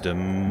you used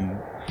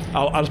a...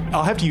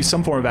 I'll have to use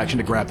some form of action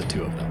to grab the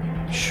two of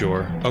them.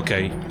 Sure.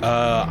 Okay.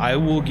 I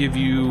will give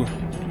you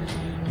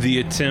the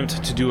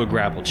attempt to do a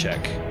grapple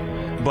check.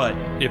 But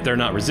if they're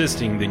not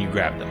resisting, then you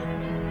grab them.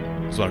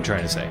 That's what I'm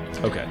trying to say.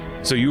 Okay.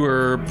 So you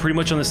are pretty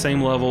much on the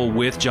same level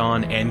with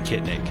John and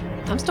Kitnik.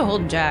 I'm still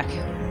holding Jack.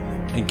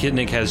 And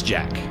Kitnik has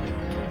Jack.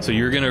 So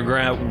you're going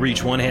to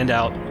reach one hand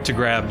out to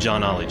grab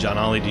John Ollie. John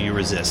Ollie, do you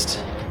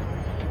resist?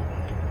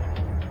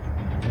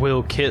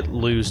 Will Kit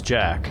lose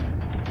Jack?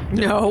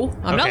 No,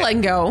 I'm not Okay.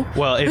 letting go.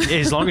 Well,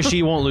 as long as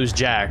she won't lose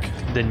Jack,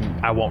 then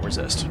I won't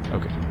resist.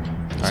 Okay.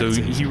 So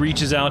he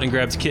reaches out and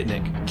grabs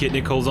Kitnik.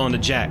 Kitnik holds on to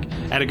Jack.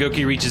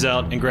 Atagoki reaches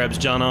out and grabs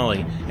John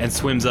Ollie and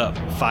swims up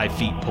 5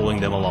 feet, pulling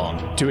them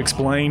along. To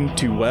explain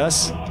to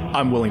Wes,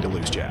 I'm willing to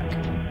lose Jack.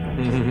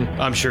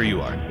 I'm sure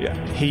you are. Yeah.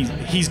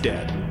 He's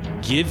dead.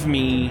 Give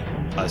me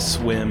a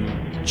swim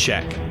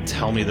check.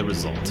 Tell me the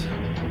result.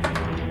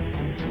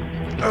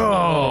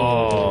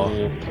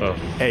 Oh.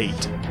 8.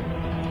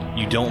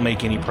 You don't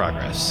make any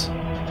progress. All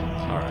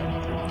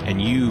right.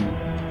 And you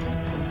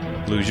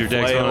lose your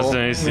dex Flail.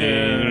 bonus.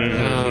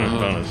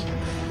 Bonus.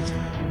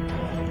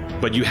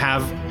 But you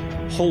have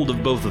hold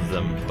of both of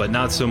them, but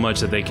not so much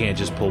that they can't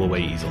just pull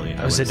away easily.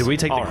 I said, do we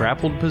take the All right.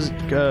 grappled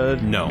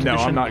No. No,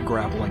 I'm not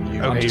grappling you.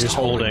 Okay, I'm you're just just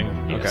holding.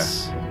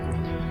 Yes.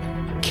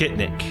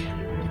 Kitnik,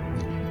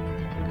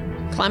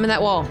 Climbing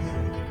that wall.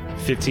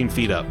 15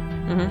 feet up.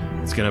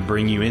 It's going to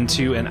bring you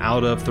into and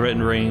out of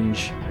threatened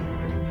range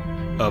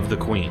of the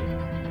queen.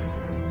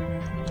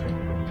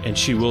 And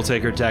she will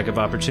take her attack of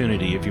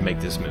opportunity if you make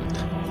this move.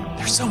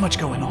 There's so much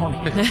going on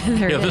here.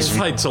 There Yeah, it this is.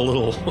 fight's a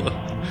little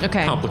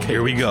Okay. complicated.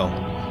 Here we go.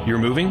 You're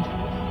moving.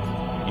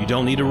 You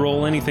don't need to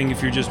roll anything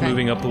if you're just Okay.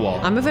 moving up the wall.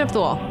 I'm moving up the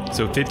wall.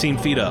 So 15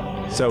 feet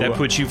up. So, that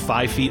puts you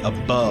 5 feet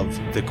above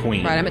the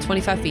queen. Right, I'm at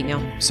 25 feet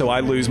now. So I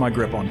lose my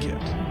grip on Kit.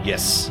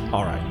 Yes.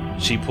 All right.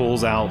 She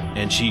pulls out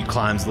and she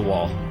climbs the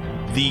wall.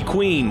 The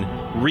queen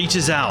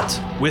reaches out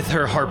with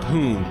her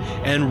harpoon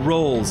and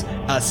rolls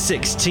a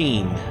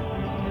 16.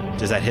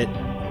 Does that hit?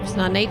 It's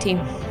not an 18.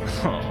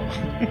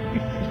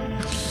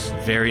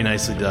 Very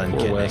nicely done,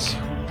 Poor Kitnik. Wes.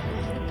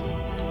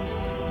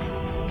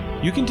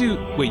 You can do...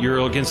 Wait, you're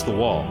against the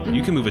wall.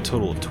 You can move a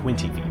total of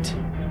 20 feet.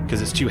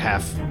 Because it's 2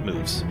 half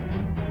moves.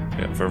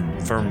 Yeah,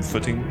 firm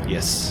footing.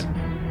 Yes.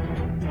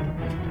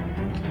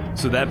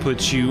 So that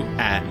puts you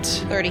at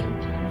 30.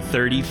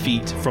 30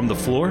 feet from the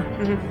floor.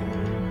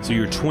 So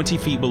you're 20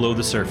 feet below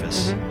the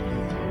surface.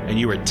 And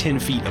you are 10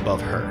 feet above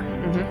her.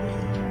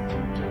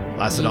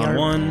 Lacedon Yarp.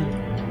 1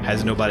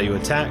 has nobody to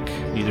attack.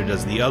 Neither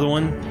does the other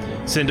one.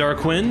 Sindar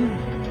Quinn.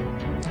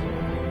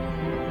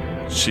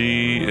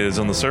 She is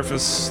on the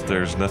surface.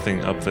 There's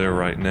nothing up there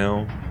right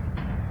now.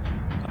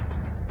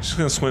 She's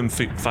gonna swim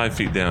 5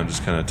 feet down,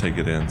 just kind of take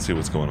it in, see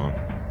what's going on.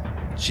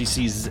 She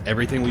sees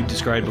everything we've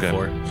described Okay.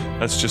 before.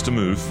 That's just a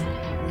move.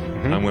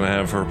 I'm gonna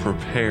have her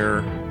prepare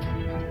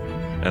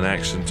an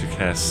action to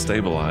cast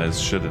Stabilize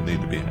should it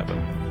need to be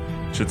happen.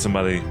 Should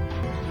somebody...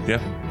 Yeah.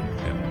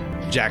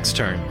 Jack's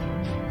turn.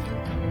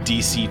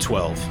 DC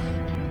 12.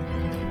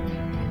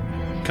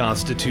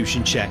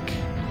 Constitution check.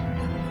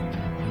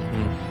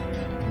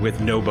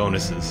 With no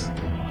bonuses.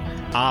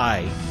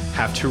 I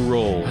have to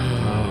roll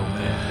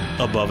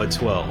above a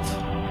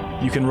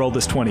 12. You can roll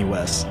this 20,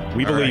 Wes.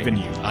 We All believe right. in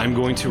you. I'm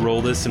going to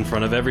roll this in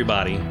front of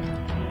everybody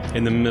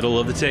in the middle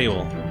of the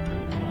table.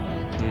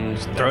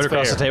 Throw it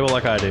across fair. the table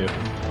like I do.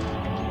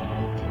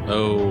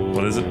 Oh.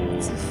 What is it?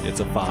 It's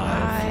a 5.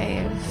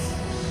 5.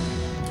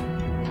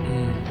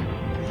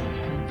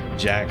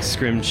 Jack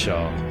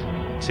Scrimshaw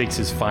takes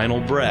his final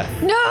breath,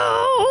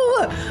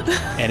 No!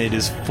 and it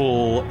is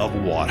full of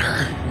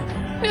water.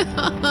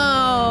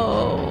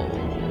 Oh.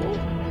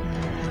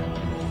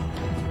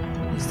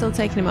 I'm still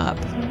taking him up.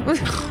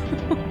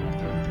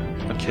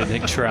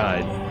 Kinnick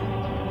tried.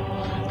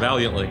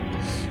 Valiantly.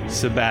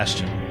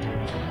 Sebastian.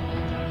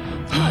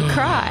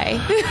 Cry.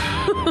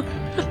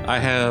 I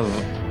have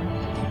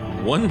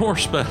one more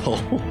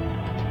spell.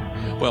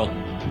 Well,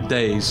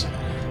 days.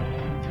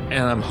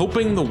 And I'm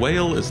hoping the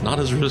whale is not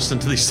as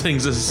resistant to these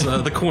things as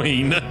the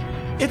queen.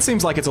 It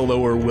seems like it's a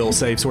lower will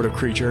save sort of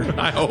creature.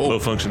 I hope. Low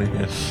functioning,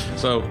 yeah.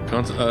 So,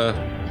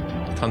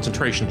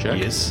 concentration check.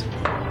 Yes.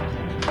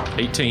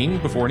 18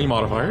 before any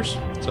modifiers.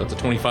 So that's a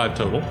 25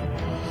 total.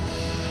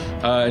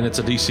 And it's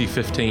a DC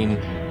 15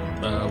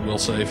 will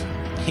save.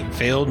 He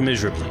failed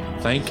miserably.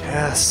 Thank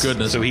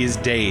goodness. So he is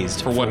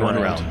dazed for one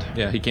round.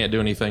 Yeah, he can't do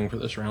anything for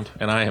this round.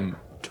 And I am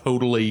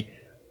totally,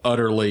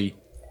 utterly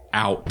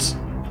out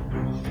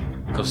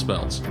of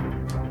spells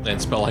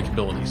and spell-like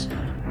abilities.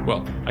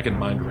 Well, I can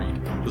mind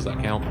read. Does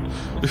that count?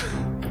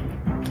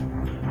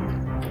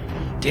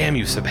 Damn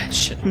you,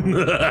 Sebastian.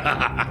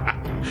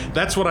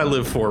 That's what I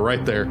live for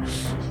right there.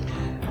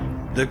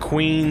 The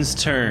queen's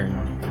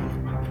turn.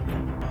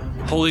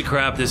 Holy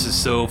crap, this is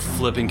so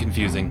flipping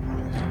confusing.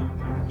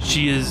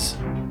 She is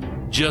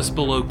just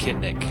below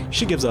Kitnick.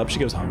 She gives up. She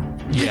goes home.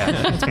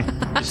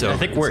 Yeah. So I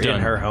think we're in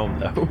her home,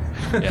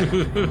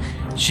 though.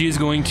 She is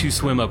going to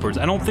swim upwards.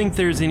 I don't think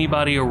there's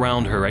anybody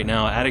around her right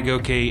now.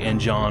 Atagoke and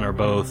John are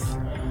both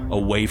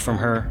away from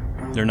her.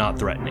 They're not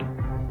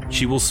threatening.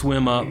 She will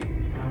swim up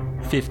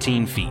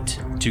 15 feet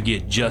to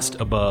get just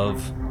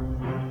above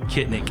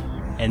Kitnick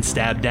and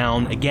stab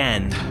down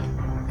again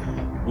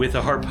with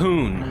a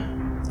harpoon.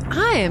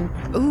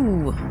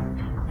 Ooh.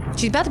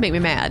 She's about to make me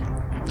mad.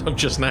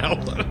 Just now.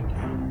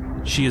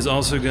 She is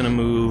also going to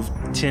move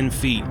 10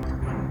 feet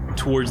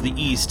towards the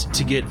east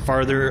to get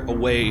farther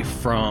away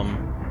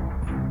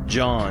from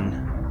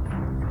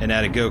John and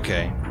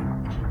Atagoke,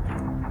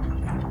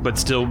 but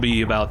still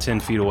be about 10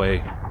 feet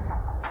away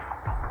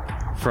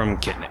from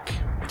Kitnick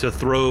to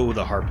throw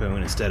the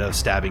harpoon instead of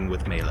stabbing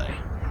with melee.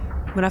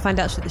 When I find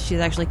out that she's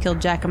actually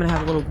killed Jack, I'm going to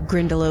have a little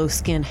Grindylow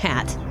skin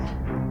hat.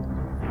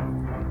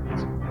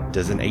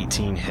 Does an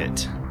 18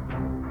 hit?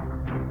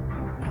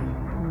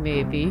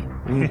 Maybe.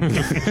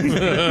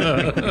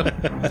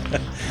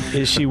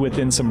 Is she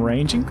within some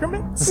range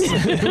increments?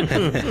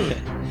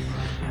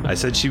 I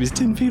said she was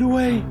 10 feet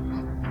away.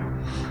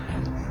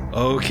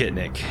 Oh,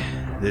 Kitnick.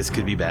 This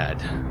could be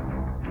bad.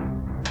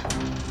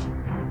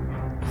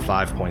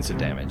 5 points of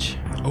damage.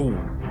 Oh.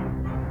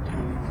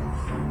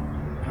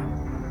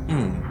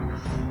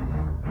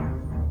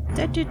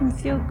 That didn't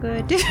feel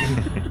good.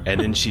 And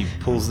then she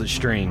pulls the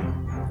string,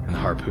 and the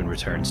harpoon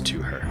returns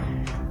to her.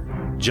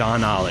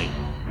 John Ollie.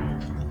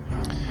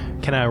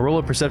 Can I roll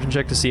a perception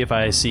check to see if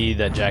I see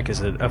that Jack has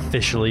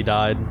officially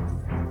died?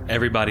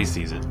 Everybody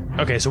sees it.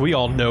 Okay, so we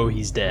all know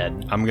he's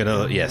dead. I'm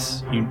gonna,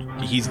 yes,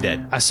 he's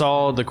dead. I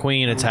saw the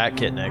queen attack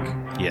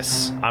Kitnick.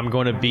 Yes. I'm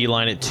going to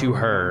beeline it to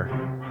her.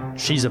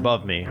 She's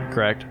above me,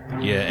 correct?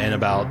 Yeah, and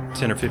about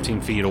 10 or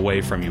 15 feet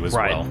away from you as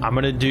well. I'm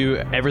going to do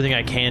everything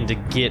I can to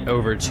get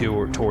over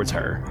towards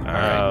her. All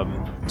right.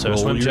 So Roll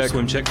swim your check.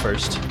 swim check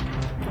first.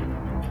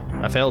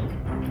 I failed.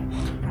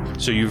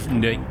 So you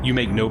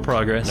make no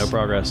progress. No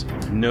progress.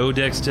 No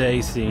dex to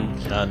AC.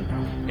 None.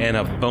 And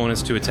a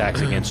bonus to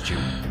attacks against you.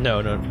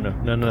 No,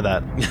 none of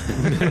that.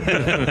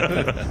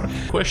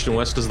 Question,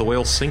 Wes, does the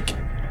whale sink?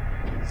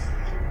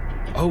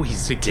 Oh, he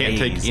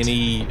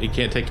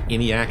can't take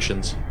any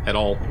actions at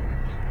all.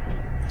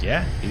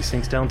 Yeah, he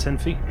sinks down 10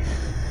 feet.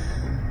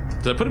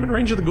 Does that put him in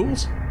range of the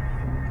ghouls?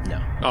 No.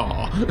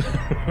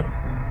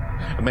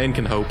 Aw. A man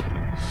can hope.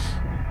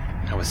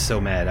 I was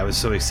so mad. I was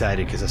so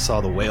excited because I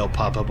saw the whale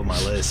pop up on my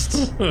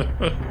list.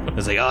 I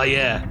was like, oh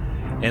yeah.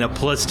 And a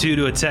 +2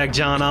 to attack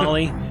John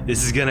Ollie.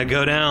 This is going to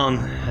go down.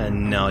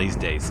 And now he's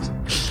dazed.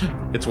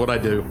 It's what I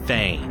do.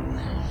 Thane.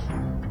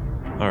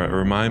 All right,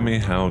 remind me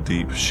how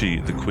deep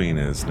the queen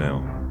is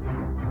now.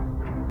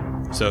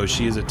 So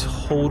she is a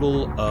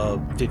total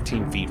of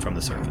 15 feet from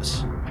the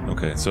surface.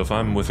 Okay, so if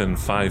I'm within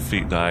 5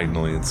 feet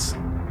diagonally, it's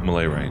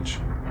melee range.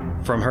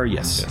 From her,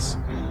 yes. Yes.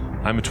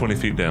 I'm at 20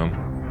 feet down.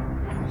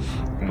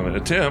 I'm going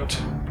to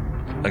attempt,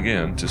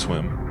 again, to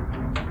swim.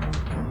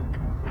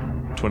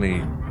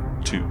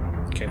 22.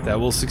 Okay, that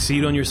will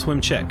succeed on your swim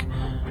check.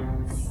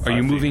 Are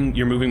you moving?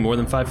 You're moving more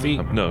than 5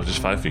 feet? No,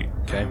 just 5 feet.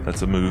 Okay.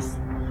 That's a move.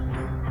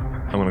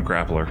 I'm going to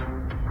grapple her.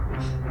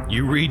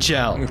 You reach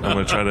out. I'm going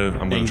to try to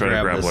And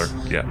grab grapple this.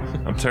 her. Yeah.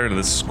 I'm tired of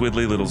this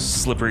squiddly little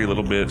slippery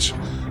little bitch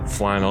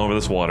flying all over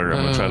this water.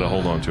 I'm going to try to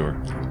hold on to her.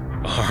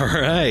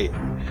 All right.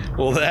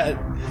 Well,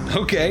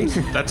 okay.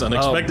 That's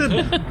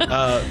unexpected.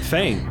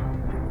 Fane.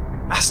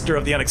 Master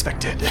of the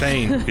unexpected.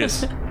 Fane.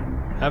 Yes.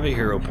 Have a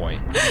hero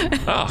point.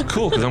 Oh,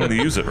 cool, because I'm going to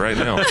use it right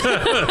now.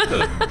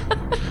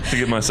 To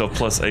give myself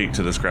 +8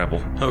 to this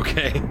grapple.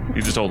 Okay.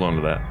 You just hold on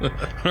to that.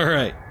 All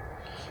right.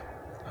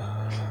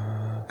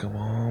 Come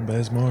on,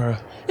 Basmora.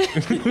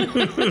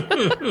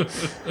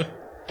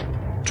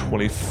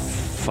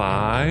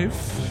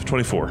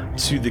 24.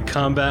 To the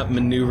combat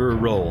maneuver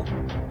roll.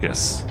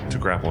 Yes, to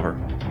grapple her.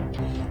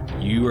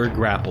 You are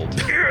grappled.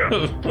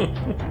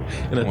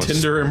 In a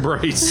tender I'm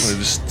embrace. gonna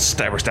just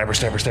stab her.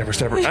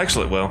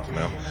 Actually, well,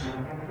 no.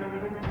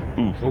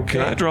 Ooh,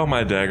 can I draw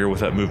my dagger with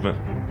that movement?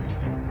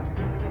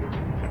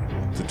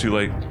 Is it too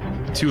late?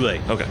 Too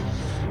late. Okay.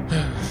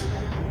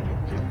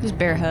 Just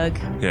bear hug.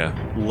 Yeah.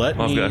 Let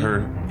I've me got her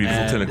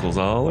beautiful add tentacles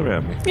all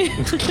around me.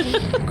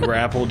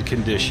 grappled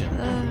condition.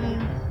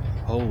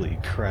 Holy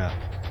crap.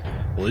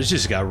 Well, this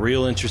just got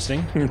real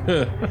interesting.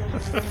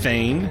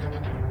 Thane,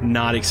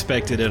 not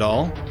expected at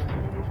all.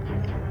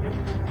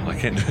 I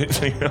can't do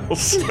anything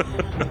else.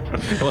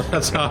 Well,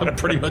 that's how I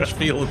pretty much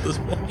feel at this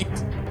point.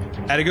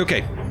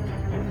 Atagoke.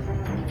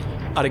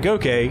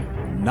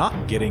 Atagoke,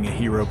 not getting a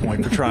hero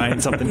point for trying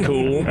something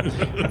cool,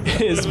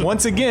 is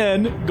once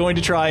again going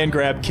to try and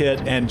grab Kit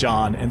and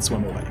John and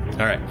swim away.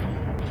 All right.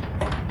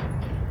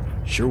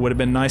 Sure would have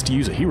been nice to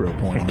use a hero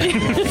point on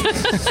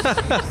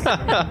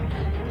that.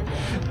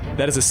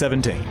 That is a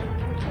 17.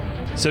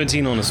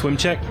 17 on a swim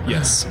check?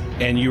 Yes.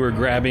 And you were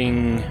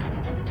grabbing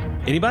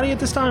anybody at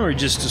this time, or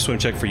just a swim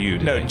check for you?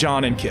 No,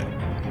 John and Kit.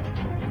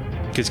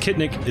 Because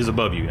Kitnik is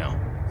above you now.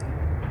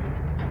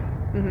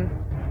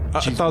 I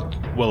thought.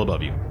 Well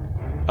above you.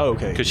 Oh,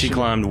 okay. Because she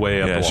climbed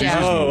way up Yeah, the wall. she's Yeah.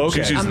 using, Oh, okay.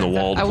 she's using the I'm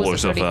at wall the- to I pull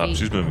was at herself 30 up. feet.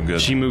 She's moving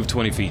good. She moved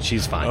 20 feet.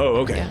 She's fine. Oh,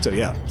 okay. Yeah. So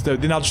yeah. So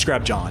then I'll just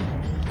grab John.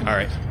 All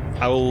right.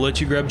 I will let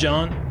you grab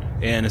John.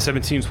 And a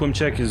 17 swim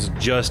check is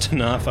just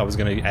enough. I was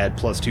going to add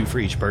 +2 for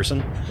each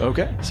person.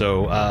 Okay.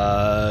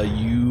 So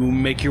you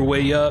make your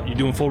way up. You're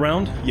doing full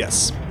round?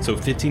 Yes. So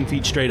 15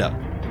 feet straight up.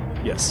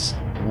 Yes.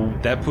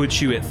 That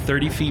puts you at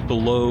 30 feet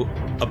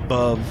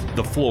above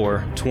the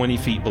floor, 20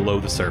 feet below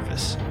the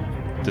surface.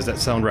 Does that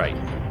sound right?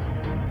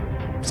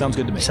 Sounds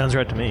good to me. Sounds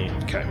right to me.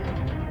 Okay.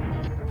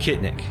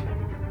 Kitnik,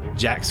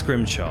 Jack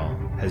Scrimshaw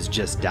has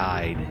just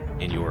died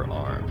in your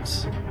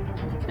arms.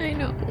 I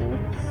know.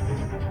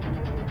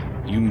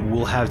 You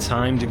will have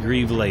time to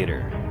grieve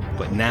later,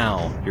 but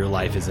now your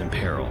life is in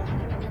peril.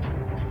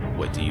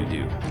 What do you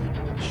do?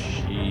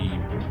 She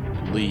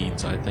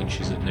bleeds. I think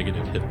she's at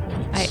negative hit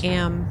points. I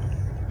am.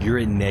 You're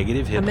at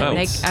negative hit I'm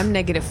points. I'm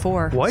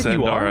 -4. What?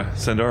 You are?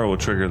 Sandara will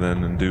trigger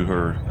then and do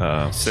her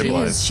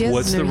stabilize. She has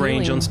What's no the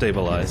range healing. on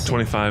stabilize?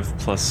 25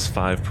 plus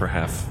 5 per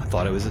half. I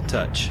thought it was a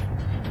touch.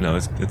 No,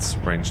 it's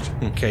ranged.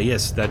 Okay,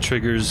 yes, that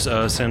triggers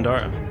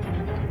Sandara.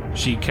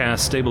 She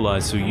casts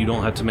stabilize, so you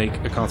don't have to make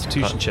a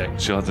constitution check.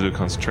 She'll have to do a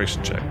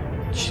concentration check.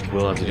 She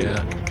will have to do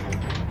that.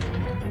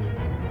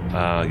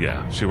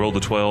 Yeah. She rolled a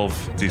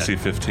 12, DC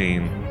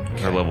 15,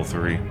 her level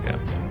 3. Yeah.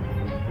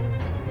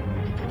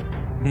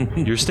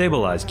 You're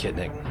stabilized,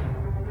 Kitnik.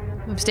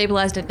 I'm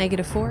stabilized at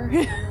 -4.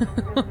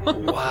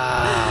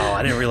 Wow,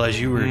 I didn't realize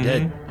you were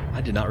dead. I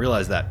did not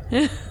realize that.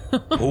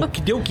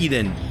 Okie dokie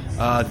then.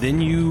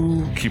 Then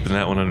you... Keeping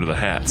that one under the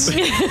hats.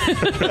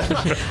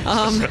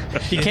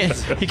 You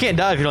can't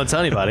die if you don't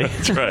tell anybody.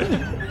 That's right.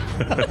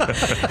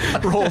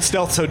 Roll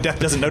stealth so death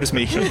doesn't notice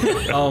me.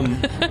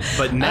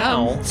 But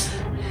now,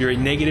 you're at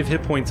negative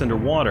hit points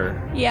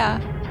underwater. Yeah,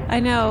 I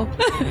know.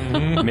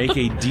 Make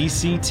a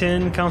DC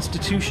 10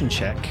 Constitution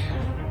check.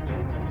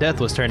 Death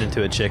was turned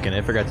into a chicken.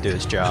 It forgot to do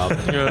its job.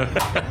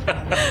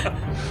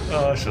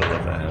 Oh, I should have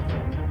let that happen.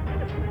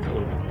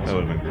 That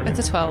would have been great. That's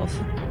a 12.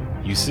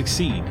 You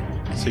succeed,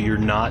 so you're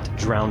not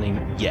drowning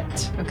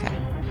yet. Okay.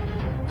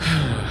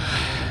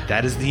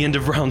 That is the end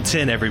of round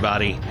 10,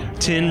 everybody.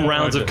 10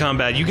 rounds of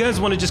combat. You guys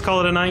want to just call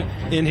it a night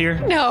in here?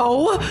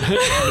 No,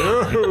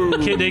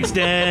 Kitnik's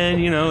dead,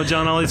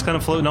 John Ollie's kind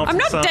of floating off I'm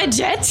to the not side. dead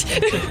yet.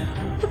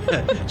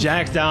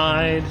 Jack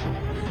died.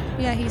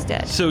 Yeah, he's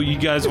dead. So you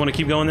guys want to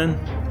keep going then?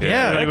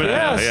 Yeah, Anybody- we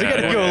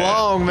gotta go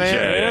long,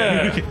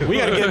 man. Yeah. We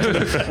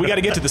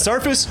gotta get to the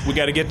surface. We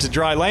gotta get to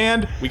dry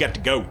land. We got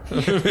to go.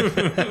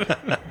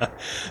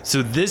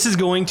 So this is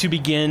going to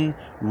begin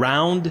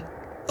round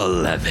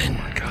 11.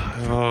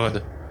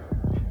 God.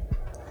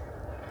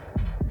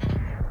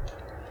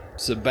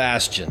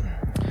 Sebastian,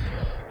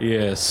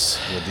 Yes.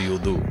 what do you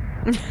do?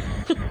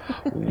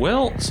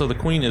 Well, so the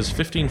queen is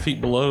 15 feet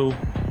below.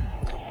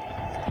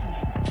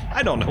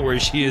 I don't know where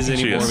she is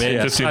anymore, is. man.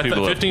 Yeah. 15 feet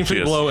below. 15 feet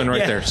Yes. below and right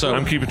Yeah. there. So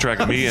I'm keeping track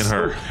of me and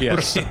her.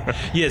 yes.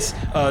 Yes,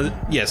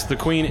 yes, the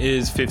queen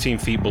is 15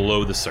 feet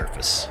below the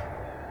surface.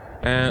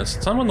 And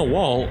since I'm on the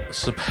wall,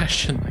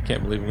 Sebastian, I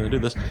can't believe I'm going to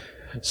do this.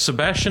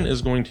 Sebastian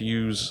is going to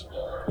use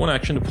one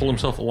action to pull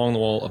himself along the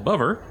wall above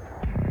her.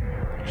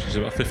 She's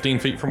about 15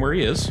 feet from where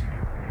he is.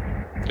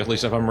 At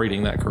least if I'm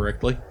reading that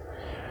correctly.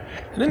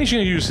 And then he's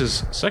going to use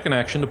his second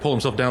action to pull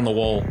himself down the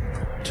wall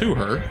to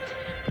her.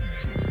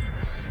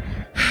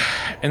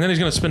 And then he's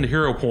going to spend a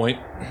hero point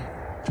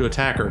to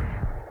attack her.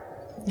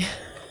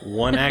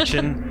 One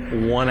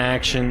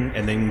action,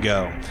 and then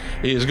go.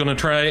 He is going to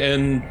try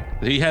and...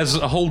 He has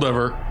a hold of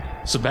her.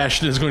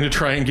 Sebastian is going to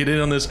try and get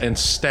in on this and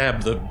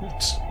stab the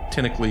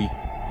tentacly...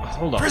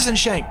 Hold on. Prison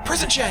shank.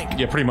 Prison shank.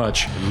 Yeah, pretty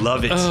much.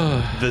 Love it.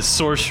 The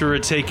sorcerer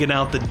taking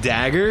out the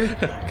dagger.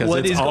 What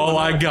it's is all going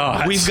I on?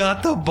 got. We've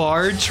got the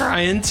bard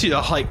trying to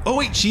oh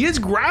wait, she is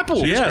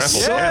grappled.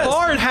 Yes. So Yes.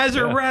 bard has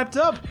her wrapped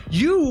up.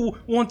 You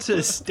want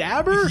to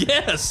stab her?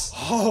 Yes!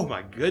 Oh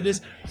my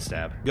goodness.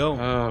 Stab. Go.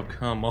 Oh,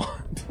 come on.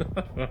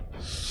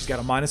 She's got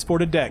a -4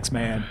 to dex,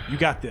 man. You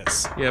got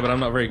this. Yeah, but I'm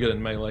not very good at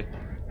melee.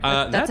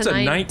 That's That's a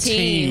a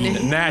 19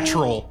 19.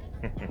 natural.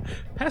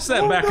 Pass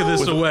that back of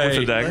this away. With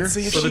the dagger? Let's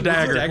see if For the she-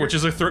 dagger, which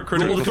is a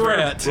critical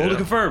threat. Roll to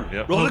confirm.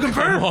 Yep. Roll to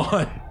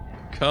confirm.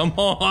 Come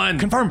on.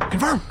 Come on.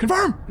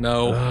 Confirm.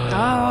 No.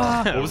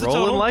 What was the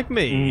Rolling total? like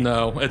me.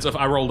 No.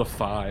 I rolled a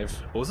 5.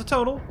 What was the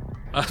total?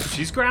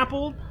 She's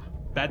grappled.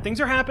 Bad things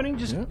are happening.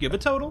 Just give a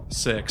total.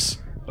 6.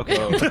 Okay.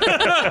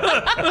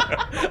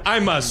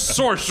 I'm a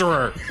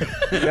sorcerer.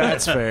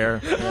 That's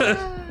fair.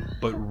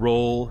 But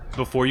roll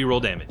before you roll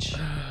damage.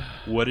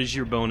 What is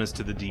your bonus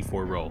to the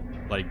D4 roll?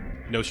 Like,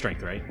 no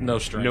strength, right? No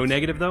strength. No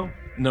negative, though?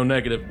 No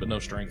negative, but no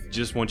strength.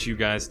 Just want you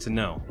guys to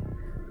know,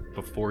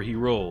 before he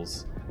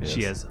rolls,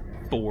 she has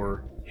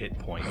 4 hit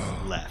points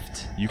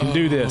left. You can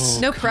do this.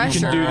 No pressure.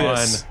 You can do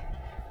this.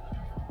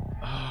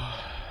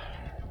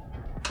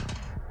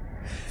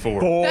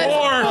 4.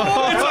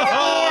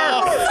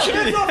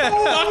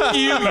 Fuck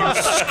you,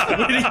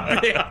 squiddy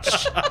bitch.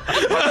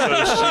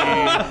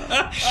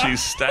 So she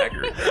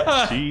staggered.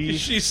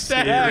 She's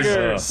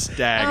staggered.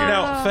 Staggered.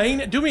 Now,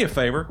 Fane, do me a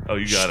favor. Oh,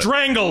 you got it.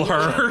 Strangle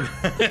her.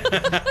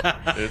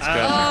 It's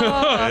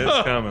coming.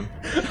 It's coming.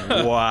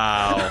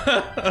 Wow.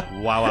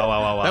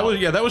 Wow.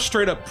 That was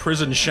straight up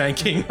prison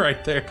shanking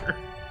right there.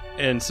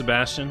 And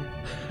Sebastian,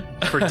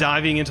 for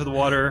diving into the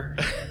water,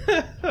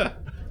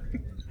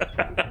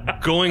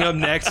 going up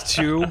next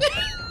to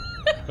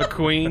a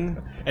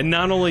queen, and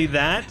not only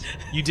that,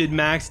 you did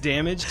max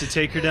damage to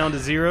take her down to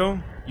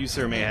 0. You,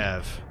 sir, may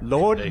have.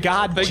 Lord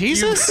God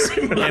Jesus?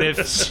 And if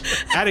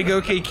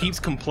Atagoke keeps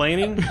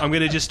complaining, I'm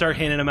going to just start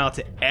handing them out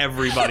to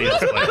everybody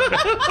else.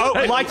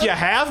 Oh, like you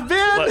have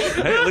been? But,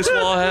 hey, at least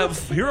we'll all have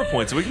hero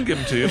points. We can give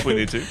them to you if we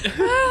need to.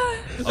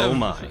 Oh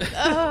my.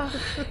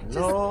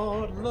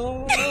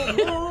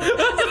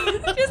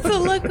 Just the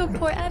look of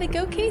poor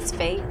Atagoke's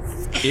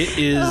face. It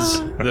is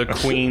the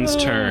queen's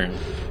turn.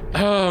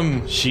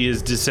 She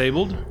is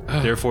disabled,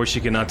 therefore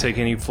she cannot take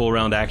any full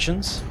round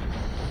actions.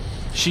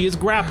 She is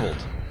grappled.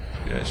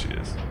 Yeah, she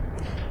is.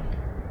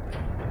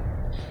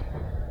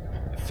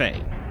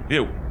 Fang,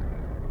 Yo.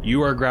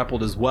 you are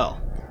grappled as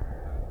well.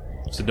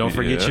 So don't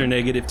forget Yeah. your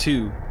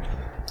 -2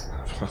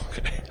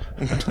 Okay.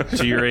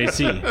 to your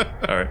AC. All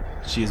right.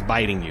 She is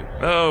biting you.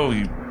 Oh,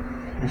 you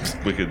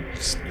wicked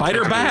Bite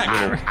her back.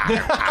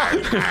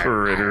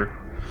 critter.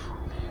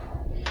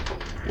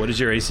 What is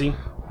your AC?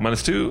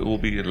 -2 will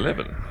be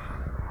 11.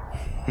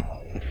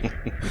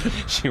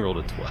 She rolled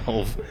a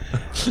 12.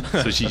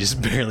 So she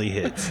just barely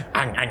hits.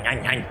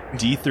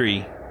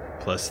 D3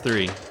 plus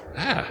 3.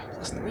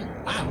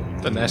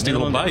 The nasty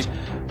little bite.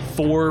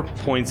 4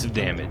 points of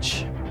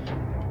damage.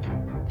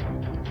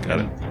 Got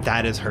it.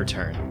 That is her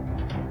turn.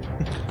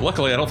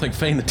 Luckily, I don't think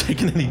Fane had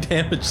taken any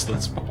damage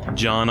thus far.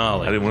 John I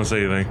Ollie, didn't want to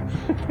say anything.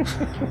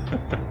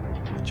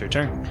 it's your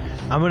turn.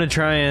 I'm gonna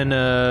try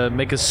and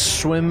make a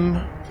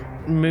swim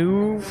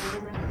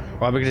move.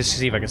 Well, I'm gonna just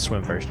see if I can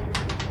swim first.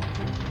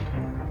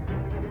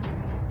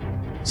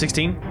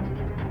 16?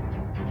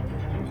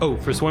 Oh,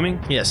 for swimming?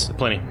 Yes.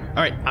 Plenty.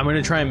 All right, I'm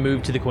gonna try and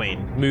move to the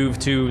queen. Move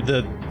to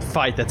the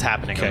fight that's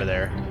happening over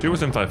there. You're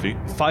within 5 feet.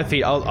 5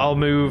 feet. I'll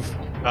move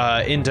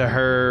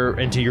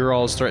into your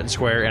all's threatened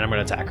square, and I'm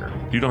gonna attack her.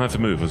 You don't have to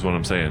move, is what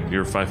I'm saying.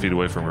 You're 5 feet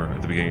away from her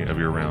at the beginning of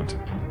your round.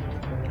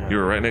 You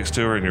were right next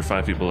to her, and you're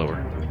 5 feet below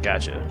her.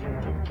 Gotcha.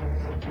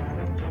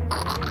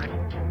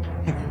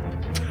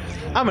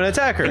 I'm gonna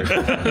attack her.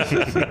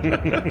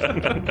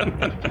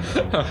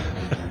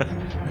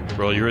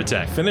 Roll your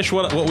attack. Finish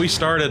what we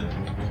started.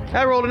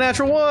 I rolled a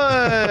natural 1.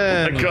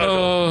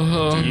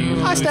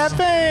 I stabbed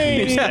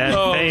Fane!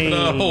 Oh, Fane.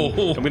 no.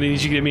 I'm gonna need you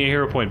to give me a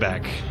hero point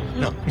back.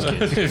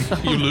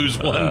 You lose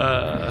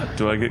one.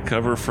 Do I get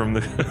cover from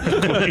the...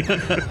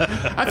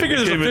 I figured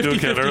there's a Came into a 50-50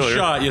 cat earlier.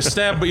 shot. You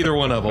stab either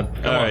one of them.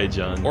 All right,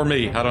 John. Or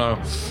me. I don't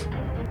know.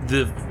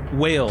 The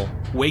whale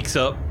wakes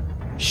up,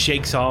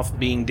 shakes off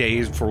being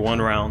dazed for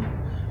 1 round,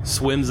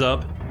 swims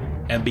up,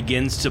 and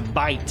begins to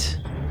bite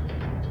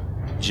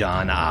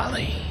John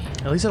Ollie.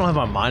 At least I don't have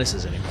my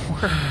minuses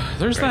anymore.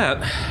 There's that.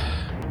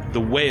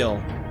 The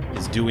whale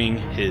is doing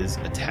his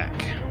attack.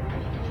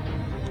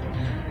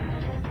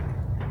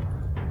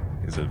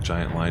 He's a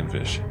giant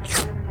lionfish.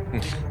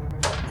 If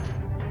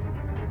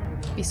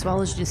he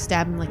swallows, you just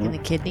stab him like in the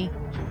kidney,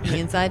 the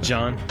inside.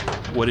 John,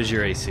 what is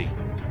your AC?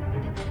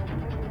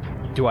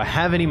 Do I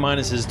have any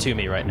minuses to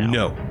me right now?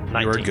 No,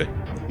 19. you are good.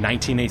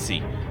 19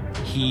 AC.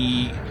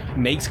 He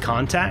makes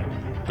contact,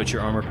 but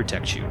your armor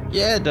protects you.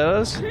 Yeah, it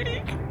does.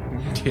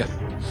 Yeah.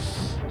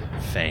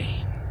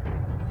 Fane,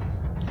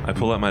 I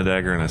pull out my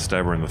dagger and I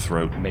stab her in the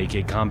throat. make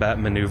a combat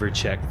maneuver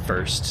check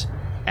first.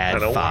 Add I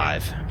don't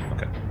 5.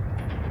 Okay.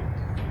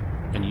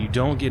 And you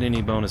don't get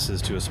any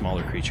bonuses to a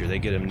smaller creature. They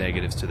get them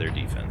negatives to their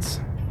defense.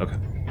 Okay.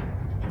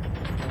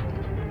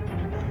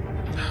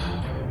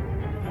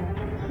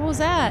 What was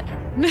that?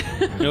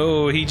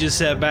 No, he just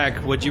sat back.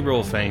 What'd you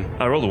roll, Fane?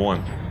 I rolled a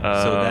 1.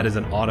 So that is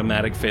an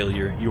automatic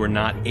failure. You are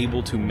not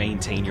able to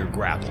maintain your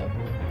grapple.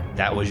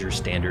 That was your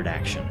standard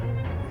action.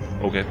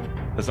 Okay.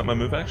 That's not my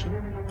move action?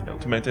 No.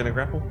 To maintain a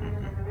grapple?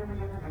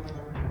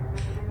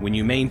 When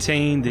you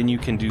maintain, then you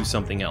can do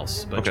something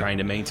else. But Okay. trying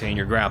to maintain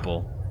your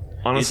grapple,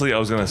 Honestly, I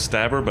was going to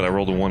stab her, but I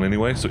rolled a 1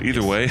 anyway, so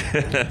either way,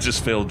 that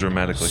just failed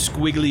dramatically.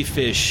 Squiggly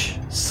fish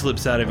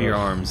slips out of your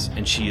arms,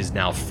 and she is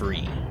now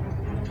free.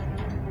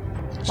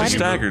 She's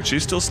staggered.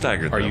 She's still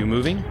staggered. Are though. you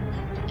moving?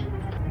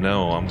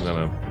 No, I'm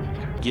going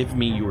to... Give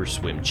me your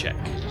swim check.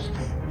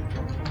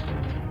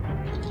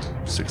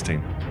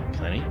 16.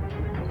 Plenty.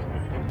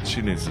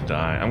 She needs to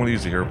die. I'm going to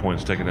use the hero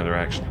points to take another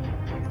action.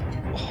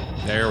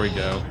 There we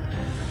go.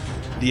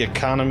 The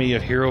economy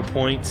of hero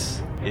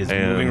points is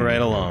And- moving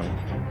right along.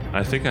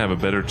 I think I have a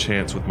better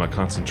chance with my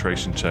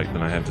concentration check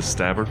than I have to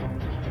stab her.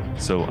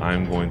 So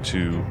I'm going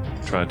to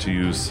try to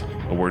use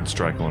a word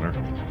strike on her.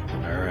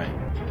 All right.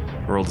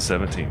 I rolled a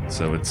 17,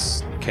 so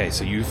it's... Okay,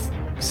 so you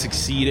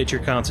succeed at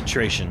your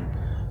concentration.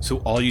 So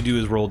all you do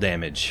is roll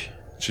damage.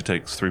 She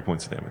takes 3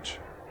 points of damage.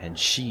 And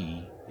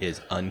she is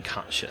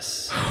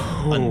unconscious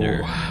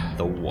under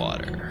the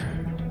water.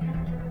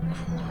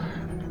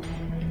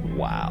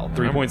 Wow.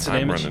 3 points of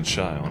I'm damage? running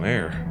shy on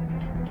air.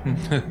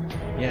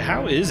 Yeah,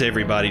 how is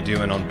everybody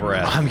doing on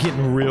breath? I'm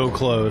getting real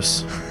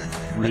close.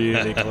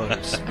 Really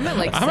close. I'm at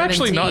like 17. I'm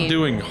actually not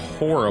doing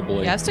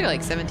horribly. Yeah, I still got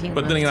like 17.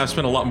 But then again, I've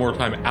spent a lot more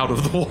time out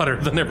of the water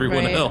than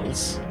everyone Right.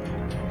 else.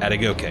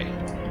 Atagoke.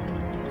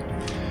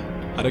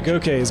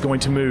 Atagoke is going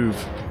to move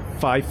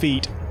 5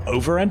 feet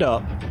over and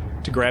up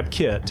to grab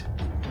Kit,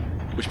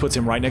 which puts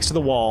him right next to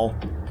the wall,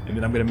 and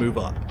then I'm going to move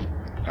up.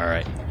 All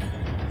right.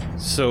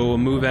 So a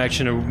move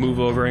action to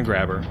move over and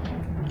grab her,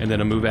 and then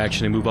a move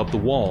action to move up the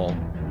wall,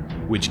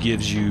 which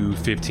gives you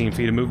 15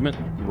 feet of movement.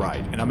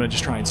 Right, and I'm going to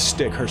just try and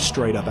stick her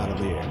straight up out of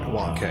the air,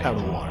 Okay. out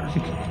of the water.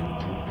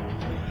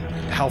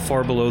 How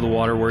far below the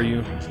water were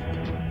you?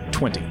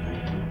 20.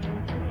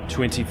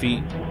 20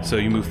 feet. So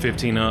you move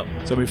 15 up.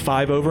 So I move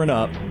 5 over and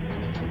up,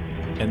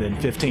 and then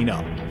 15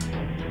 up.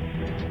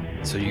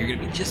 So you're going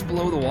to be just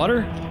below the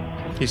water?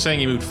 He's saying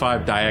he moved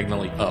 5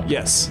 diagonally up.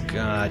 Yes,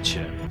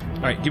 Gotcha.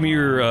 All right, give me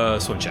your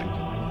swim check.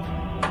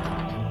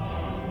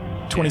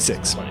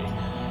 26.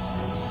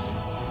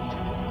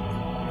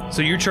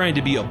 So you're trying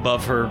to be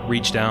above her,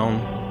 reach down,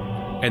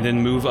 and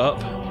then move up?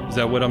 Is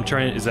that what I'm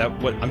trying? Is that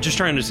what I'm just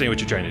trying to understand what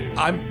you're trying to do?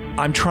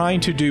 I'm trying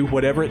to do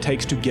whatever it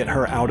takes to get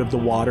her out of the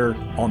water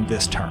on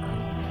this turn.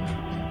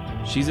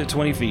 She's at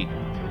 20 feet.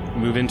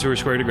 Move into her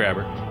square to grab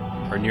her,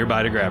 or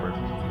nearby to grab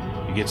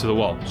her. You get to the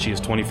wall. She is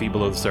 20 feet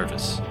below the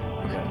surface.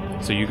 Okay.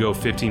 So you go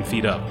 15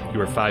 feet up.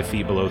 You are 5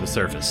 feet below the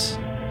surface.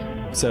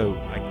 So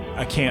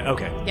I can't.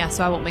 Okay. Yeah,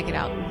 so I won't make it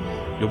out.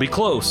 You'll be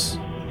close.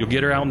 You'll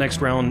get her out next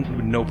round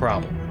with no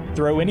problem.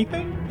 Throw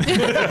anything?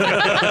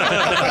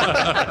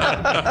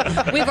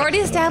 We've already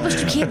established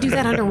you can't do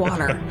that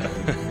underwater.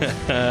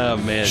 Oh,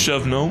 man.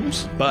 Shove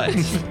gnomes? But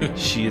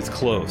she is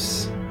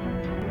close.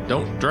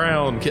 Don't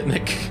drown,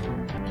 Kitnick.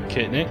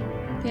 Kitnick,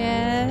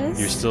 Yes.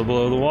 you're still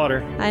below the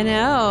water. I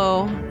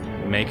know.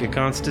 Make a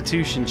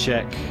constitution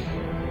check.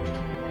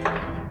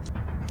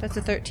 That's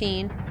a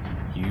 13.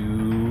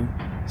 You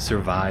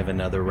survive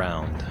another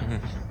round.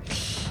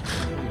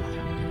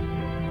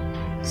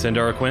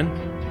 Sandara Quinn,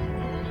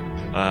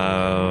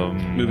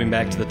 moving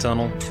back to the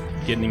tunnel,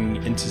 getting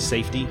into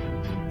safety.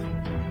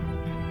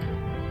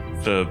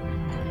 The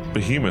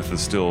behemoth is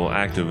still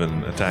active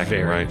and attacking,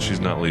 Very. right? She's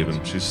not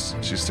leaving. She's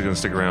still going to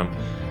stick around.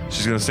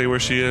 She's going to stay where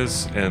she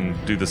is and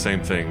do the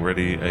same thing.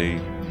 Ready a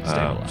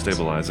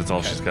stabilize. That's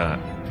all she's got.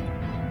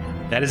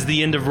 That is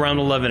the end of round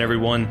 11,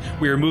 everyone.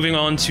 We are moving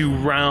on to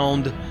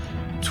round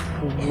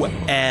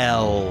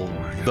 12.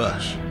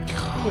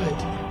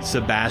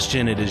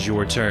 Sebastian, it is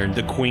your turn.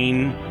 The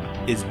queen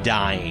is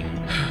dying.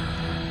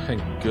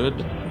 And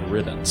good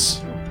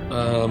riddance.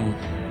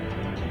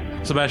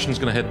 Sebastian's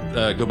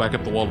gonna go back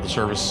up the wall to the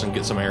surface and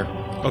get some air.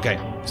 Okay,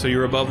 so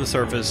you're above the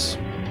surface.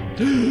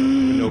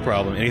 No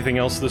problem. Anything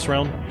else this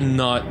round?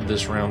 Not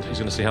this round. He's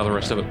gonna see how the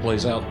rest of it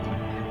plays out.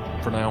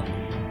 For now.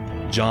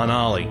 John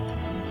Ollie,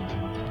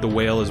 the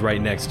whale is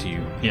right next to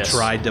you. Yes. He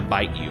tried to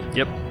bite you.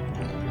 Yep.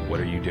 What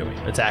are you doing?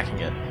 Attacking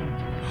it.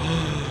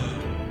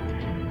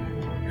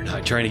 You're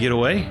not trying to get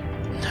away?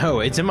 No,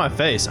 it's in my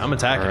face. I'm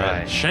attacking All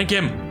right. Shank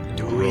him.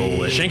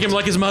 Roll it. Shank him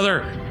like his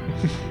mother.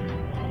 it.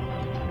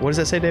 What does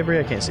that say, Dave?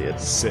 I can't see it.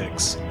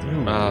 6.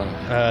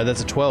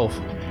 That's a 12.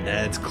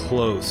 That's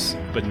close,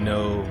 but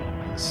no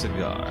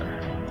cigar.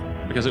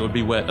 Because it would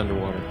be wet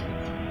underwater.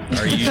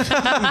 Are you?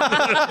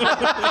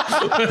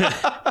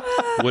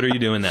 What are you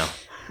doing now?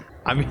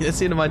 I mean, that's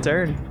the end of my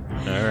turn.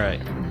 All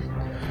right.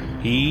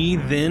 He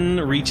then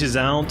reaches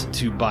out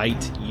to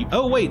bite you.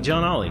 Oh, wait,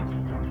 John Ollie.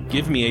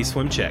 Give me a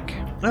swim check.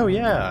 Oh,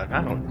 yeah.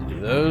 I don't do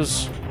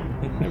those.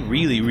 I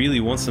really, really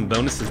want some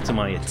bonuses to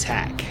my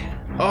attack.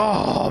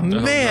 Oh,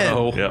 man.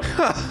 Oh, Yep.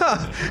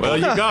 well,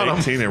 you got him.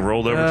 18 and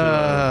rolled over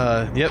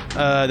to Yep.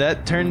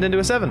 That turned into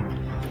a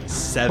 7.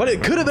 7. But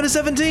it could have been a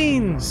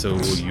 17. So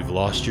you've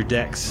lost your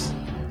dex,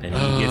 and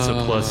he gets a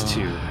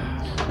 +2.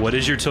 What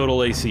is your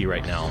total AC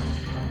right now?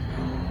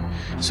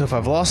 So if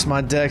I've lost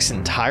my dex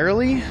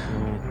entirely,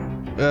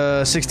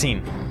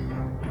 16.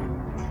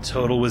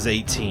 Total was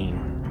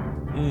 18.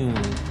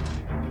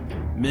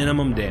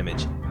 Minimum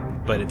damage,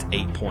 but it's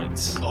 8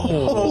 points.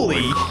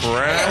 Holy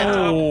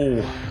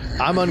crap.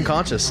 I'm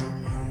unconscious.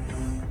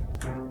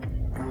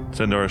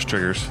 Sandara's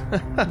triggers.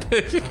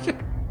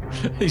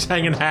 He's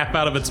hanging half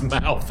out of its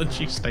mouth, and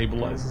she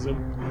stabilizes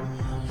him.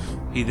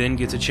 He then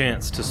gets a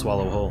chance to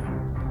swallow whole.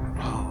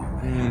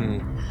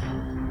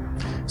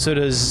 So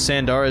does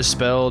Sandara's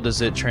spell,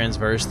 does it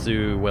transverse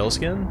through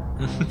whaleskin?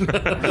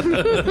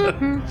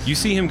 You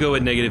see him go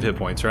at negative hit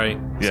points, right?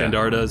 Yeah.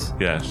 Sandara does.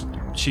 Yeah,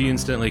 She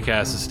instantly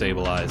casts a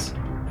stabilize.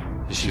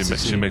 Does she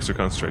succeed? makes her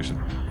concentration.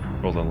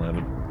 Rolled on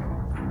 11.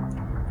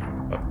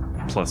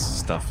 Plus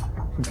stuff.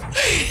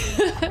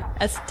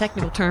 That's a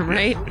technical term,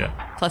 right? Yeah.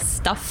 Plus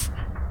stuff.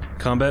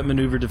 Combat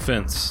maneuver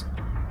defense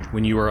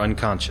when you are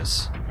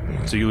unconscious.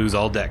 So you lose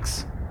all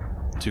dex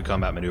to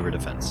combat maneuver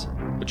defense.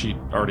 But she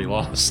already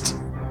lost.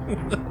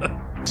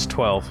 It's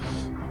 12.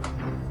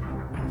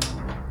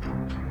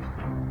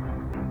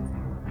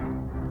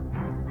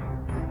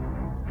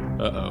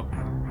 Uh-oh.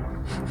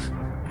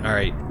 All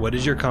right, what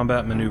is your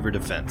combat maneuver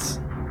defense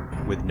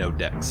with no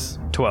dex?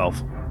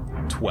 12.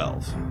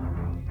 12.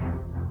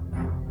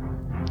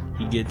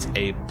 He gets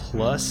a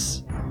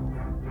plus.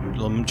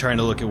 I'm trying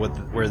to look at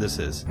where this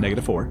is.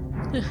 -4.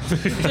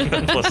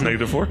 Plus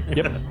 -4?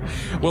 Yep.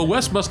 Well,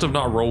 Wes must have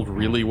not rolled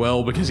really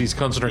well because he's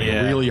concentrating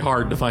Yeah. really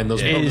hard to find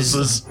those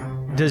bonuses.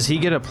 Does he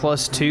get a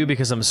 +2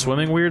 because I'm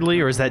swimming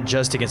weirdly, or is that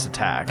just against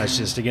attack? That's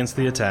just against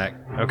the attack.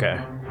 Okay.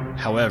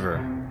 However,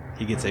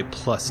 he gets a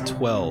plus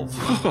 12.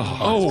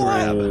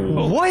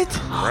 What?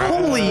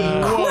 Holy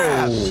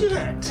crap!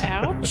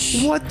 Ouch.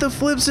 What the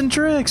flips and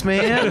tricks,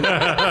 man?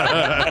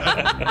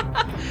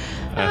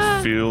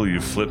 I feel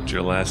you flipped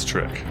your last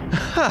trick.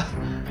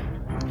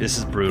 This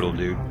is brutal,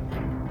 dude.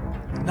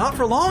 Not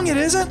for long, it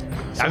isn't.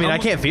 I mean, I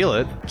can't feel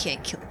it.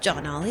 Can't kill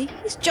John Ollie.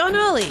 He's John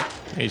Ollie.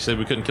 He said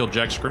we couldn't kill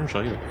Jack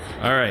Scrimshaw either.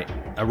 All right,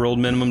 I rolled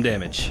minimum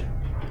damage.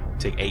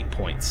 Take 8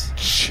 points.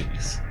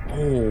 Jeez.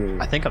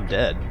 I think I'm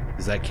dead.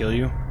 Does that kill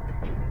you?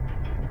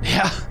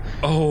 Yeah.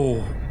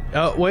 Oh.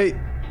 Oh, wait.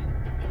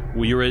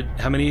 Well, you're at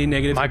how many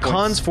negative My hit points?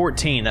 con's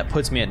 14. That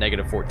puts me at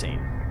 -14.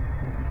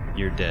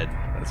 You're dead.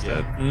 That's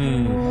dead.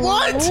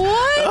 What?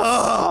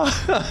 What?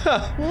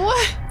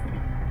 What?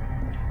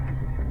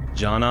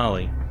 John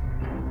Ollie,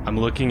 I'm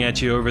looking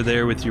at you over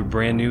there with your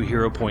brand new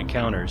hero point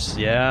counters.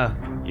 Yeah,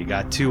 You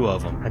got 2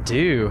 of them. I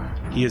do.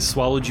 He has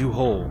swallowed you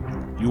whole.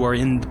 You are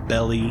in the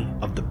belly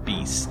of the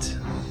beast.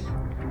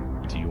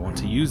 Do you want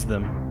to use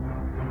them?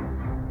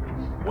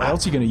 What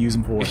else are you going to use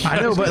them for? I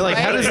know, but like,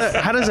 how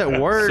does that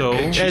work? So,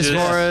 as just-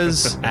 far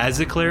as As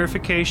a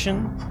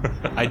clarification,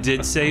 I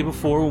did say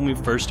before when we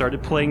first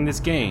started playing this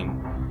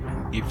game,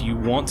 if you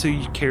want to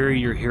carry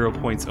your hero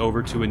points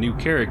over to a new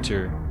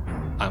character,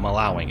 I'm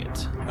allowing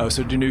it. Oh,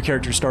 so do new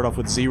characters start off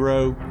with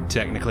 0?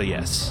 Technically,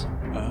 yes.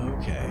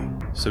 Okay.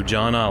 So,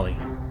 John Ollie,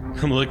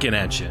 I'm looking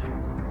at you.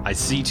 I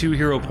see 2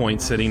 hero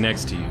points sitting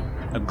next to you.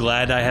 I'm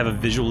glad I have a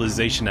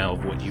visualization now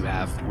of what you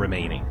have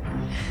remaining.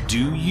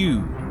 Do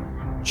you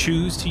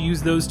choose to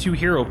use those 2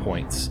 hero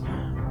points,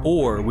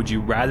 or would you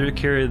rather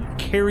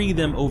carry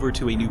them over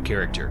to a new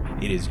character?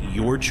 It is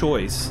your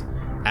choice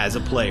as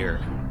a player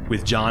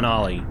with John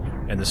Ollie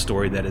and the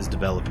story that is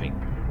developing.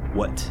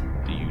 What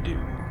do you do?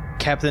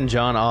 Captain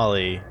John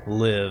Ollie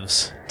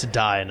lives to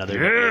die another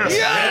day.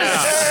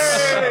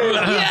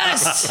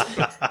 Yes!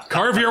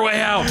 Carve your way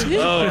out.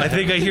 Oh, I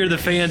think I hear the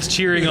fans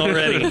cheering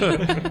already.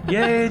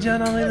 Yay,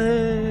 John Ollie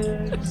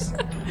lives.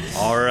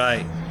 All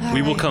right.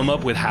 We will come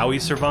up with how he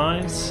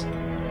survives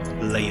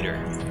later.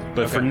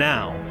 But for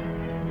now,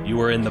 you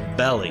are in the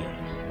belly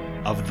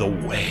of the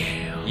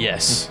whale.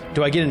 Yes.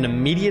 Do I get an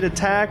immediate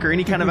attack or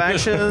any kind of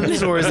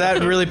actions, or is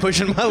that really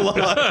pushing my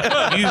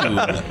luck? You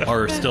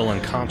are still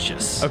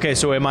unconscious. Okay,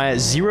 so am I at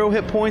 0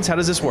 hit points? How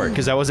does this work?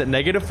 Because I was at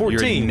 -14.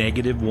 You're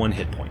at -1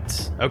 hit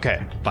points.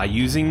 Okay, By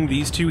using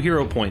these 2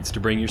 hero points to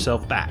bring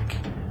yourself back,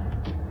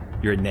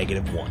 you're at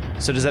 -1.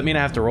 so does that mean I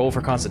have to roll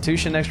for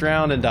Constitution next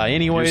round and die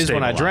anyways You're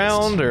when I stabilized.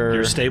 drowned, or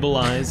You're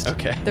stabilized.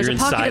 Okay. There's You're a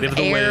pocket inside of of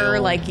the air,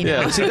 whale. like, you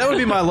know. Yeah, see, that would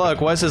be my luck.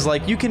 Wes is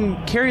like, you can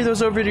carry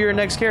those over to your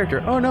next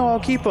character. Oh no, I'll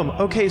keep them.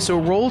 Okay, so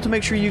roll to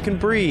make sure you can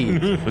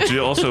breathe. But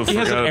you also He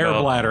has forgot an air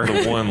about bladder.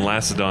 the one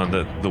Lacedon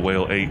that the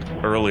whale ate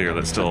earlier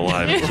that's still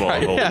alive and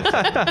swallowed whole.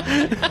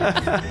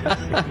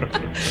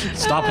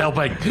 Stop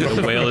helping.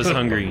 The whale is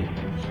hungry.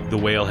 The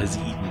whale has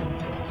eaten.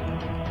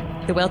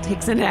 The whale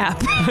takes a nap.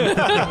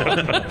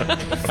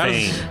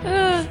 Fane.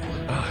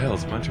 Oh, hell,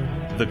 it's my turn.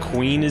 The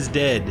queen is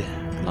dead.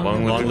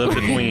 Long Live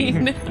the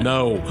queen.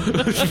 No.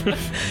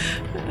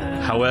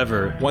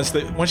 However, Once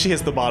she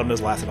hits the bottom,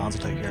 those Lacedons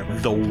will take care of her.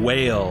 the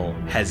whale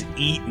has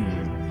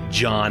eaten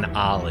John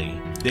Ollie.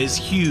 This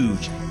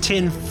huge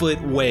 10-foot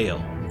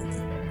whale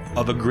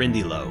of a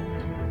Grindylow.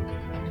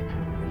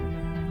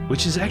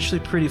 Which is actually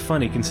pretty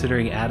funny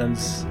considering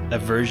Adam's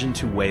aversion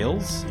to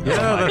whales.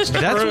 That's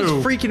what's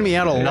freaking me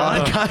out a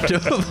lot, kind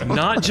of.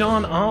 Not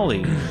John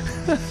Ollie.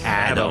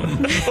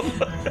 Adam.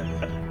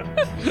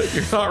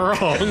 You're not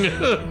wrong.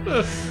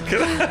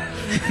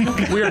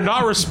 We are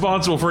not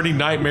responsible for any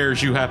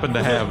nightmares you happen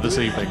to have this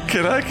evening.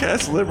 Can I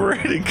cast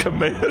Liberating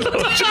Command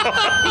on John?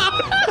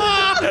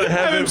 And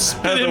have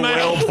the him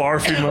whale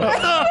barf him up?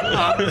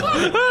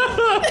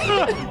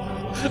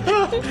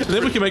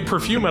 Then we can make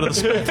perfume out of the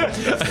spit.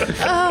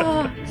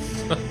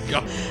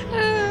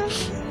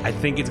 I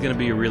think it's going to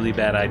be a really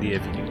bad idea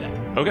if you do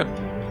that.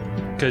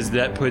 Okay. Because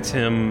that puts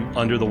him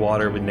under the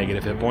water with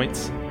negative hit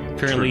points.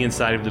 Currently True.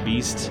 inside of the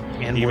beast.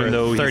 And even we're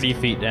though he's- 30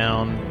 feet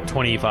down,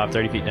 25,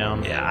 30 feet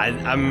down. Yeah,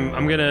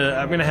 I'm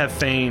gonna have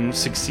Fane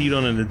succeed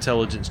on an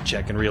intelligence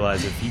check and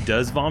realize if he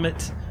does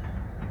vomit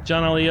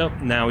John Ollie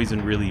up, now he's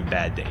in really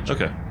bad danger.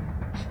 Okay.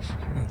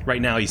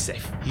 Right now he's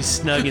safe. He's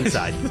snug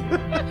inside.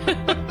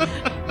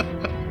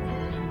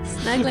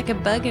 Snug like a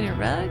bug in a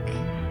rug.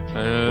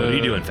 What are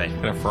you doing, Fane?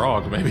 And a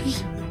frog, maybe.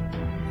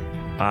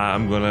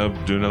 I'm going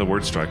to do another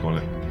word strike on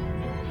it.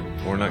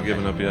 We're not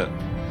giving up yet.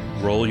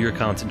 Roll your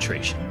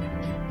concentration.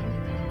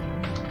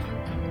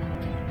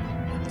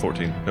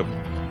 14. Nope.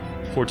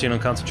 14 on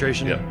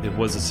concentration? Yep. It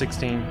was a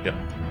 16? Yep.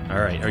 All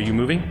right. Are you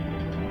moving?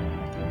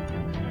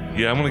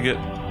 Yeah, I'm going to get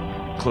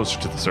closer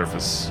to the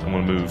surface. I'm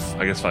going to move,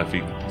 I guess, 5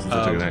 feet since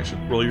I took an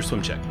action. Roll your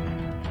swim check.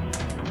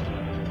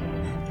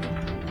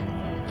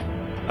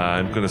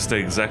 I'm going to stay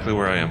exactly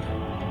where I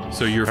am.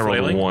 So you're I rolled a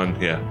flailing?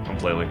 1. Yeah, I'm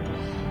flailing.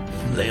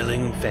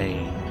 Flailing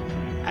Fane.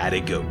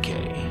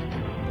 Adigoke.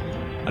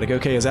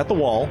 Adigoke is at the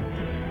wall,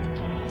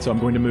 so I'm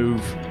going to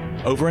move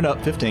over and up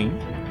 15,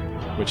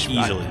 which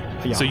Easily.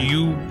 yeah. So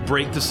you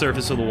break the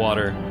surface of the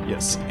water.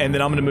 Yes, and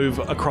then I'm going to move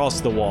across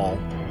the wall.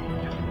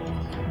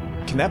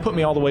 Can that put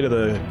me all the way to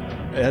the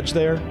edge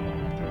there?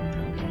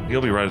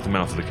 He'll be right at the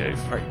mouth of the cave.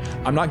 All right.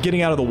 I'm not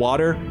getting out of the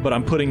water, but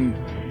I'm putting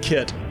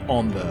Kit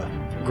on the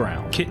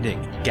ground.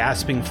 Kitnik,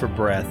 gasping for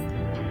breath,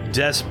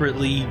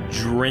 desperately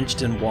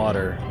drenched in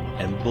water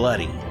and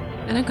bloody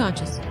And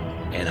unconscious.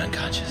 and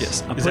unconscious.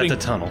 Yes, I'm is putting- at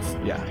the tunnel.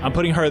 Yeah, I'm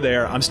putting her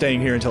there. I'm staying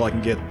here until I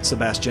can get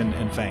Sebastian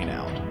and Fane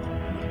out.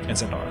 And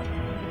Sandara.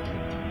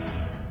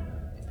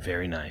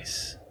 Very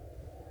nice.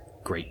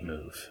 Great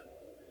move.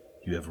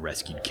 You have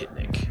rescued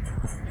Kitnik.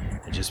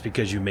 And just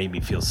because you made me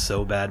feel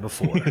so bad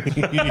before.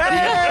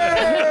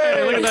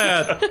 Hey, look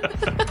at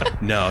that.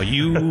 No,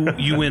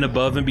 you went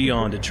above and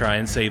beyond to try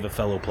and save a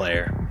fellow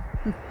player.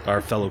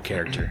 Our fellow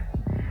character.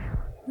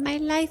 My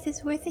life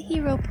is worth a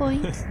hero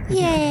point.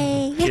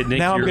 Yay! Kitnik,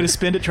 Now I'm you're- going to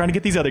spend it trying to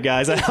get these other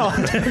guys out.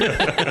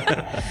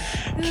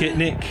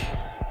 Kitnik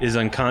is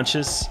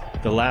unconscious.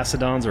 The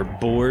Lacedons are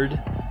bored.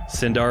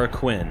 Sindara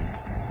Quinn.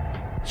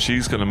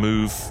 She's going to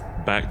move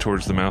back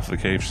towards the mouth of the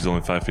cave. She's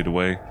only 5 feet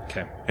away.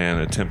 Okay. And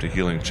attempt a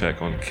healing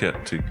check on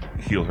Kit to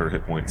heal her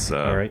hit points.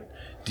 All right.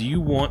 Do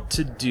you want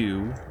to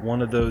do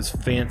one of those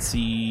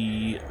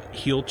fancy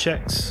heal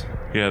checks?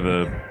 Yeah,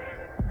 the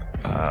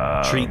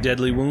Treat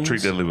deadly wounds?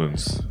 treat deadly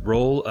wounds.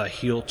 Roll a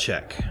heal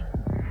check.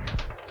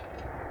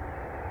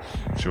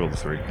 She rolled a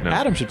 3. No.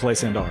 Adam should play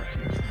Sandara.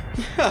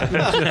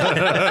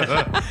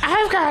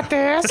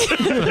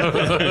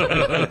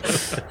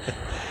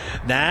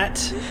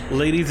 That,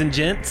 ladies and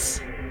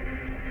gents,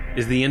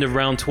 is the end of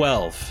round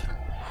 12.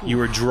 You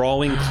are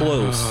drawing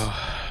close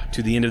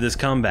to the end of this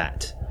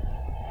combat.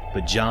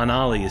 But John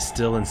Ollie is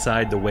still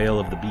inside the whale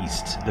of the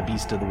beast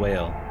of the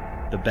whale,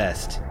 the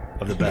best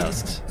of the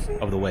best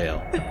of the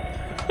whale.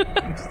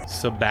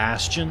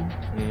 Sebastian,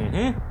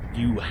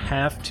 you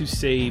have to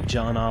save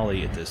John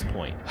Ollie at this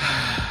point.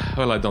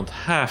 Well, I don't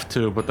have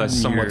to, but I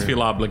somewhat You're-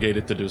 feel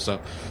obligated to do so.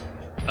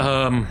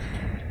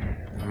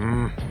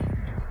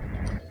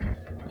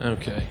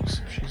 Okay,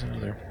 so she's out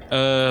of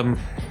there.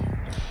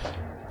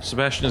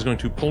 Sebastian is going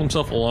to pull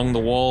himself along the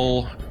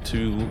wall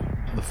to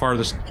the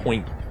farthest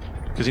point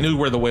because he knew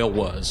where the whale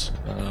was.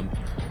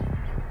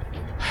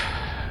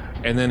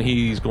 And then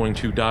he's going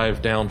to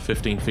dive down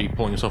 15 feet,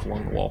 pulling himself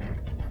along the wall.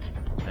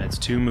 That's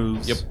 2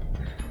 moves. Yep.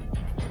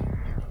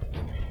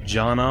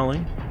 John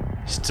Ollie,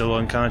 still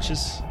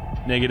unconscious.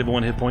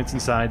 -1 hit points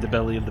inside the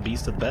belly of the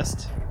beast of the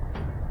best.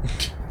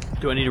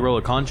 Do I need to roll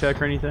a con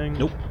check or anything?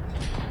 Nope.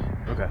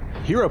 Okay.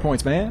 Hero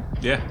points, man.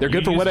 Yeah. They're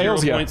good You for what used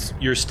ails hero you. points.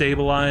 You're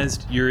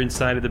stabilized. You're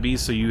inside of the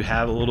beast, so you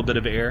have a little bit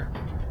of air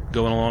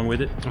going along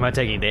with it. Am I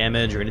taking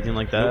damage or anything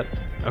like that?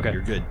 Okay.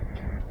 You're good.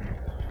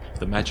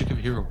 The magic of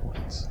hero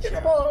points.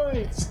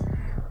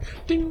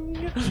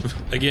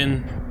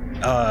 Again,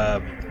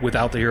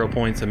 without the hero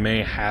points, I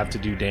may have to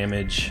do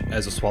damage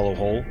as a swallow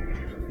whole,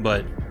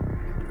 but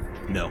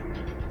no.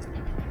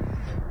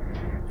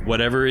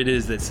 Whatever it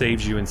is that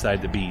saves you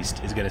inside the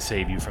beast is going to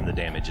save you from the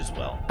damage as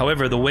well.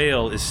 However, the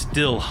whale is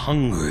still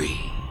hungry.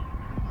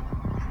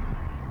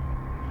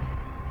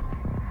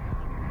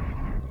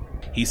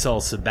 He saw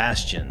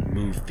Sebastian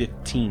move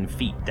 15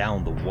 feet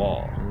down the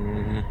wall.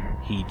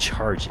 He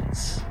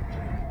charges.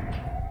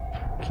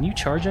 Can you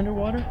charge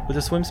underwater with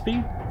a swim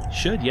speed?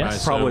 Should,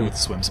 yes. Probably with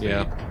swim speed.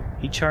 Yeah.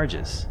 He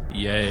charges,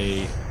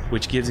 Yay.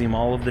 which gives him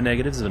all of the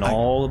negatives and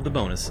all of the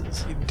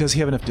bonuses. Does he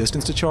have enough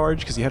distance to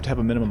charge? Because you have to have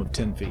a minimum of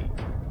 10 feet.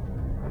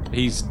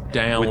 He's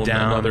down, With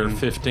down another and-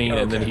 15,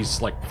 and then Okay.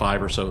 he's like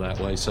 5 or so that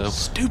way, so.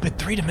 Stupid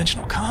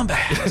three-dimensional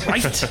combat.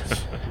 Right?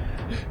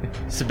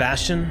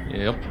 Sebastian,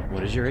 Yep.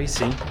 what is your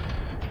AC?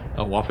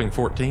 A whopping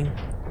 14.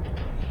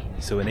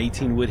 So an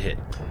 18 would hit.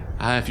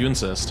 If you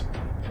insist.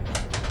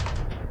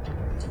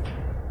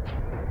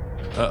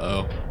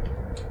 Uh-oh.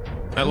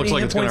 That looks like it's How going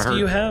many hit to points hurt. do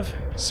you have?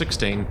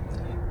 16.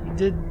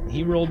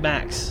 He rolled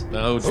max.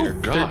 Oh, dear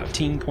God.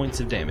 13 points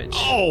of damage.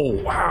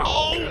 Oh, wow.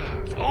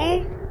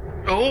 Oh,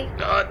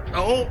 God.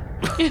 Oh.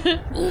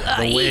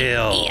 The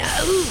whale.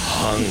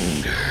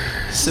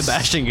 Hunger.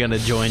 Sebastian gonna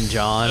join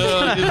John.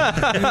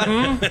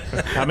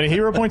 How many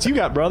hero points you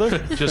got, brother?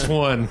 Just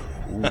one.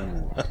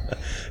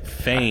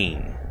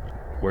 Fane.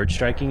 Word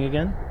striking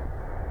again?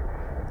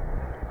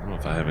 I don't know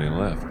if I have any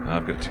left.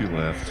 I've got 2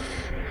 left.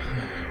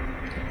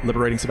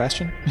 Liberating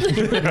Sebastian?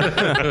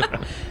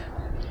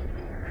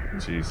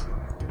 Jeez.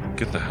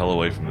 Get the hell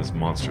away from this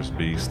monstrous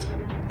beast.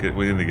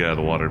 We need to get out of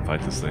the water and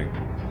fight this thing.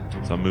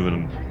 So I'm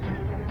moving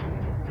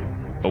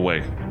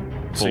away.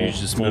 So you're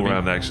just full moving?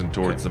 round action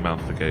towards the mouth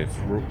of the cave.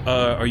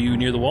 Are you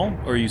near the wall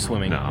or are you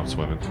swimming? No, I'm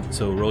swimming.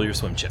 So roll your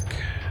swim check.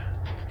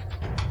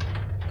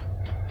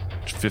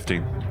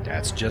 15.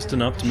 That's just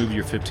enough to move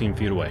your 15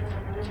 feet away.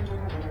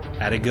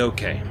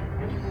 Atagoke.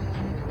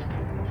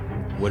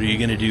 What are you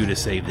going to do to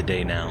save the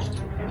day now?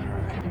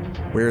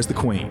 Where's the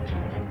queen?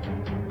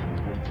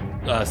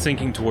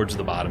 Sinking towards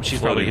the bottom. She's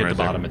probably hit Floating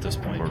the right bottom there. at this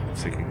point. Or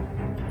sinking.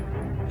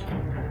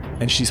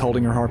 And she's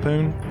holding her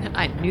harpoon?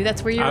 I knew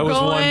that's where you were I was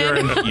going.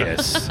 wondering.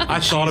 Yes. I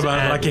thought about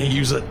it, but I can't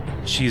use it.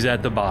 She's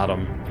at the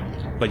bottom.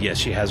 But yes,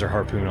 she has her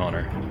harpoon on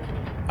her.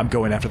 I'm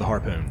going after the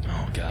harpoon.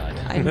 Oh, God.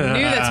 I knew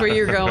that's where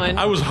you were going.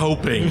 I was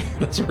hoping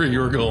that's where you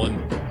were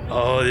going.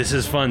 Oh, this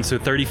is fun. So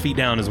 30 feet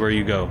down is where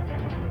you go.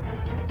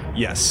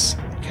 Yes.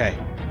 Okay.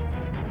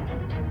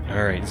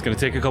 All right. It's going to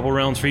take a couple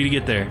rounds for you to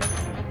get there.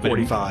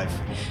 45.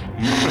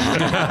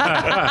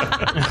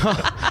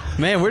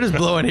 Man, we're just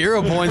blowing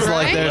hero points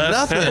like there's Less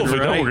nothing. health. If we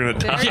don't, Right. we're going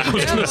to die. There I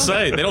was you going go. to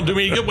say, they don't do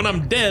me any good when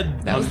I'm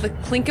dead. That was the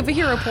clink of a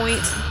hero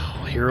point.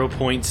 Hero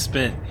point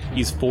spent.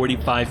 He's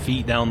 45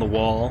 feet down the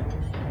wall.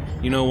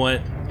 You know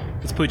what?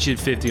 Let's put you at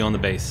 50 on the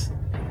base.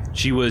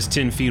 She was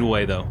 10 feet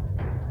away, though.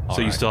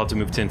 So you still have to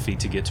move 10 feet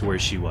to get to where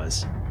she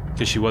was.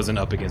 Because she wasn't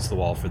up against the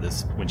wall for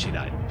this when she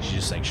died. She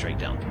just sank straight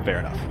down. Fair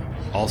enough.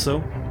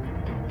 Also,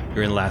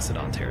 you're in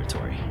Lacedon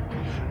territory.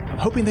 I'm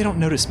hoping they don't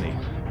notice me.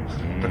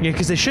 Yeah,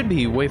 because they should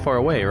be way far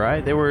away,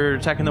 right? They were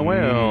attacking the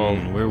whale.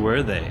 Where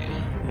were they?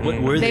 What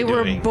were they They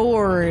were doing?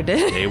 bored.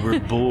 They were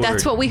bored.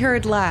 That's what we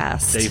heard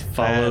last. They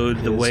followed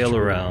That the is whale true.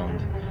 around.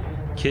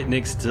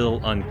 Kitnick's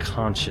still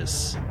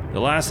unconscious. The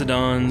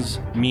Lacedons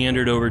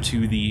meandered over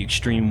to the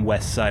extreme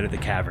west side of the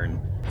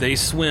cavern. They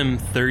swim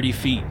 30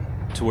 feet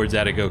towards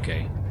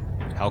Atagoke.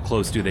 How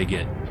close do they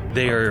get?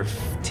 They are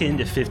 10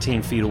 to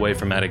 15 feet away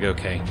from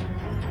Atagoke.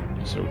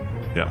 So,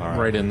 Yeah,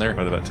 right in there.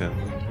 Right about 10.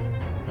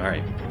 All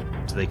right.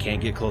 So they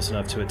can't get close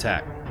enough to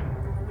attack.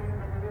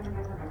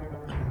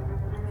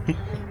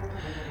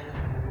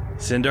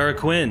 Sindara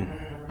Quinn.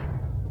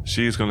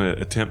 She is going to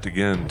attempt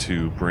again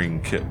to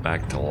bring Kit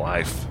back to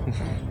life.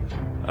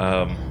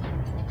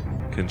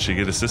 Can she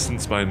get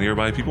assistance by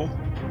nearby people?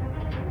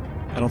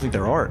 I don't think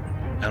there are.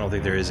 I don't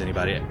think there is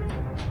anybody.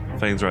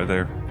 Fane's right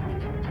there.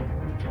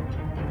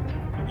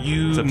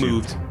 You It's up to you.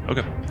 moved,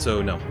 Okay,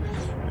 so no.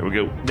 here we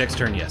go. Next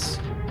turn, yes.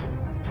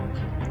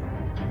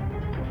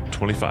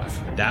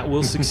 25. That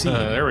will succeed.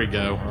 There we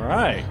go. All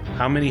right.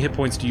 How many hit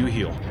points do you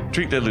heal?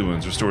 Treat deadly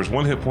wounds restores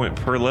 1 hit point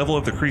per level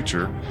of the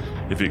creature.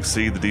 If you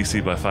exceed the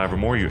DC by 5 or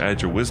more, you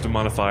add your wisdom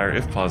modifier,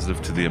 if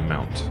positive, to the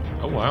amount.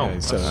 Oh, wow. Okay,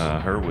 so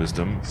Her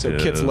wisdom is...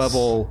 Kit's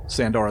level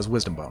Sandara's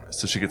wisdom bonus.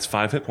 So she gets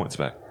 5 hit points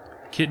back.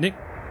 Kitnick,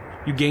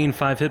 you gain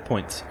 5 hit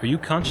points. Are you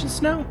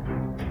conscious now?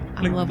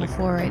 I'm level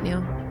 4 right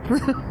now.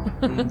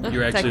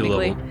 You're actually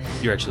Technically.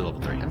 You're actually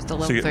level 3. I'm still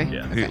So level you 3.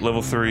 get, you get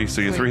level 3,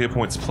 so you get 3 hit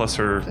points plus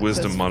her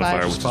wisdom that's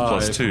modifier, five. which is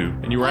plus 2.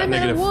 And you were at I'm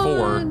negative 4.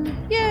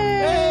 1.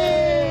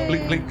 Yay!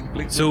 Blink, blink,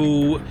 blink.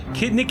 So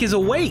Kitnick is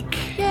awake.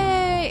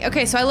 Yay!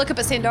 Okay, so I look up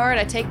at Sandara and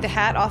I take the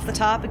hat off the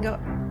top and go,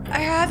 I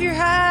have your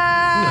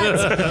hat!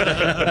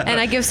 And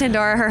I give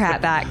Sandara her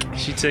hat back.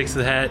 She takes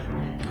the hat,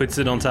 puts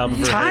it on top of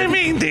her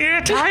Timing,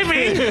 dear,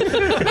 timing!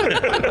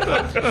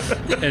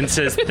 head, and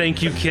says,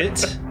 "Thank you,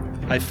 Kit.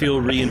 I feel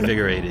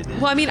reinvigorated."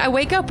 Well, I mean, I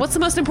wake up. What's the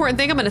most important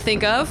thing I'm going to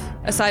think of,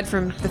 aside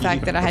from the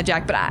fact that I had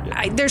Jack?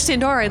 But there's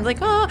Sandara, and like,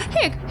 oh,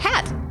 hey,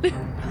 hat. I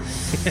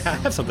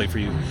have something for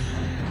you.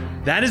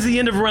 That is the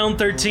end of round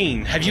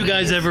 13. Have you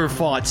guys ever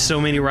fought so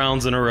many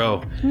rounds in a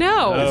row?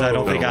 No, Because I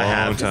don't Been think a I long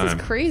have. time. this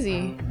is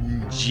crazy.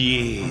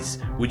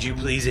 Jeez, would you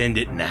please end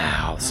it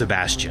now,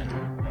 Sebastian?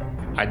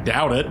 I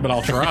doubt it, but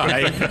I'll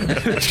try.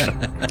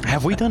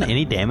 Have we done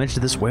any damage to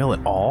this whale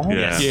at all?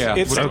 Yeah. yeah.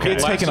 It's Okay.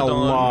 taken a Lacedons-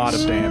 lot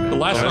of damage. The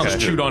last one's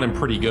Okay. chewed on him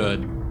pretty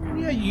good.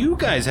 Yeah, you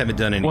guys haven't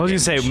done anything. Well, I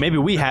was going to say, maybe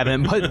we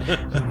haven't,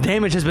 but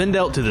damage has been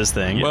dealt to this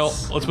thing. Well,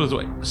 let's put it this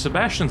way.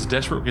 Sebastian's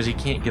desperate because he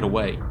can't get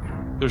away.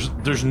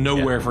 There's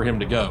nowhere for him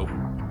to go.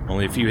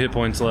 Only a few hit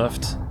points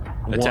left.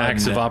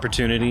 Attacks One. of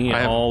opportunity I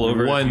have all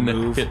over if you one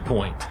move. hit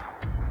point.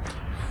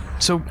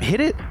 So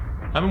hit it.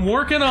 I'm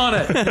working on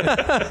it.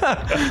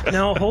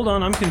 Now, hold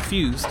on, I'm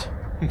confused.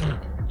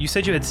 You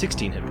said you had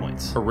 16 hit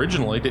points.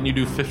 Originally, didn't you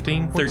do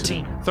 15?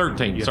 13.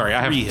 13. Sorry,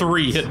 I have 3 hit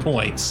 3 hit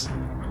points.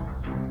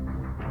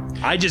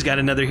 I just got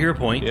another hero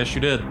point. Yes,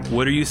 you did.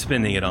 What are you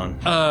spending it on?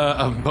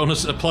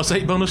 A plus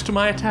 8 bonus to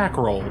my attack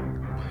roll.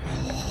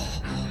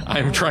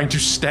 I'm trying to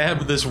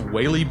stab this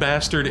whaley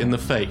bastard in the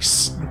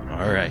face.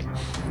 All right.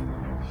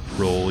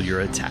 Roll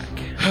your attack.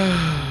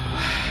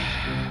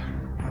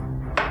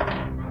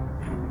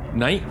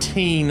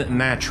 19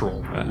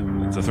 natural.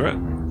 It's a threat.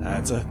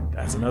 That's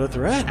another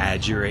threat.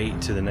 Add your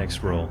 8 to the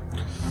next roll.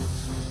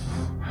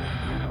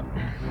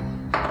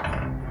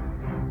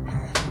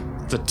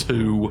 It's a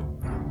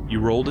 2. You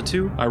rolled a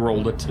 2? I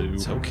rolled a 2.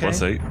 It's okay.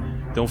 Plus 8.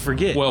 Don't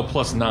forget. Well,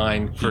 plus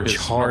 9 for he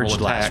his charged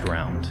normal last attack.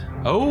 round.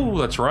 Oh,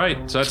 that's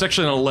right. So that's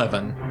actually an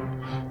 11.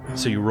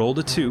 So you rolled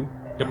a 2.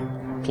 Yep.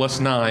 Plus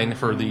 9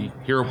 for the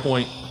hero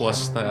point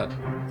plus that.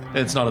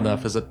 It's not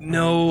enough, is it?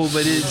 No,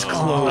 but it's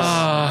close.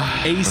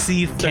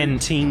 AC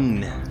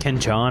 13. Can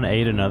John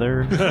aid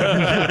another?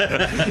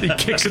 He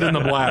kicks it in the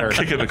bladder.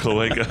 Kick in the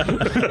cloaca.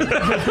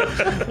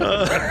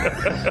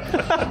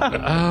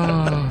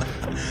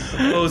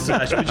 Oh,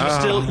 Sash,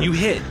 but you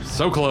hit.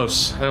 So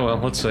close. Oh well,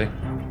 let's see.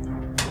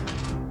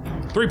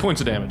 3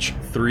 points of damage.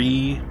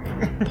 3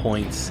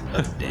 points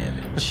of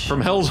damage.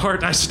 From Hell's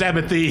Heart, I stab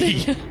at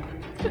thee.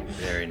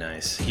 Very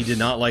nice. He did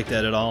not like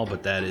that at all,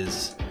 but that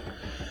is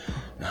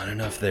not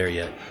enough there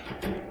yet.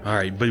 All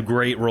right, but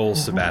great roll,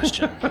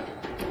 Sebastian.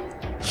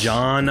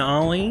 John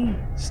Ollie,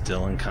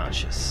 still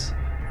unconscious.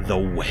 The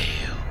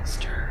whale's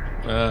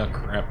turn.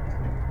 Crap.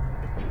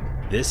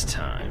 This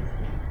time,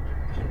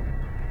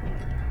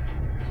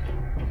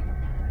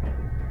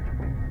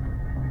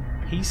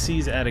 he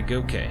sees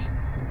Atagoke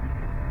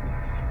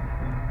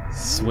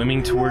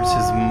swimming towards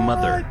his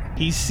mother.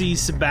 He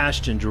sees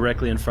Sebastian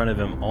directly in front of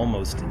him,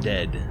 almost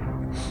dead.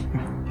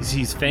 He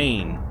sees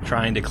Fane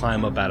trying to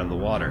climb up out of the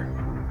water.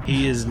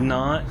 He is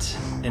not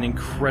an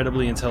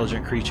incredibly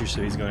intelligent creature,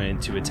 so he's going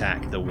to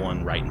attack the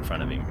one right in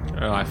front of him.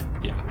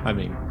 I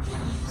mean,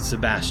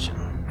 Sebastian,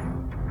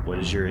 what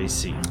is your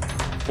AC?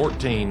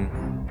 14.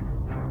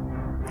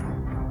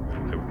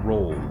 I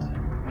rolled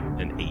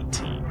an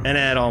 18. And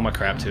add all my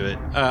crap to it.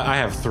 I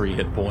have 3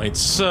 hit points,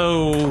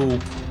 so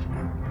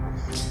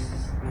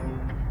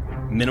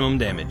Minimum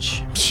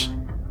damage.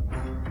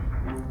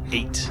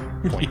 8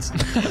 points.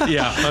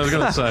 yeah, I was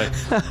gonna say.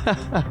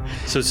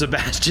 So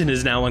Sebastian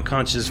is now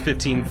unconscious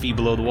 15 feet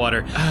below the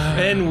water.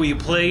 And we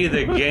play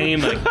the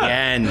game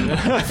again.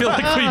 I feel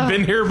like we've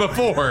been here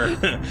before.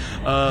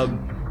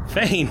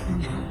 Fane,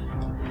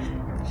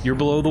 you're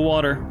below the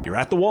water. You're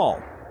at the wall,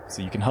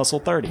 so you can hustle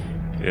 30.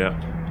 Yeah.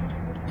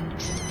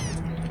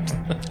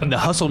 And the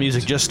hustle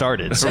music just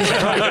started. So. Do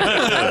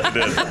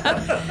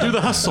the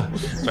hustle.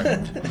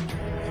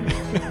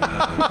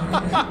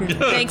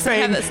 Thanks, I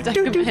have that stuck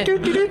in my head.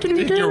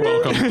 You're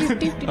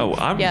welcome. Oh,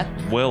 I'm Yeah.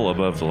 well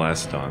above the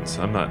Lastodons.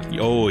 I'm not.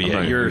 Oh, I'm yeah,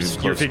 not you're even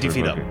close 50 to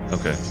feet up.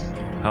 Okay.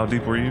 How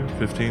deep were you?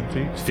 15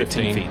 feet?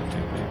 15 feet.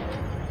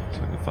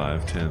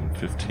 5, 10,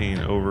 15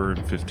 over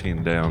and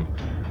 15 down.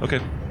 Okay.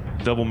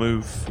 Double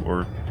move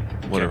or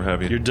whatever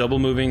have you. You're double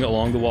moving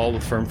along the wall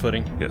with firm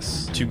footing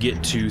Yes. to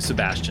get to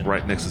Sebastian.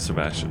 Right next to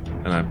Sebastian.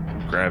 And I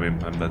grab him.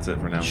 That's it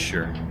for now.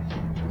 Sure.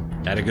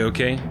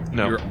 Atagoke,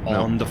 No, you're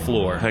no. on the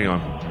floor. Hang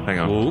on.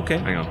 Oh, okay.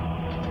 Hang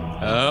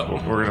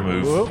on. We're going to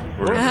move.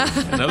 We're gonna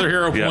move. Another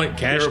hero Yeah, point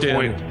cashed hero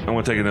in. point. I'm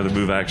going to take another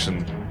move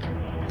action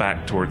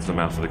back towards the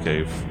mouth of the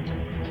cave.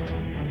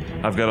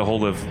 I've got a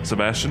hold of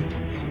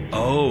Sebastian.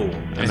 Oh,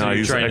 And so now you're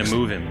use trying to X-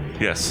 move him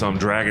Yes, so I'm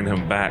dragging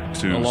him back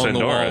to Along the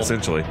wall. Sandara,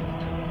 essentially.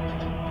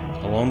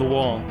 along the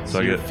wall. So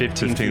I you're get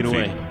 15 feet 15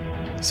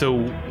 away. So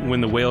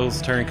when the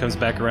whale's turn comes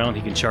back around,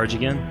 he can charge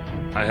again?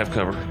 I have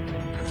cover.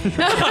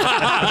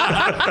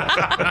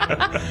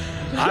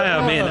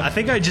 Man, I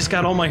think I just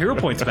got all my hero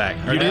points back.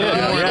 You did.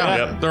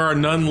 Yep. There are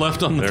none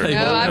left on the There.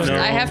 table. No, I No.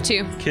 have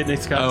 2.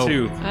 Kidnick's got Oh.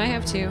 2. I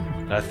have 2.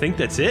 I think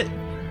that's it.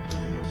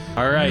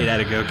 All right,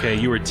 Atagoke,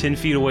 you were 10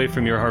 feet away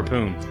from your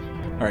harpoon.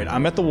 All right,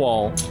 I'm at the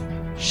wall.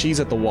 She's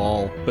at the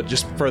wall, but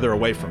just further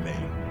away from me.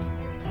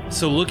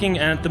 So looking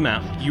at the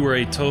map, you are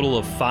a total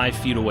of 5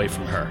 feet away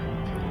from her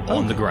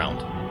on the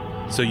ground.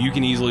 So you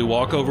can easily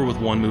walk over with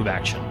one move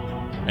action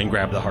and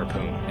grab the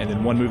harpoon, And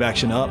then one move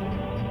action up.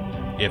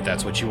 if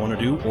that's what you want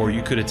to do. Or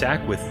you could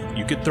attack with,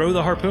 you could throw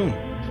the harpoon.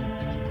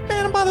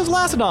 Man, I'm by those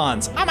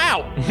Lastodons. I'm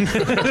out.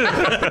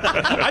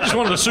 I just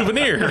wanted a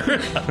souvenir.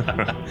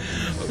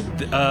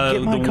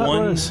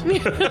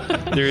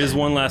 There is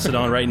one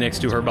Lastodon right next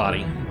to her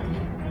body.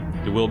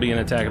 It will be an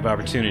attack of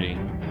opportunity.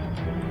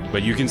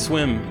 But you can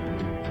swim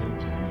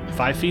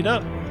 5 feet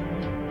up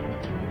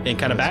and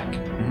kind of back.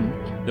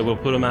 That will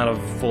put him out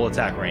of full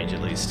attack range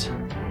at least.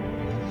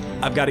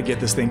 I've got to get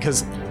this thing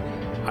because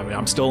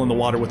I'm still in the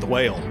water with the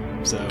whale.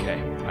 So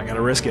Okay. I got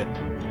to risk it.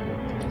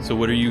 So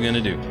what are you going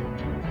to do?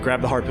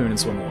 Grab the harpoon and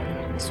swim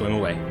away. Swim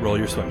away. Roll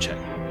your swim check.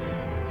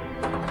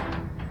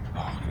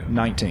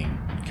 19.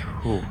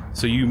 Cool.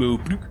 So you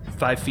move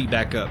 5 feet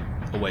back up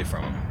away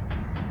from him.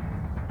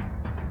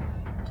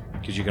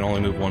 Because you can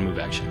only move one move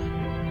action.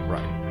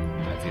 Right.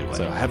 5 feet away.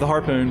 So I have the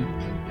harpoon.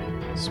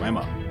 Swam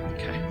up.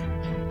 Okay.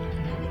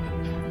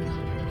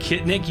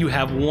 Kitnick, you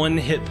have 1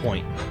 hit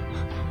point.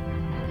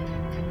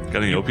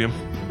 Got any opium?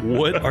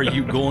 What are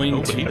you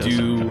going to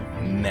do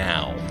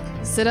now?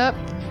 Sit up.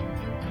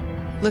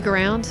 Look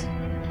around.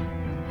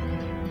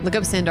 Look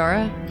up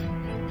Sandara.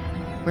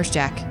 Where's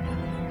Jack?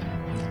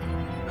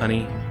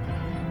 Honey,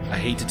 I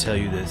hate to tell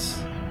you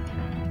this,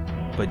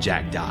 but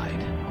Jack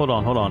died. Hold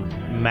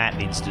on. Matt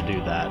needs to do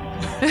that.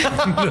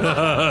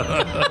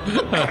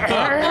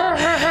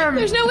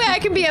 There's no way I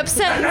can be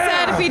upset and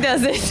sad if he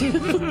does it.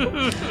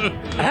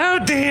 Oh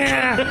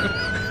dear!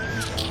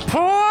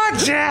 Poor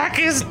Jack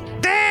is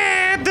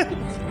dead!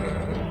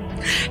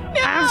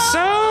 I'm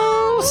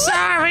so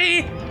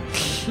sorry!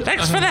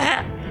 Thanks for the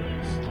help!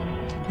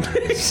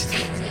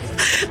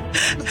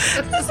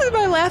 This is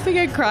my laughing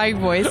and crying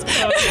voice.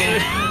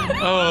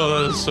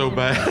 Oh, that is so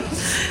bad.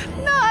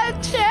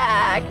 Not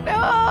Jack,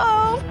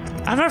 no.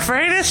 I'm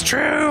afraid it's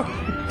true!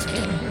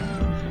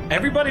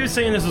 Everybody was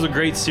saying this was a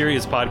great,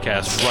 serious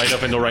podcast right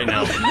up until right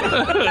now.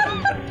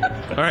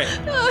 All right.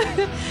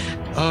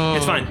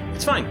 It's fine.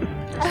 It's fine.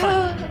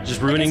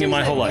 Just ruining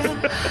my whole life.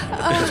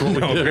 That's what we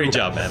do. Great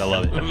job, Matt. I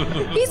love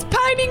it. He's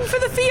pining for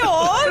the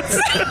fjords.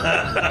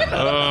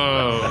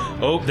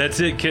 Oh, that's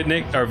it,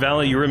 Kitnik. Or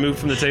Valley, you're removed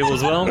from the table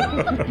as well.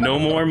 No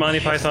more Monty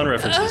Python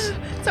references.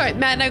 It's all right,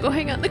 Matt and I go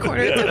hang out in the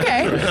corner. It's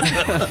okay.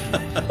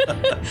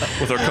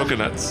 With our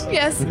coconuts.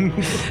 Yes.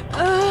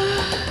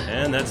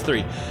 And that's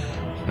 3.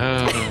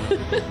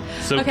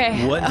 So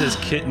Okay. what does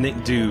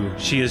Kitnik do?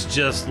 She has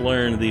just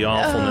learned the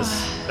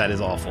awfulness that is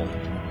awful.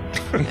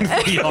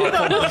 The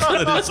awfulness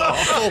that is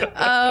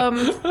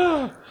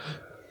awful.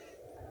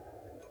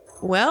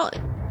 Well,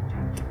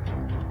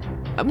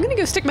 I'm going to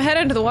go stick my head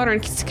under the water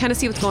and kind of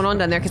see what's going on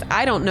down there because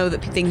I don't know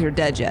that things are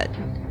dead yet.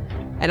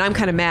 And I'm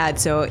kind of mad,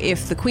 so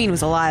if the queen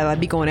was alive, I'd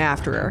be going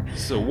after her.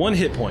 So 1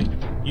 hit point.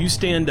 You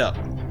stand up.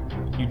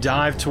 You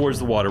dive towards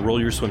the water. Roll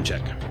your swim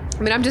check.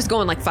 I mean, I'm just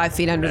going like 5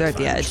 feet under there at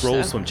the edge. Just roll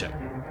a so. swim check.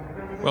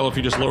 Well, if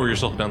you just lower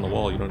yourself down the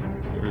wall, you don't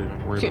really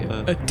worry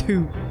about that.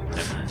 2.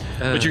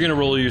 But you're going to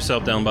roll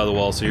yourself down by the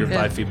wall, so you're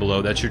Yeah. 5 feet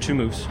below. That's your 2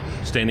 moves.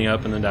 Standing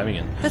up and then diving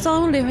in. That's all I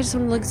want to do. I just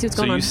want to look and see what's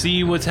So going you on.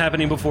 see what's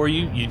happening before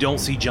you. You don't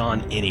see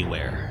John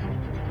anywhere.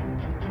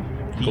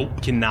 He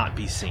cannot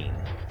be seen.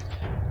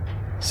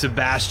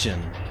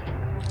 Sebastian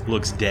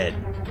looks dead,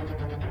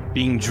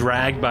 being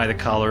dragged by the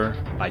collar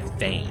by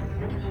Thane.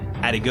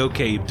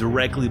 Atagoke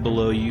directly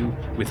below you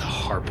with a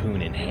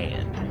harpoon in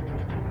hand.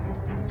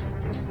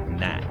 And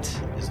that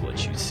is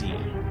what you see.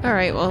 All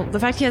right, well, the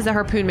fact he has the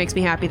harpoon makes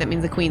me happy. That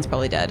means the queen's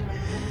probably dead.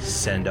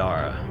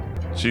 Sandara.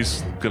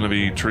 She's gonna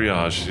be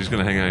triage. She's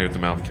gonna hang out here at the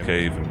mouth of the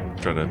cave and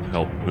try to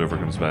help whoever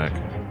comes back.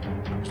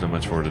 There's not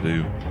much for her to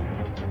do.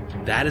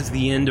 That is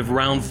the end of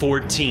round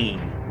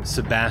 14.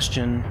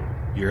 Sebastian,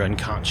 you're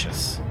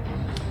unconscious.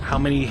 How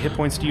many hit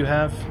points do you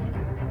have?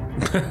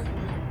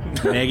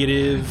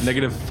 Negative.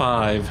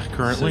 -5 So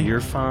currently. you're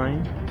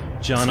fine.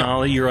 John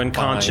Ollie, you're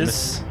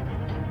unconscious.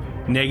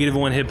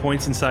 -1 hit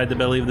points inside the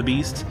belly of the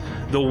beast.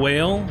 The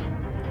whale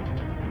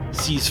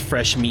sees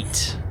fresh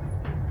meat.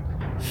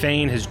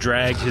 Fane has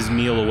dragged his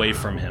meal away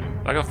from him.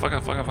 Fuck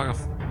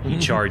off. He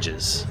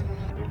charges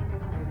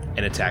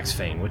and attacks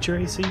Fane. What's your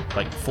AC?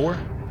 Like 4?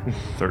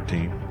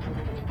 13.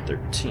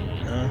 13,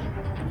 huh?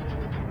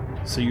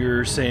 So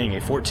you're saying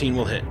a 14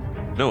 will hit.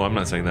 No, I'm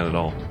not saying that at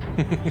all.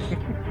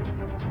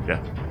 Yeah,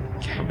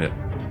 I'm hit.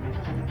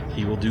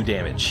 He will do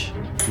damage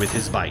with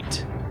his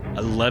bite.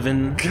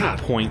 11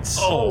 points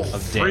of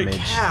damage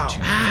to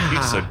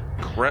Piece of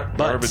crap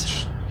But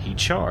garbage he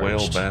charged.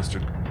 whale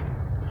bastard.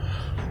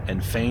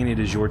 And Fane, it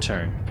is your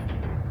turn.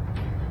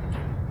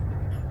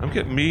 I'm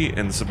getting me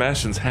and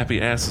Sebastian's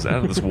happy asses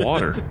out of this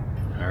water.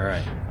 All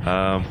right. So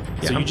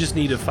I'm- you just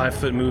need a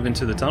 5-foot move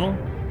into the tunnel?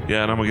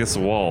 Yeah, and I'm against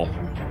the wall.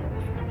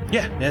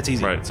 Yeah, that's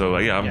easy. Right, so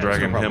yeah, I'm Yeah,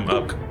 dragging there's no him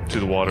problem. up to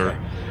the water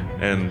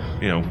and,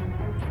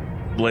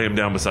 lay him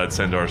down beside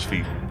Sandar's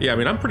feet. Yeah, I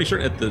mean, I'm pretty sure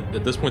at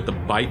this point, the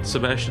bite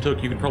Sebastian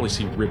took, you can probably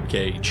see rib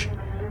cage.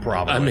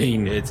 Probably. I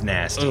mean, it's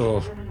nasty.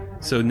 Ugh.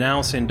 So now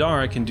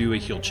Sandara can do a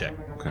heal check.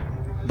 Okay.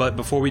 But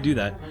before we do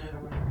that,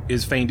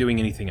 is Fane doing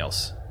anything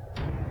else?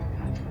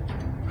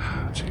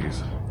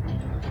 Jeez.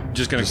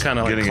 Just going to kind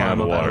of like Getting out of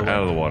climb the up water.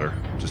 Out of the water.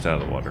 Just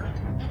out of the water.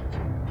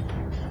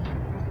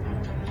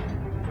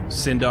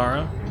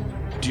 Sandara,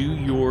 do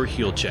your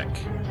heal check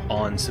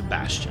on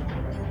Sebastian.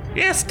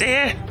 Yes,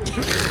 dear.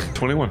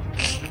 21.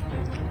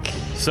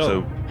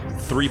 So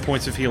 3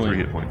 points of healing 3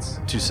 hit points.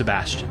 to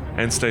Sebastian.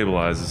 And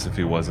stabilizes if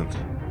he wasn't.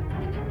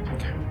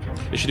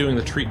 Is she doing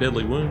the treat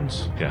deadly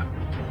wounds? Yeah.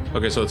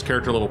 Okay, so it's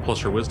character level plus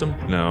her wisdom?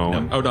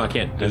 No. Oh, no, I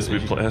can't. It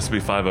has to be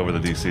 5 over the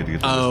DC to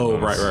get the Oh,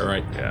 wisdom bonus.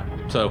 right. Yeah.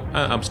 So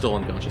I'm still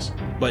unconscious,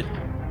 But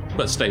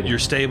but stable. you're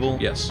stable.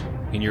 Yes.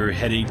 And you're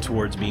heading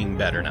towards being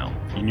better now.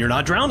 And you're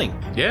not drowning.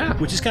 Yeah.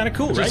 Which is kind of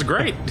cool, Which right? is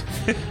great.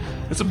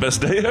 It's the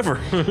best day ever.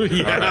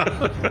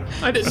 Yeah.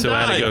 I didn't So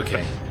die.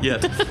 okay. Yeah.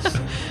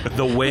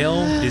 The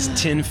whale is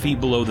 10 feet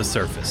below the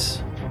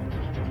surface.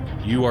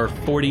 You are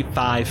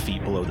 45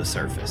 feet below the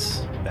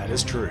surface. That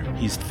is true.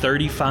 He's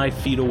 35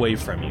 feet away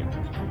from you.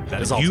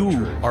 That is also You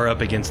true. are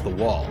up against the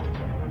wall.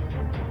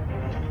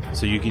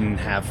 So you can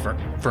have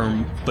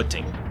firm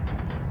footing.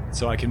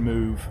 So I can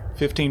move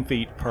 15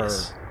 feet per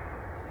Yes.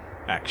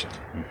 action.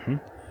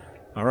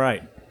 All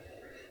right.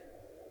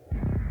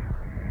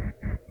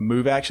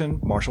 Move action,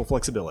 martial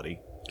flexibility.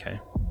 Okay.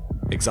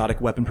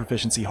 exotic weapon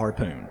proficiency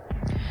harpoon,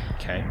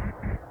 Okay.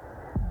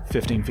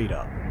 15 feet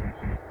up.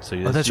 So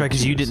Oh, that's right,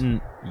 because you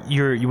didn't.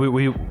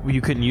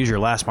 You couldn't use your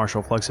last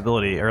martial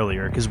flexibility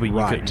earlier because we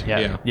Right. couldn't. Yeah.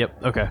 Yeah.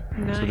 Yep. Okay.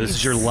 So this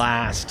is your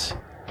last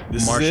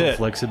This is martial it.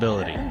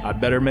 flexibility. I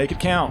better make it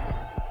count.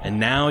 And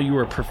now you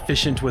are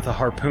proficient with a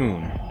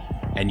harpoon,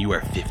 and you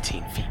are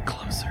 15 feet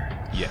closer.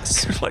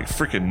 Yes. It's like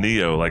freaking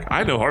Neo. Like,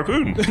 I know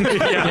harpoon.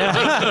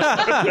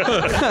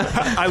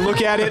 I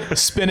look at it,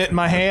 spin it in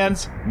my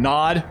hands,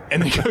 nod,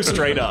 and then go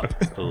straight up.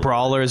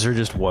 Brawlers are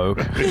just woke.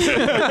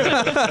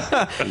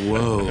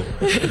 Whoa.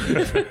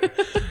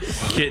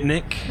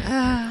 Kitnik,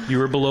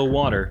 you are below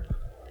water.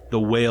 The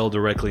whale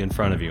directly in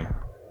front of you.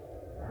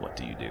 What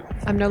do you do?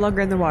 I'm no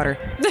longer in the water.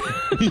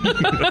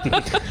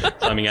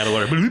 Climbing out of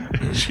water.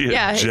 She had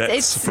Yeah, jets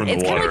it's from the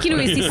kind of water. like, you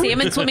know, you see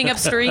salmon swimming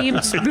upstream.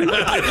 Suddenly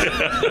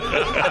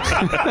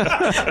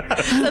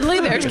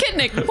there's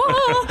Kitnik.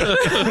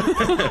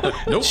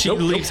 Whoa! She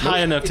leaps high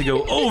enough to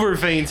go over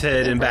Fane's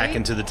head and back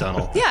into the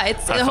tunnel. Yeah,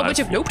 it's a whole bunch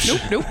of nope. As you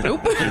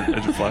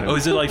fly. Oh,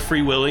 is it like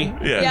Free Willy?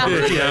 Yeah.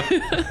 Yeah.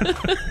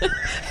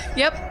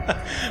 Yep.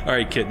 All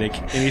right,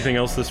 Kitnik. Anything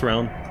else this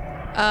round?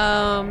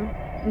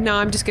 No,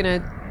 I'm just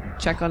gonna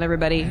check on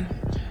everybody.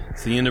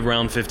 It's the end of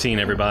round 15,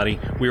 everybody.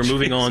 We are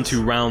moving on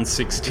to round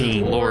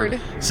 16. Lord.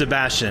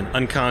 Sebastian,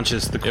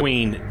 unconscious. The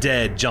Queen,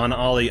 dead. John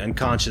Ollie,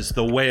 unconscious.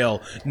 The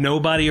Whale,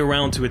 nobody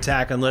around to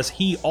attack unless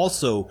he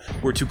also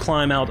were to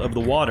climb out of the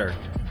water.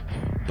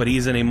 But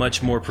he's in a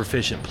much more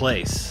proficient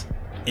place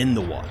in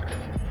the water.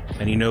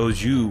 And he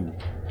knows you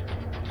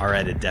are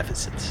at a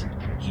deficit.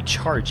 He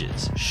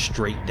charges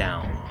straight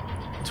down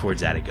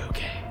towards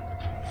Atagoke.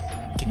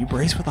 Can you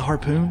brace with a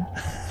harpoon?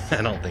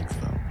 I don't think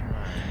so.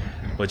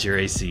 What's your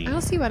AC? I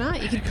don't see why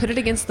not. You could put it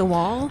against the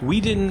wall.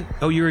 We didn't.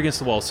 Oh, you're against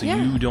the wall, so Yeah.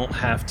 you don't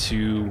have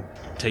to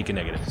take a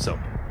negative. So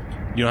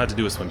you don't have to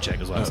do a swim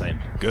check, is what I'm saying.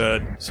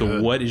 Good. So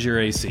what is your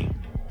AC?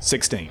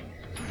 16.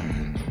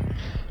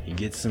 He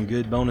gets some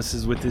good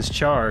bonuses with this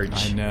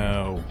charge. I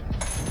know.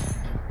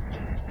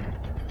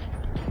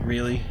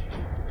 Really?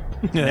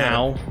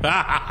 Now?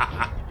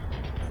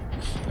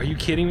 Are you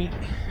kidding me?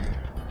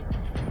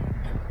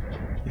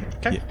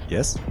 Okay.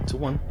 Yes? It's a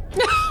 1.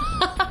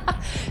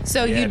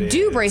 So Yeah, you it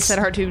do is. brace that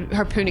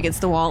harpoon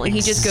against the wall, and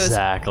he just goes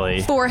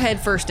Exactly. forehead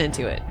first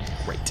into it.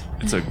 Great.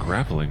 It's a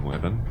grappling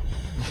weapon.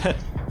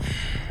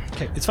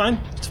 Okay, it's fine.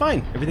 It's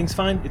fine. Everything's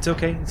fine. It's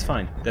okay. It's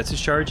fine. That's his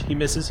charge. He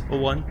misses a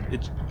 1.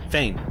 It's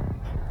Fane.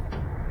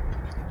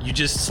 You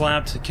just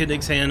slapped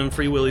Kitnik's hand on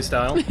Free Willy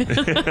style.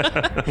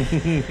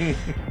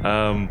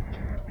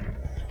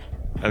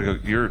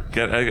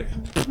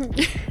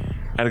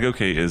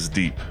 Atagoke is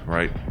deep,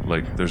 right?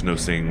 Like, there's no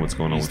seeing what's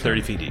going on He's with 30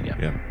 him. feet deep, yeah.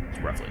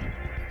 Yeah. Roughly.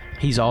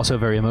 He's also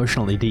very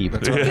emotionally deep.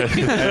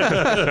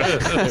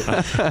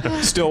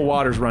 Still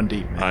waters run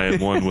deep, man. I am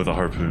one with a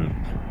harpoon.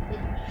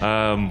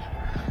 I'm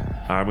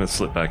going to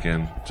slip back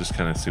in, just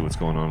kind of see what's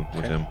going on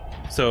with him.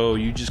 So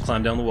you just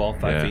climb down the wall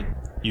 5 Yeah. feet.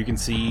 You can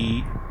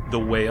see the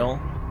whale.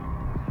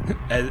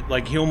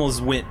 Like he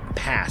almost went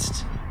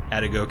past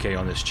Atagoke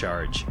on this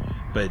charge,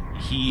 but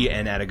he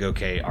and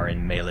Atagoke are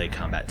in melee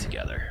combat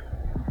together.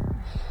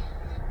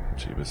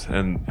 Jeebus.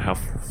 And how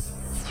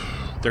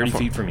 30 far?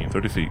 feet from you.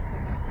 30 feet.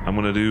 I'm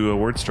going to do a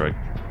word strike.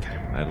 Okay.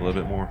 Add a little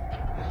bit more.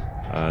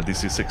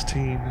 DC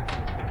 16.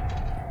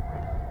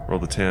 Roll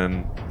the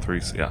 10.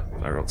 3. Yeah,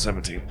 I rolled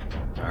 17.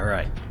 All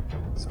right.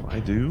 So I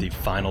do. The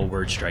final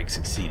word strike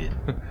succeeded.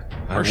 I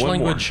have Harsh one more.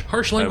 language.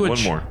 Harsh I have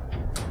language. one more.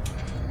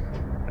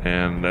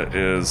 And that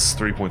is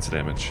 3 points of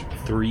damage.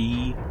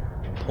 3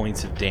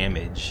 points of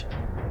damage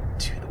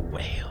to the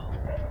whale.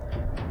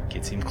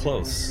 Gets him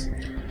close,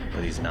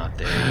 but he's not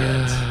there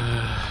yet.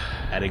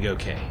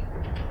 Atagoke,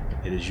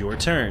 it is your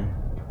turn.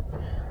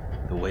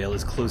 The whale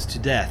is close to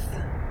death,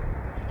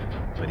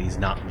 but he's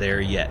not there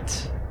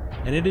yet.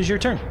 And it is your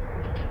turn.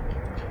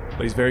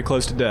 But he's very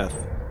close to death,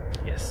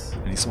 Yes.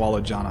 and he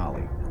swallowed John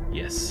Ollie.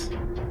 Yes.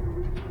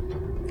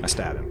 I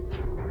stab him.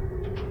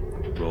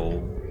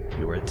 Roll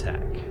your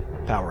attack.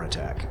 Power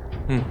attack.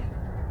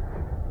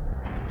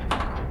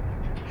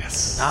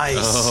 Yes. Nice.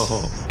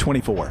 Oh.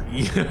 24.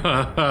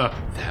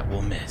 That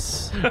will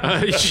miss.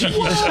 Jeez.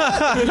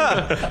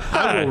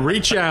 I will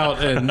reach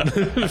out and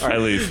I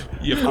leave.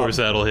 Of course,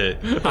 that'll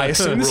hit. I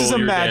assume this is a Roll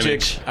your magic.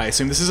 damage. I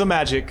assume this is a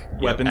magic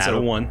weapon. Add so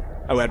a 1.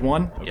 Oh, add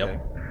 1? Yep. Okay.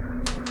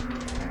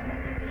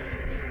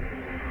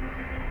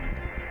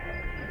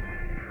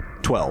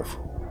 12.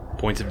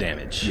 Points of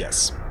damage.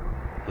 Yes.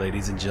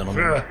 Ladies and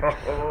gentlemen,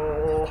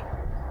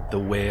 the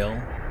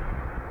whale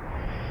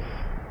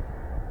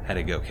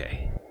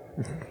Atagoke.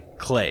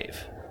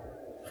 Clave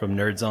from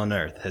Nerds on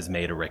Earth has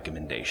made a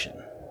recommendation.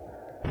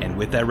 And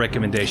with that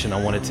recommendation,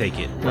 I want to take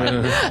it.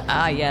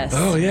 Ah, yes.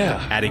 oh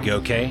yeah.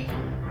 Atagoke,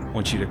 I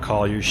want you to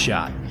call your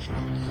shot.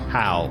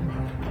 How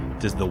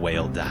does the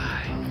whale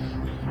die?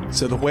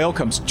 So the whale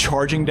comes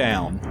charging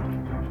down,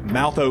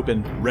 mouth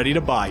open, ready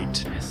to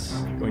bite,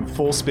 going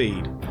full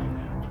speed.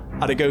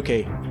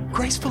 Atagoke,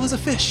 graceful as a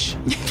fish,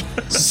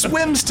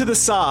 swims to the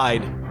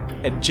side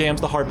and jams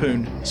the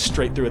harpoon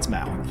straight through its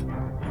mouth.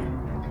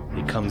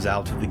 It comes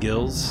out of the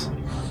gills,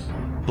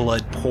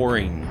 blood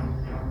pouring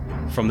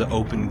from the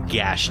open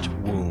gashed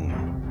wound,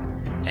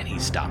 and he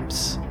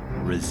stops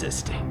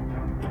resisting.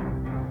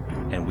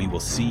 And we will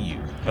see you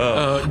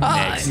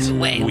next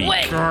week.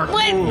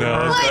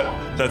 No,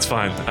 that's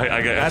fine.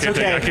 I can't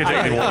okay. take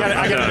any more.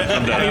 I'm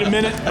done. I need a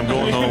minute. I'm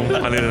going home.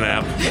 I need a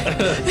nap.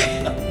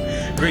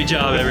 Great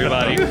job,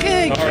 everybody.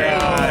 Okay. All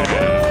right.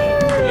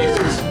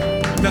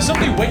 Now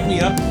somebody wake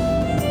me up.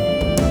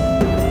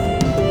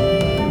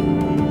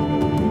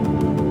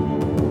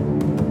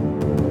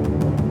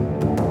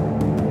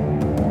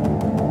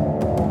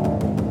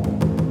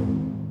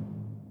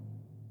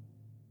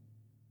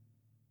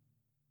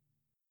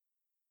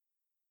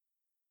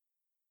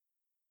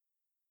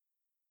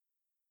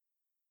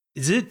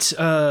 Is it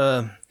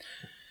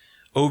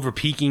over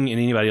peaking in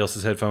anybody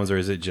else's headphones, or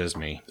is it just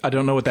me? I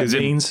don't know what that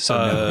means.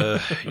 So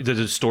The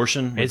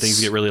distortion when It's- things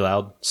get really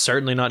loud.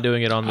 Certainly not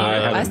doing it on the. I I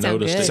haven't sound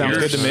noticed good. it. Sounds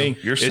Yours- good to me.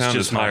 Your It's sound is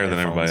just my higher than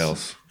everybody headphones.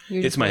 else.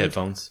 It's my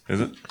headphones.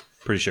 Is it?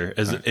 Pretty sure.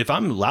 If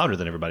I'm louder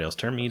than everybody else,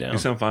 turn me down. You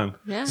sound fine.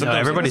 Yeah. No,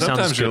 everybody sounds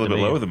Sometimes you're a good little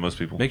to bit me. lower than most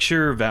people. Make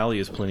sure Valley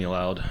is plenty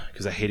loud,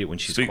 because I hate it when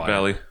she's Speak, quiet.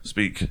 Valley.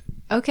 Speak.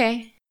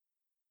 Okay.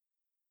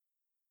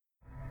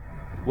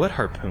 What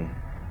harpoon?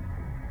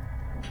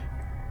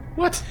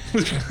 What?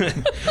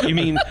 You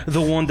mean the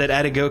one that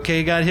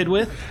Atagoke got hit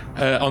with?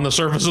 On the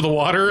surface of the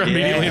water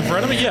immediately in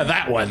front of me? Yeah,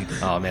 that one.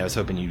 Oh man, I was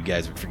hoping you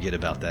guys would forget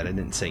about that. I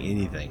didn't say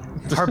anything.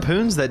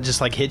 Harpoons that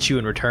just like hit you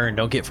in return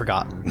don't get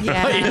forgotten.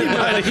 Yeah.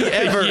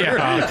 Ever.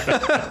 Yeah.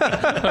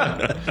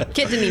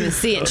 Kit didn't even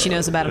see it, and she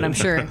knows about it, I'm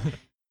sure.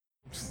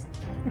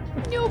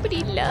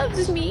 Nobody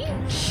loves me.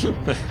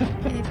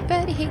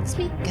 Everybody hates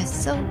me because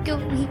so go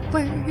eat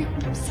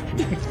worms.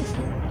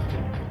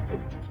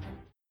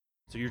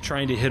 So you're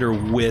trying to hit her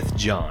with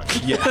John.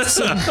 yes.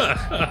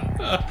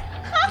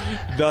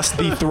 Thus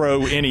the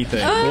throw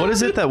anything. What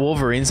is it that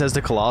Wolverine says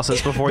to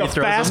Colossus before he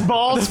throws him?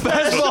 Fastball. The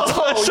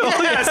fastball.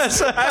 Yes.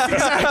 That's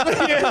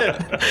exactly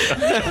it.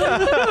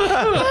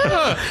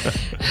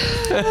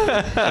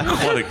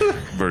 Aquatic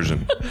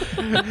version.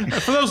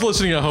 For those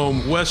listening at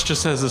home, Wes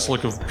just has this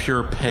look of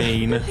pure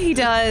pain. He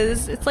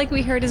does. It's like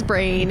we hurt his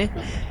brain.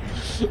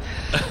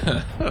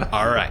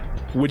 All right.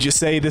 Would you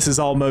say this is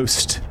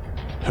almost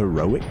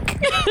heroic?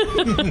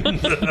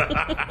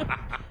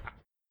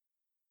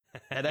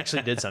 That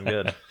actually did sound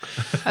good.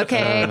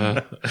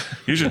 Okay.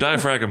 Use your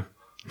diaphragm.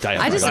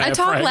 I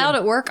talk loud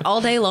at work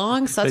all day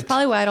long, so that's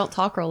probably why I don't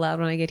talk real loud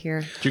when I get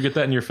here. Did you get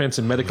that in your fence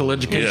in medical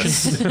education?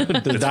 Yes.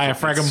 The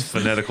diaphragm. It's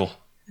phonetical.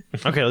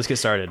 Okay, let's get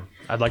started.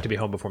 I'd like to be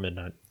home before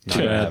midnight.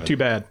 Too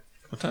bad.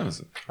 What time is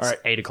it? All right,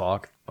 8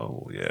 o'clock.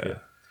 Oh, yeah.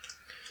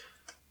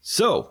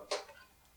 So